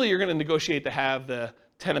 Usually you're going to negotiate to have the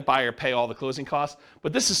tenant buyer pay all the closing costs,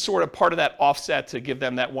 but this is sort of part of that offset to give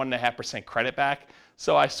them that 1.5% credit back.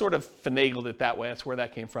 So I sort of finagled it that way. That's where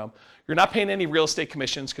that came from. You're not paying any real estate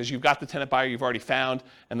commissions because you've got the tenant buyer you've already found,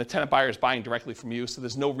 and the tenant buyer is buying directly from you, so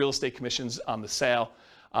there's no real estate commissions on the sale.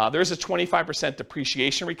 There's a 25%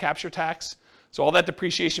 depreciation recapture tax. So all that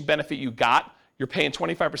depreciation benefit you got, you're paying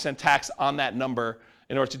 25% tax on that number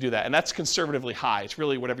in order to do that. And that's conservatively high. It's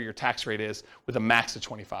really whatever your tax rate is with a max of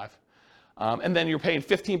 25. And then you're paying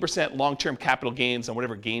 15% long-term capital gains on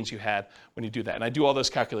whatever gains you had when you do that. And I do all those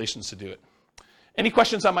calculations to do it. Any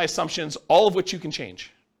questions on my assumptions, all of which you can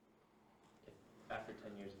change? After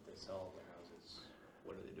 10 years, if they sell their houses,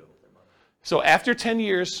 what are they doing with their money? So after 10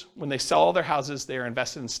 years, when they sell all their houses, they are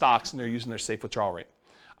invested in stocks and they're using their safe withdrawal rate.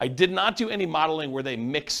 I did not do any modeling where they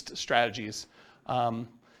mixed strategies.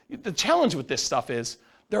 The challenge with this stuff is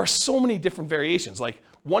there are so many different variations. Like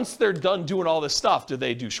once they're done doing all this stuff, do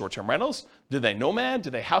they do short-term rentals? Do they nomad? Do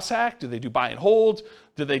they house hack? Do they do buy and hold?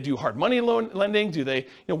 Do they do hard money loan lending? Do they,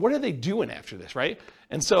 what are they doing after this, right?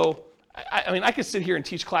 And so, I mean, I could sit here and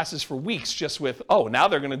teach classes for weeks just with, oh, now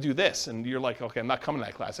they're going to do this. And you're like, okay, I'm not coming to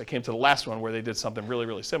that class. I came to the last one where they did something really,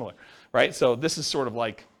 really similar, right? So this is sort of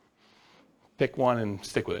like pick one and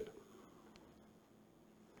stick with it.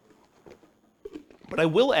 But I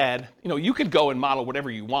will add, you could go and model whatever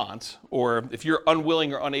you want, or if you're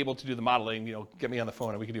unwilling or unable to do the modeling, get me on the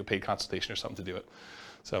phone and we can do a paid consultation or something to do it.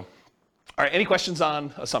 So, all right, any questions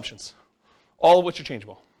on assumptions? All of which are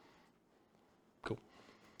changeable. Cool.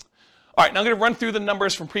 All right, now I'm going to run through the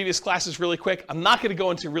numbers from previous classes really quick. I'm not going to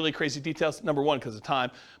go into really crazy details, number one, because of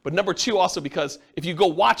time, but number two, also because if you go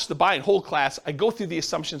watch the buy and hold class, I go through the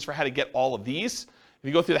assumptions for how to get all of these. If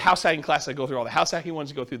you go through the house hacking class, I go through all the house hacking ones.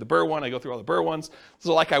 You go through the Burr one, I go through all the Burr ones.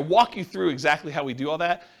 So like I walk you through exactly how we do all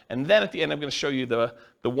that, and then at the end I'm going to show you the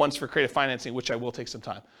ones for creative financing, which I will take some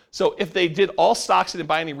time. So if they did all stocks and didn't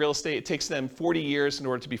buy any real estate, it takes them 40 years in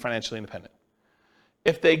order to be financially independent.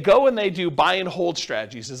 If they go and they do buy and hold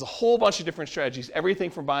strategies, there's a whole bunch of different strategies, everything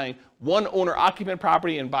from buying one owner-occupant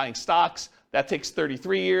property and buying stocks, that takes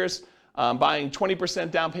 33 years. Buying 20%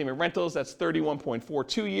 down payment rentals, that's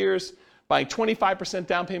 31.42 years. Buying 25%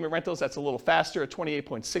 down payment rentals, that's a little faster at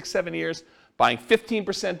 28.67 years. Buying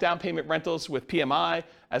 15% down payment rentals with PMI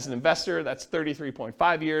as an investor, that's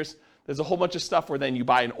 33.5 years. There's a whole bunch of stuff where then you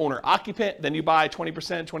buy an owner-occupant, then you buy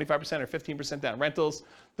 20%, 25%, or 15% down rentals.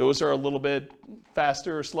 Those are a little bit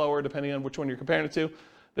faster or slower depending on which one you're comparing it to.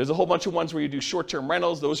 There's a whole bunch of ones where you do short-term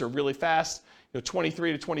rentals. Those are really fast,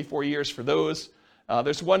 23 to 24 years for those.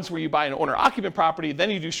 There's ones where you buy an owner-occupant property, then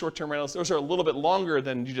you do short-term rentals. Those are a little bit longer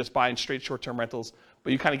than you just buying straight short-term rentals,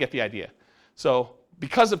 but you kind of get the idea. So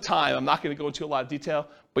because of time, I'm not going to go into a lot of detail,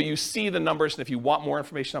 but you see the numbers, and if you want more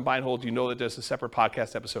information on buy and hold, you know that there's a separate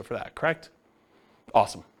podcast episode for that, correct?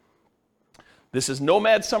 Awesome. This is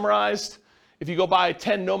Nomad summarized. If you go buy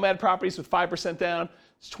 10 Nomad properties with 5% down,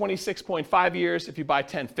 it's 26.5 years. If you buy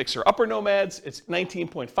 10 fixer-upper Nomads, it's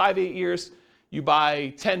 19.58 years. You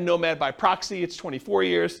buy 10 Nomad by proxy, it's 24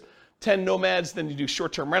 years. 10 Nomads, then you do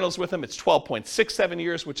short-term rentals with them, it's 12.67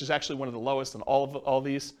 years, which is actually one of the lowest in all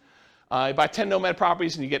these. You buy 10 Nomad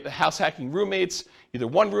properties and you get the house hacking roommates, either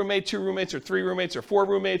one roommate, two roommates, or three roommates, or four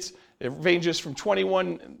roommates. It ranges from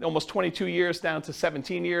 21, almost 22 years down to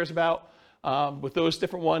 17 years about with those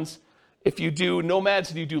different ones. If you do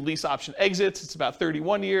Nomads and you do lease option exits, it's about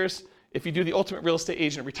 31 years. If you do the Ultimate Real Estate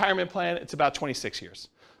Agent Retirement Plan, it's about 26 years.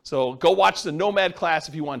 So go watch the Nomad class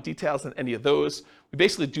if you want details on any of those. We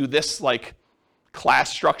basically do this like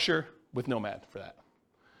class structure with Nomad for that.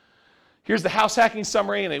 Here's the house hacking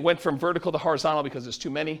summary, and it went from vertical to horizontal because there's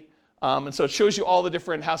too many. And so it shows you all the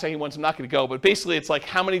different house hacking ones. I'm not going to go, but basically it's like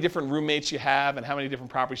how many different roommates you have and how many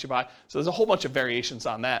different properties you buy. So there's a whole bunch of variations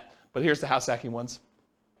on that, but here's the house hacking ones.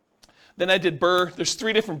 Then I did Burr. There's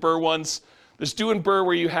 3 different Burr ones. There's doing Burr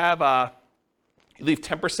where you have, you leave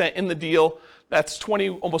 10% in the deal. That's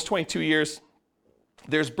almost 22 years.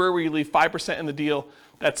 There's Burr where you leave 5% in the deal.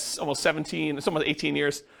 That's almost 18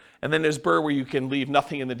 years. And then there's Burr where you can leave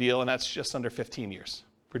nothing in the deal, and that's just under 15 years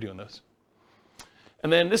for doing those.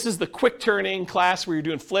 And then this is the quick turning class where you're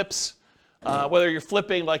doing flips, whether you're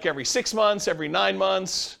flipping like every 6 months, every 9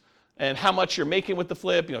 months, and how much you're making with the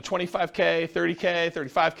flip, 25K, 30K,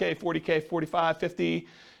 35K, 40K, 45, 50.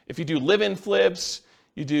 If you do live-in flips,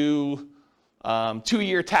 you do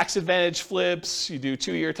 2-year tax advantage flips, you do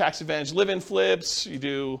 2-year tax advantage live-in flips, you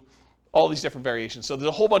do all these different variations. So there's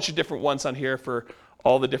a whole bunch of different ones on here for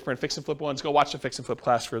all the different fix and flip ones. Go watch the fix and flip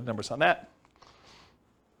class for the numbers on that.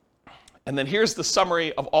 And then here's the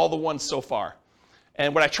summary of all the ones so far.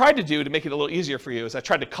 And what I tried to do to make it a little easier for you is I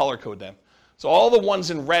tried to color code them. So all the ones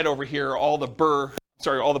in red over here are all the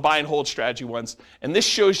all the buy and hold strategy ones. And this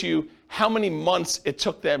shows you how many months it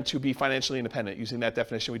took them to be financially independent using that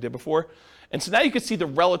definition we did before. And so now you can see the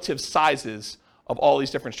relative sizes of all these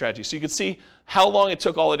different strategies. So you can see how long it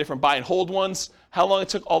took all the different buy and hold ones, how long it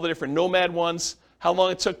took all the different Nomad ones, how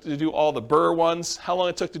long it took to do all the Burr ones, how long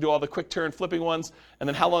it took to do all the quick turn flipping ones, and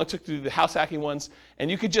then how long it took to do the house hacking ones.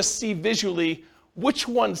 And you could just see visually which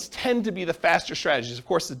ones tend to be the faster strategies. Of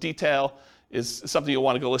course, the detail is something you'll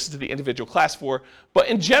want to go listen to the individual class for. But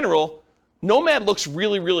in general, Nomad looks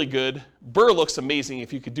really, really good. Burr looks amazing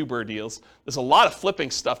if you could do Burr deals. There's a lot of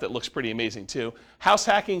flipping stuff that looks pretty amazing too. House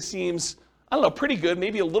hacking seems, pretty good,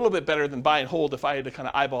 maybe a little bit better than buy and hold if I had to kind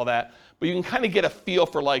of eyeball that. But you can kind of get a feel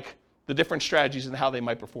for like the different strategies and how they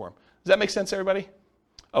might perform. Does that make sense, everybody?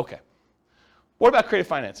 Okay. What about creative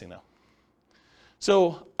financing now?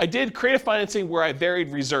 So I did creative financing where I varied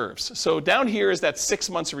reserves. So down here is that 6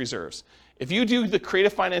 months of reserves. If you do the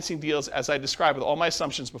creative financing deals as I described with all my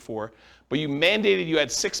assumptions before, but you mandated you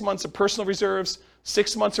had 6 months of personal reserves,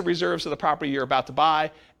 6 months of reserves of the property you're about to buy,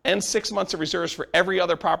 and 6 months of reserves for every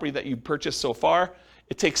other property that you purchased so far,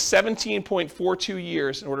 it takes 17.42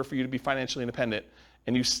 years in order for you to be financially independent.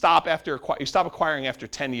 And you stop acquiring after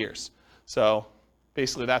 10 years. So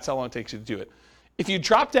basically that's how long it takes you to do it. If you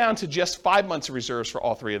drop down to just 5 months of reserves for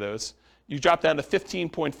all 3 of those, you drop down to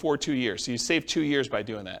 15.42 years. So you save 2 years by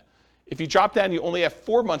doing that. If you drop down, you only have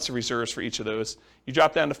 4 months of reserves for each of those, you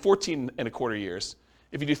drop down to 14.25 years.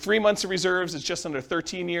 If you do 3 months of reserves, it's just under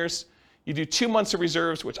 13 years. You do 2 months of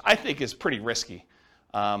reserves, which I think is pretty risky.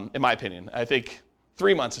 in my opinion. I think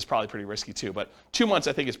 3 months is probably pretty risky too, but 2 months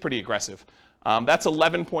I think is pretty aggressive. That's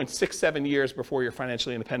 11.67 years before you're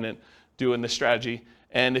financially independent doing this strategy.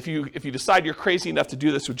 And if you decide you're crazy enough to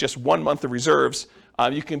do this with just 1 month of reserves,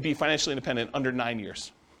 you can be financially independent under 9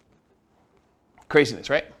 years. Craziness,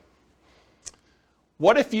 right?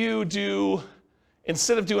 What if you do,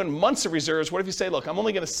 instead of doing months of reserves, what if you say, look, I'm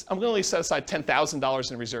going to only set aside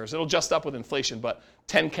 $10,000 in reserves. It'll adjust up with inflation, but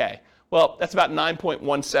 10K. Well, that's about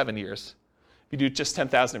 9.17 years. If you do just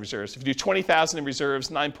 10,000 in reserves. If you do 20,000 in reserves,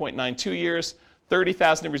 9.92 years.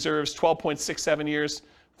 30,000 in reserves, 12.67 years.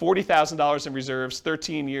 $40,000 in reserves,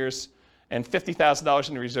 13 years. And $50,000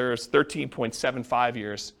 in reserves, 13.75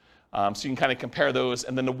 years. So you can kind of compare those.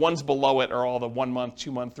 And then the ones below it are all the 1 month,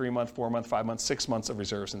 2 month, 3 month, 4 month, 5 month, 6 months of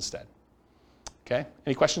reserves instead. Okay,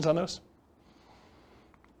 any questions on those?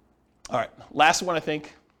 All right, last one I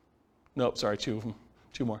think. Nope, sorry, 2 of them,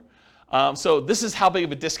 2 more. So this is how big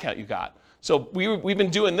of a discount you got. So we've been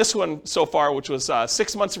doing this one so far, which was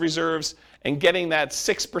 6 months of reserves and getting that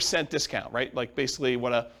 6% discount, right? Like basically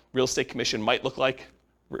what a real estate commission might look like.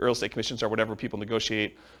 Real estate commissions are whatever people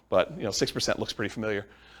negotiate, but 6% looks pretty familiar.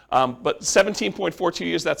 But 17.42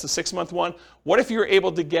 years, that's the 6 month one. What if you're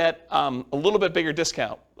able to get a little bit bigger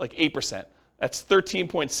discount, like 8%? That's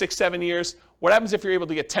 13.67 years. What happens if you're able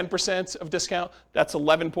to get 10% of discount? That's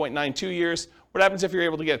 11.92 years. What happens if you're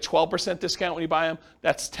able to get a 12% discount when you buy them?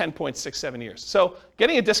 That's 10.67 years. So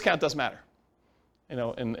getting a discount does matter,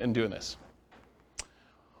 in doing this.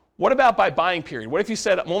 What about by buying period? What if you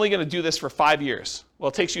said, I'm only going to do this for 5 years? Well,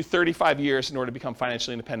 it takes you 35 years in order to become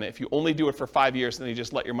financially independent. If you only do it for 5 years, then you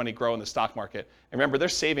just let your money grow in the stock market. And remember, they're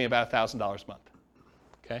saving about $1,000 a month.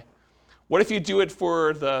 Okay? What if you do it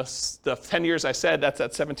for the 10 years I said? That's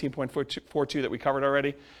at 17.42 that we covered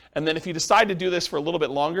already. And then if you decide to do this for a little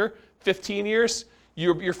bit longer, 15 years,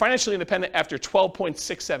 you're financially independent after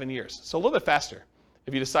 12.67 years. So a little bit faster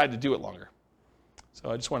if you decide to do it longer.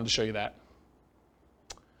 So I just wanted to show you that.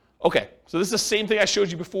 Okay, so this is the same thing I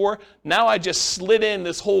showed you before. Now I just slid in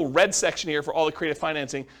this whole red section here for all the creative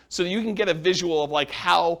financing so that you can get a visual of like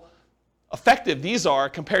how effective these are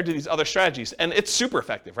compared to these other strategies. And it's super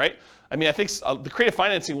effective, right? I mean, I think the creative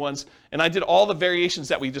financing ones, and I did all the variations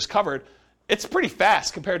that we just covered, it's pretty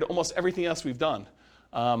fast compared to almost everything else we've done.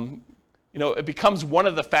 It becomes one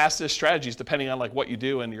of the fastest strategies depending on like what you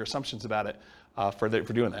do and your assumptions about it for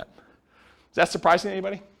doing that. Is that surprising to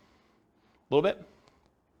anybody? A little bit?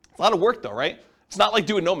 It's a lot of work though, right? It's not like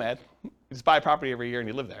doing Nomad. You just buy a property every year and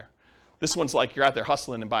you live there. This one's like you're out there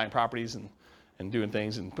hustling and buying properties and doing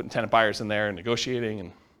things and putting tenant buyers in there and negotiating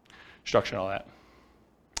and structuring all that.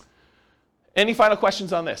 Any final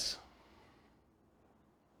questions on this?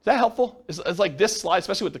 Is that helpful? It's like this slide,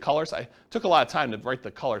 especially with the colors. I took a lot of time to write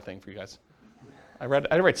the color thing for you guys. I had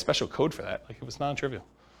to write special code for that. Like it was non-trivial.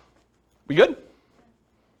 We good?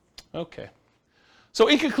 Okay. So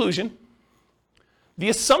in conclusion, the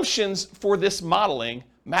assumptions for this modeling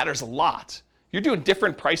matters a lot. You're doing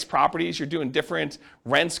different price properties. You're doing different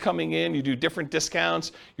rents coming in. You do different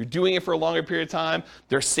discounts. You're doing it for a longer period of time.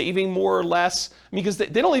 They're saving more or less. Because they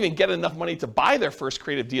don't even get enough money to buy their first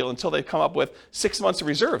creative deal until they come up with 6 months of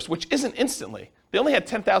reserves, which isn't instantly. They only had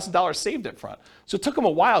 $10,000 saved up front. So it took them a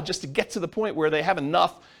while just to get to the point where they have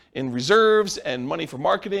enough in reserves and money for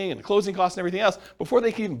marketing and closing costs and everything else before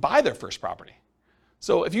they can even buy their first property.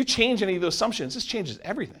 So if you change any of those assumptions, this changes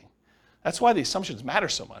everything. That's why the assumptions matter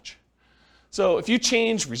so much. So if you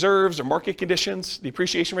change reserves or market conditions, the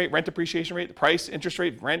appreciation rate, rent appreciation rate, the price, interest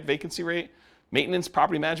rate, rent, vacancy rate, maintenance,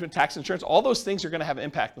 property management, tax, insurance, all those things are going to have an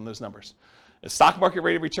impact on those numbers. The stock market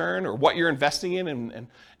rate of return or what you're investing in, and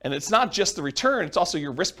it's not just the return, it's also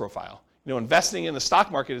your risk profile. Investing in the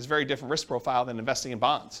stock market is a very different risk profile than investing in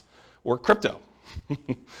bonds or crypto,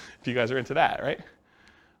 if you guys are into that, right?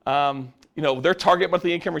 Their target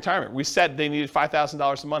monthly income retirement. We said they needed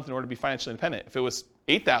 $5,000 a month in order to be financially independent. If it was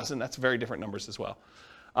 $8,000, that's very different numbers as well.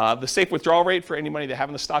 The safe withdrawal rate for any money they have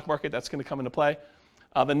in the stock market, that's going to come into play.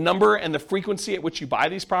 The number and the frequency at which you buy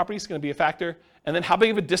these properties is going to be a factor. And then how big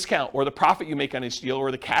of a discount or the profit you make on each deal or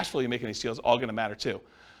the cash flow you make on each deal is all going to matter too.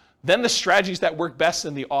 Then the strategies that work best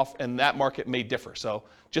in that market may differ. So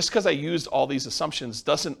just because I used all these assumptions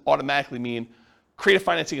doesn't automatically mean creative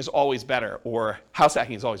financing is always better, or house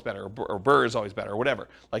hacking is always better, or BRRRR is always better, or whatever.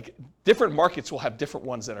 Like different markets will have different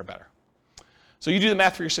ones that are better. So you do the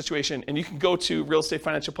math for your situation, and you can go to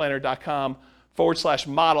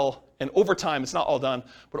realestatefinancialplanner.com/model, and over time, it's not all done,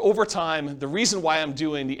 but over time, the reason why I'm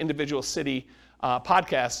doing the individual city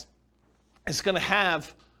podcast is going to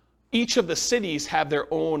have each of the cities have their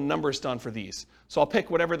own numbers done for these. So I'll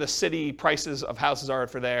pick whatever the city prices of houses are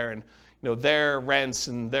for there, and their rents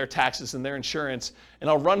and their taxes and their insurance, and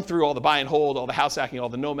I'll run through all the buy and hold, all the house hacking, all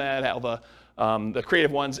the nomad, all the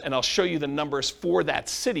creative ones, and I'll show you the numbers for that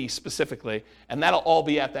city specifically, and that'll all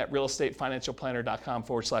be at that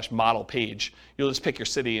realestatefinancialplanner.com/model page. You'll just pick your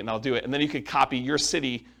city and I'll do it, and then you can copy your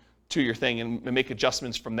city to your thing and make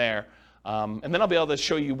adjustments from there, and then I'll be able to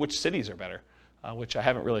show you which cities are better, which I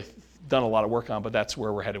haven't really done a lot of work on, but that's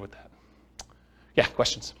where we're headed with that. Yeah,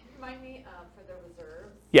 questions? Remind me for the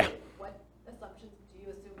reserves. Yeah. What assumptions do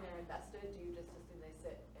you assume they're invested? Do you just assume they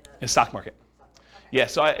sit in a stock market? Okay. Yeah.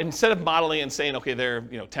 So instead of modeling and saying, okay, they're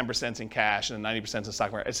 10% in cash and 90% in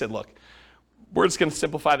stock market, I said, look, we're just going to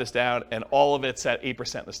simplify this down, and all of it's at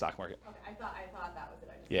 8% in the stock market. Okay. I thought that was it.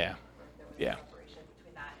 I just yeah. There was yeah. a separation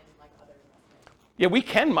between that and like other investments. Yeah, we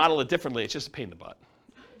can model it differently. It's just a pain in the butt,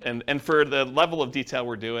 and for the level of detail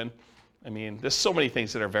we're doing. I mean, there's so many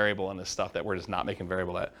things that are variable in this stuff that we're just not making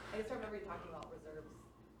variable at. I just remember you talking about reserves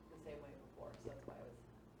the same way before, so that's why I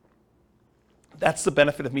was... That's the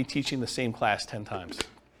benefit of me teaching the same class 10 times,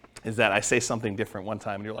 is that I say something different one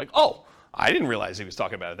time, and you're like, oh, I didn't realize he was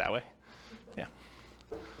talking about it that way. Yeah.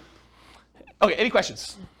 Okay, any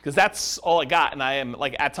questions? Because that's all I got, and I am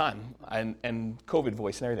like at time, and COVID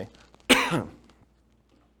voice and everything. Is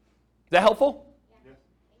that helpful?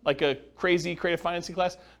 Like a crazy creative financing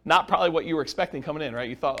class? Not probably what you were expecting coming in, right?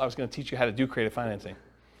 You thought I was going to teach you how to do creative financing,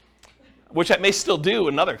 which I may still do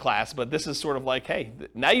in another class, but this is sort of like, hey,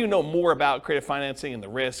 now you know more about creative financing and the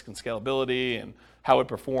risk and scalability and how it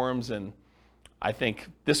performs, and I think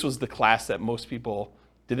this was the class that most people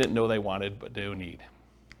didn't know they wanted but do need.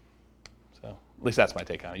 So at least that's my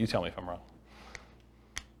take on it. You tell me if I'm wrong.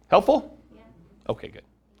 Helpful? Yeah. Okay, good.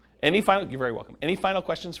 You're very welcome. Any final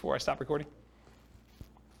questions before I stop recording?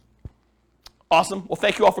 Awesome. Well,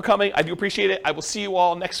 thank you all for coming. I do appreciate it. I will see you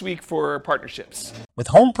all next week for partnerships. With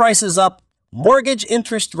home prices up, mortgage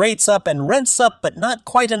interest rates up, and rents up, but not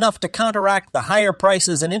quite enough to counteract the higher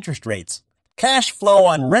prices and interest rates, cash flow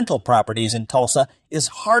on rental properties in Tulsa is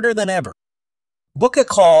harder than ever. Book a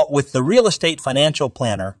call with the Real Estate Financial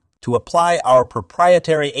Planner to apply our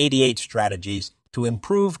proprietary 88 strategies to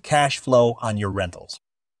improve cash flow on your rentals.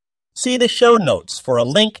 See the show notes for a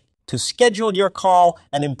link to schedule your call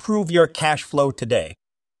and improve your cash flow today.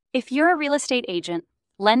 If you're a real estate agent,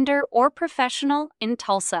 lender, or professional in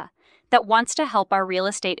Tulsa that wants to help our real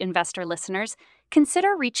estate investor listeners,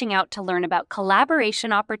 consider reaching out to learn about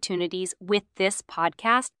collaboration opportunities with this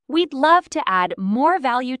podcast. We'd love to add more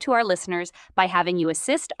value to our listeners by having you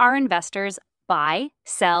assist our investors buy,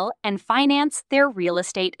 sell, and finance their real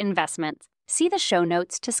estate investments. See the show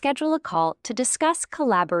notes to schedule a call to discuss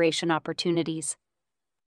collaboration opportunities.